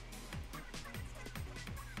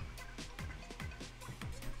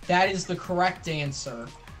 That is the correct answer.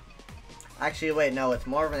 Actually, wait, no, it's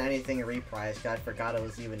more than anything a reprise, 'cause I forgot it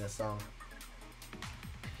was even a song.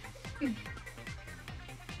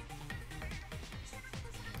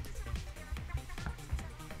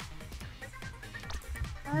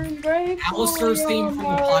 Alistair's theme from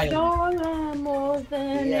the pilot. More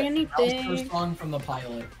than Yeah, anything. Alistair's song from the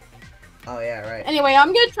pilot. Oh, yeah, right. Anyway,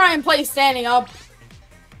 I'm gonna try and play standing up.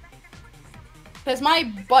 Because my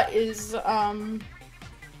butt is,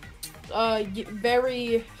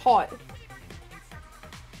 very hot.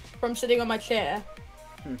 From sitting on my chair.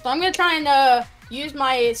 So I'm gonna try and, use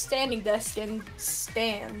my standing desk and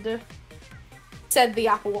stand. Said the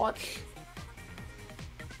Apple Watch.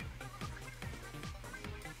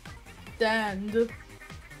 Stand.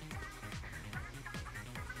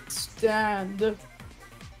 Stand.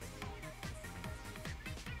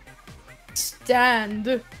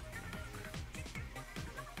 Stand.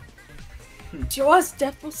 Just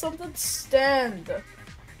death or something? Stand.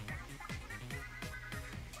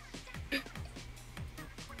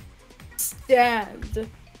 Stand.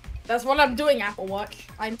 That's what I'm doing, Apple Watch.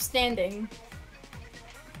 I'm standing.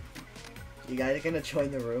 You guys are gonna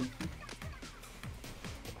join the room?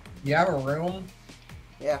 You have a room?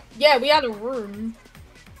 Yeah. Yeah, we had a room.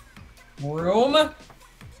 Room?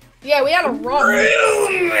 Yeah, we had a room.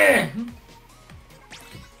 Room!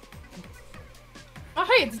 Oh,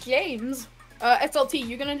 hey, it's James. SLT,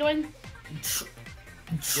 you gonna join?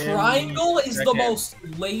 Triangle is the Okay. most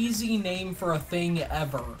lazy name for a thing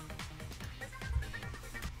ever.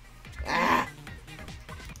 Ah!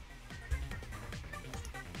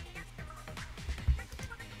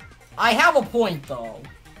 I have a point, though.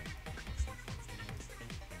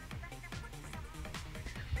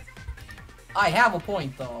 I have a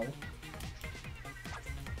point, though.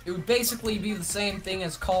 It would basically be the same thing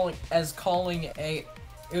as calling a.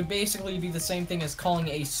 It would basically be the same thing as calling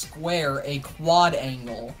a square a quad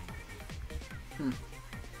angle.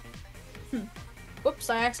 Whoops,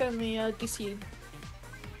 I accidentally DC'd.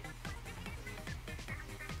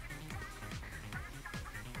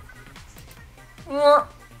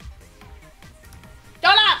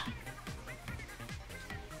 Shut up!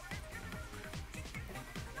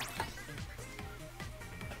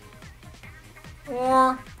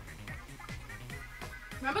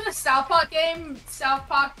 Remember the South Park game? South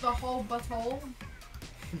Park, the whole butthole?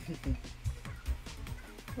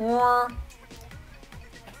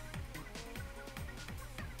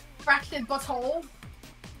 Fractured butthole?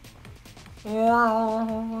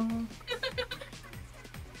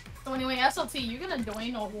 So anyway, SLT, you gonna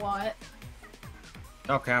join or what?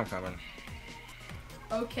 Okay, I'm coming.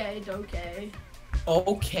 Okay, okay.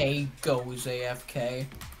 Okay, goes AFK.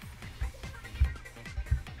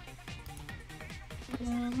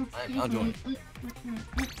 I'll join.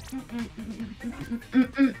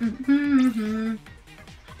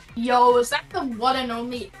 Yo, is that the one and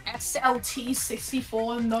only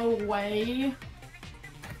SLT64? No way.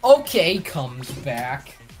 Okay comes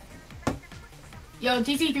back. Yo,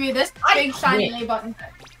 GT3, this I big shiny quit. A button.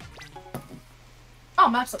 Oh,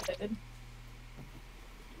 map's updated.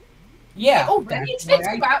 Yeah. Oh, really? It's that's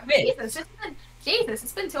been why 2 I hours. quit. Jesus,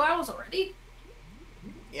 it's been 2 hours already.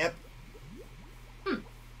 Yep.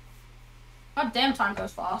 God damn, time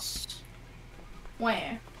goes fast.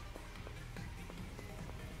 Where?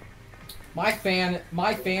 My fan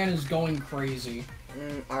is going crazy.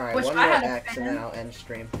 Alright, Wish one I more had a X and fan. then I'll end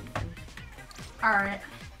stream. Alright.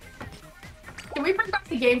 Can we bring back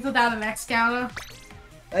the games without an X counter?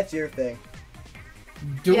 That's your thing.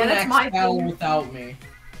 Do Yeah, an that's X my battle thing. without me.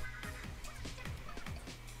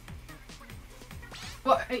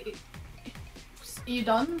 What? Are you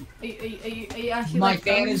done? Are you actually My like,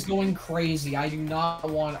 fan done? is going crazy. I do not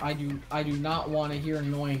want to hear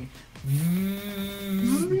annoying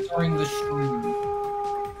during the stream.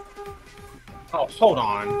 Oh, hold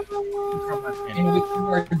on. And which you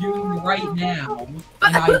are doing right now.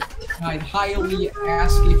 And I'd highly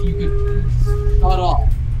ask if you could please shut up.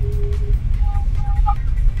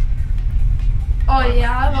 Oh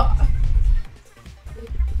yeah.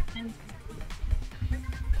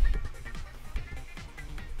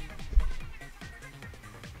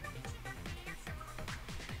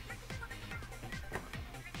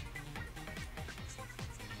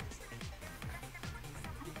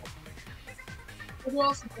 Who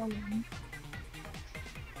else is going?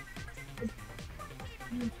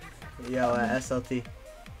 Yo, SLT.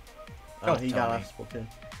 Oh, Don't he tell got me. off Splatoon.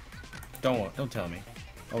 Don't tell me.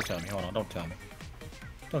 Don't tell me. Hold on. Don't tell me.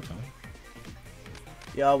 Don't tell me.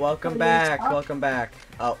 Yo, welcome Oh, you back. stop? Welcome back.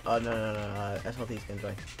 Oh, no. SLT's gonna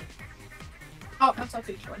join. Oh, that's not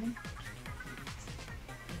joining.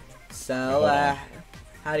 So,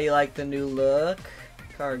 how do you like the new look,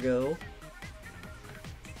 Cargo?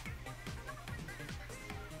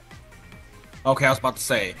 Okay, I was about to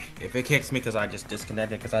say, if it kicks me because I just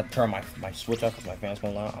disconnected, because I turned my switch off because my fan's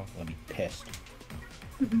going loud, I'm gonna be pissed.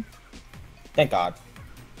 Thank God.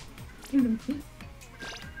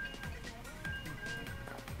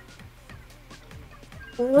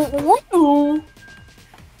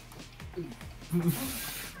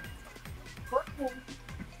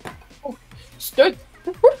 Stood.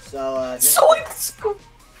 So,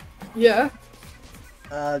 Yeah.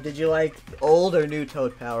 did you like old or new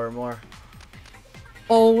Toad Power more?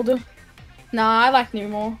 Old. Nah, I like new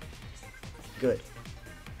more. Good.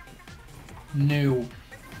 New.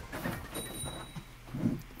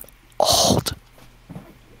 Old.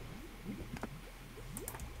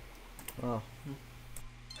 Oh.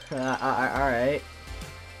 Alright.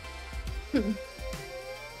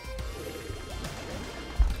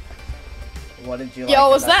 What did you like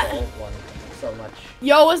Was about that- the old one so much?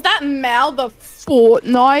 Yo, was that Mal the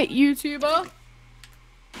Fortnite YouTuber?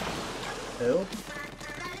 Who?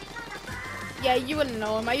 Yeah, you wouldn't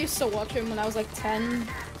know him. I used to watch him when I was like 10.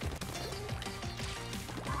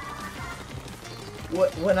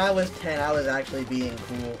 When I was 10, I was actually being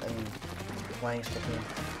cool and playing Splatoon.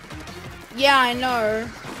 Yeah, I know.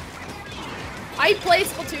 I play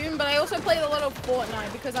Splatoon, but I also played a lot of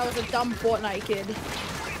Fortnite because I was a dumb Fortnite kid.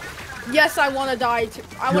 Yes, I want to die too.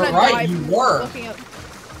 I want to You're right, die. you were. Looking at...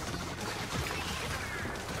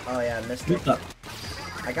 Oh yeah, I missed it.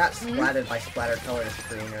 I got splatted by splatter color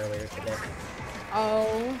screen earlier today.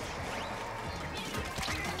 Oh.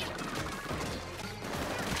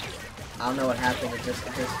 I don't know what happened, it just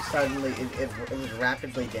suddenly, it was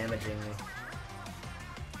rapidly damaging me.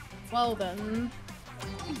 Well then.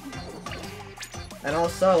 And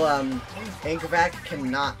also, Inkvac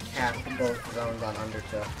cannot cap both zones on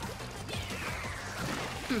Undertow.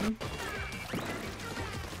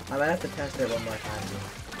 I might have to test it one more time.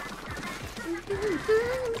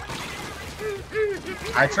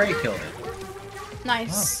 I trade killed it.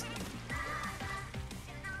 Nice.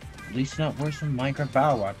 At least not worse than Minecraft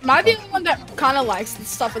Battle Rock. Am I the only one that kind of likes the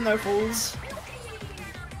stuff in no fools?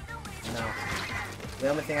 No. The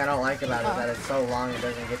only thing I don't like about it is that it's so long it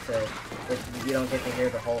doesn't get to, you don't get to hear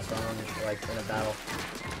the whole song, like, in a battle.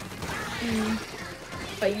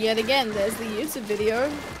 But yet again, there's the YouTube video.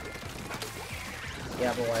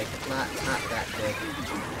 Yeah, but like, it's not that good.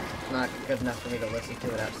 It's not good enough for me to listen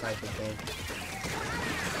to it outside the game.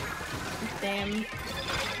 Damn.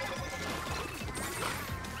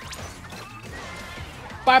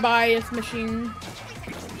 Bye-bye, it's machine.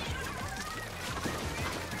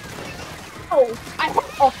 Oh, I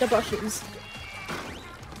hate octopuses.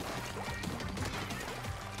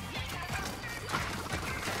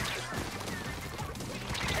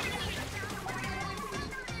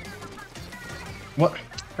 What?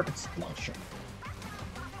 Perfect launcher.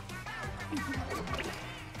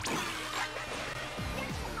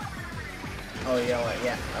 Oh, you know what,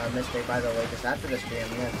 yeah, Mister, by the way, just after this stream, I'm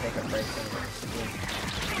gonna take a break from the stream.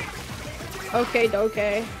 Okay,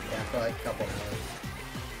 okay. Yeah, for like a couple of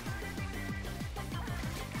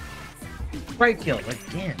minutes. Break kill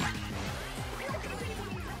again.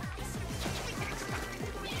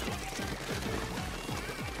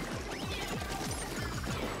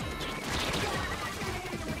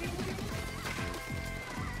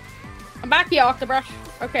 I'm back here, Octobrush.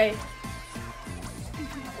 Okay.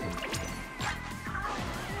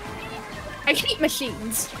 I hate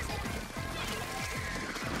machines.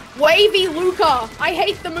 Wavy Luca. I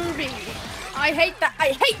hate the movie. I hate that. I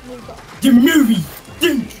hate Luca. The movie.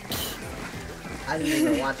 I didn't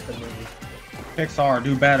even watch the movie. Pixar,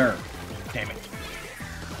 do better. Damn it.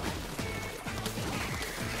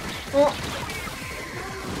 Oh.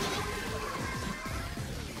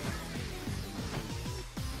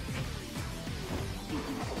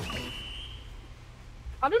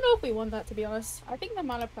 I don't know if we won that, to be honest. I think they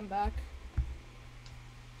might have come back.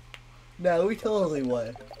 No, we totally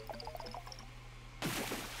won.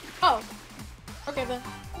 Oh. Okay then.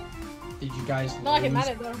 Did you guys Not like it lose?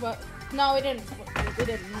 mattered though, but no, we didn't. We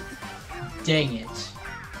didn't. Dang it.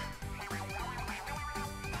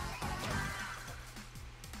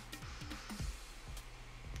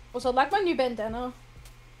 Also, like my new bandana.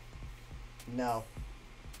 No.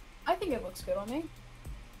 I think it looks good on me.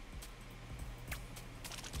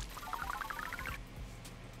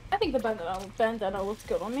 I think the bandana looks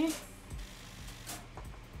good on me.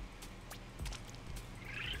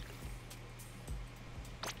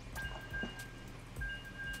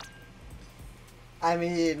 I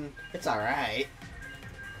mean, it's alright.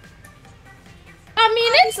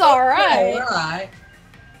 mean, it's alright. Alright.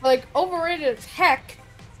 Like, overrated as heck.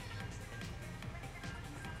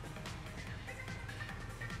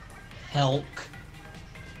 Helk.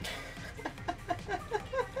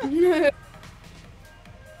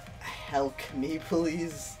 Help me,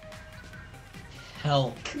 please.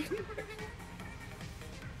 Help.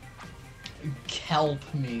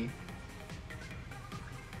 Help me.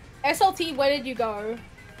 SLT, where did you go?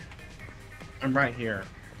 I'm right here.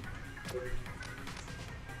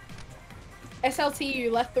 SLT,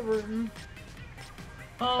 you left the room.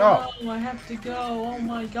 Oh, no, I have to go. Oh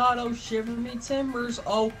my god, oh shiver me timbers.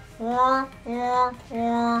 Oh.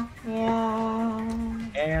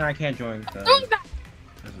 And I can't join Doing the that.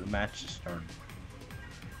 match just started.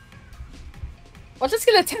 We're just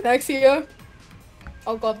gonna 10x you.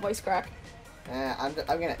 Oh god, voice crack. I'm gonna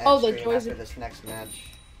end Oh, the stream joys after of- this next match.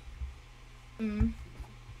 Mm.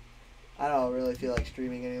 I don't really feel like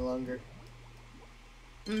streaming any longer.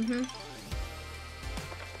 Mm-hmm.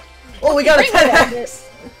 Oh, we got a Bring 10x!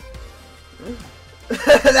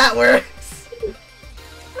 That works!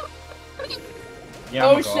 Yeah,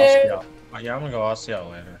 Oh, I'm gonna go. shit. Yeah, I'm gonna go. I'll see y'all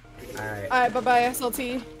later. Alright. Alright, bye-bye,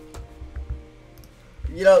 SLT.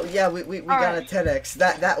 You know, yeah, we got a Alright. 10x.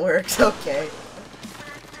 That works, okay.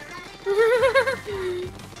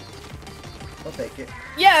 I'll take it.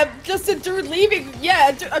 Yeah, just a dude leaving.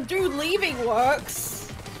 Yeah, a dude leaving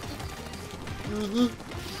works. Mm-hmm.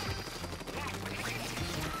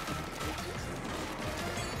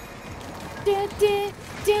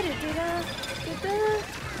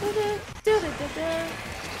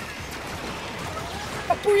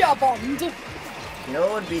 A booyah bombed. You know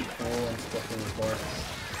what would be cool in Splatoon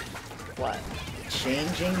 4? What?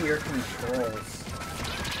 Changing your controls.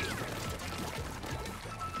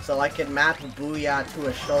 So I can map Booyah to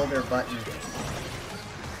a shoulder button.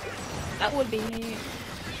 That would be neat.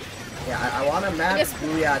 Yeah, I want to map guess-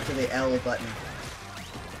 Booyah to the L button.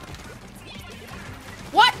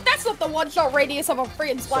 What? That's not the one-shot radius of a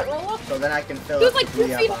freaking splat roller. So then I can fill It up was the like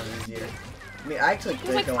 2 Booyah feet- bomb easier. I mean, I actually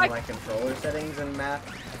could like go in five- my controller settings and map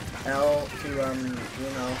L to, you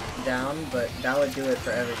know, down, but that would do it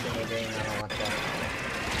for every single game. I don't want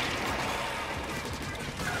that.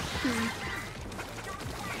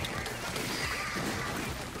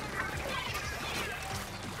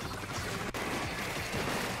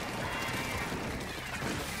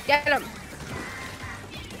 Get him.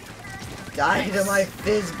 Die to my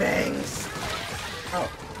fizz bangs! Oh.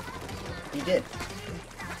 You did.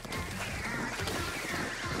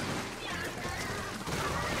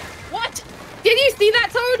 What? Did you see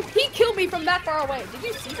that, Toad? He killed me from that far away. Did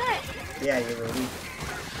you see that? Yeah, you were weak.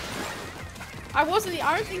 I wasn't.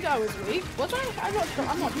 I don't think I was weak. Was I? I'm not sure.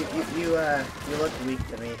 I'm not sure. You look weak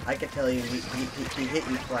to me. I could tell you he hit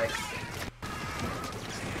you twice.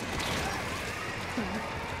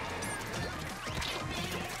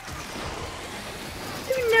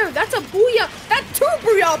 No, that's a booyah. That's 2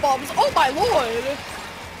 booyah bombs. Oh my lord.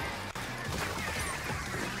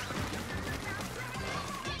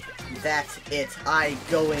 That's it. I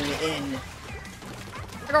going in.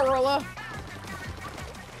 I got roller.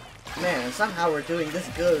 Man, somehow we're doing this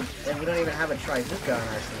good, and we don't even have a Trizuka on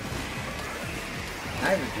our team.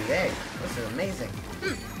 Neither do they. This is amazing.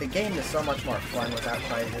 The game is so much more fun without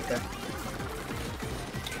Trizuka.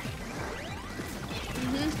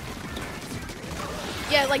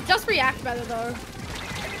 Yeah, like just react better though.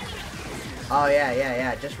 Oh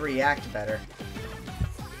yeah. Just react better.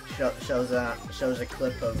 Shows a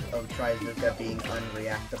clip of Trizuka being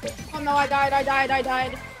unreactable. Oh no, I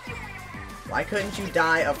died. Why couldn't you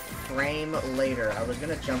die a frame later? I was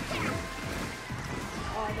gonna jump to you.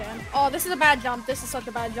 Oh damn. Oh, this is a bad jump. This is such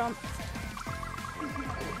a bad jump.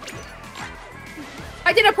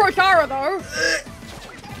 I did a Prochara though.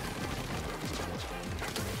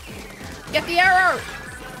 Get the arrow.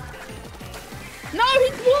 No,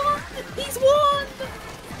 he's won. He's won.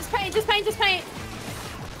 Just paint.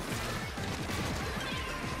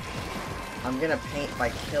 I'm gonna paint by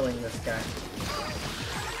killing this guy.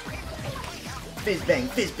 Fizz bang,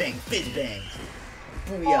 fizz bang, fizz bang.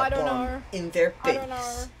 Booyah I don't bomb know. in their I face. don't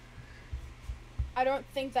know. I don't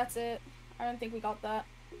think that's it. I don't think we got that.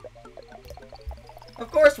 Of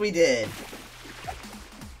course we did.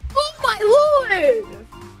 Oh my lord!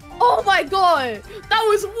 Oh my god! That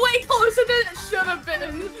was way closer than it should have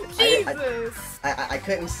been! Jesus! I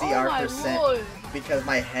couldn't see Oh our my percent lord. because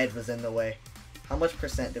my head was in the way. How much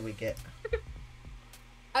percent did we get?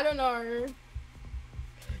 I don't know.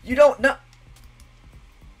 You don't know.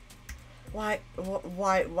 Why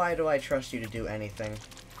do I trust you to do anything?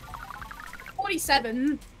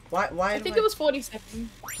 47. Why I think it was 47.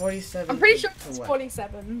 47. I'm pretty sure to it's what?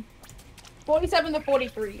 47. 47 to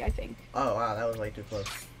 43, I think. Oh wow, that was way too close.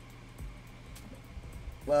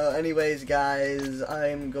 Well, anyways, guys,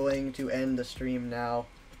 I'm going to end the stream now.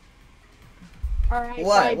 Alright,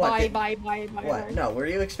 What? bye. What? No, were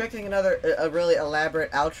you expecting another a really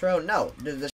elaborate outro? No, the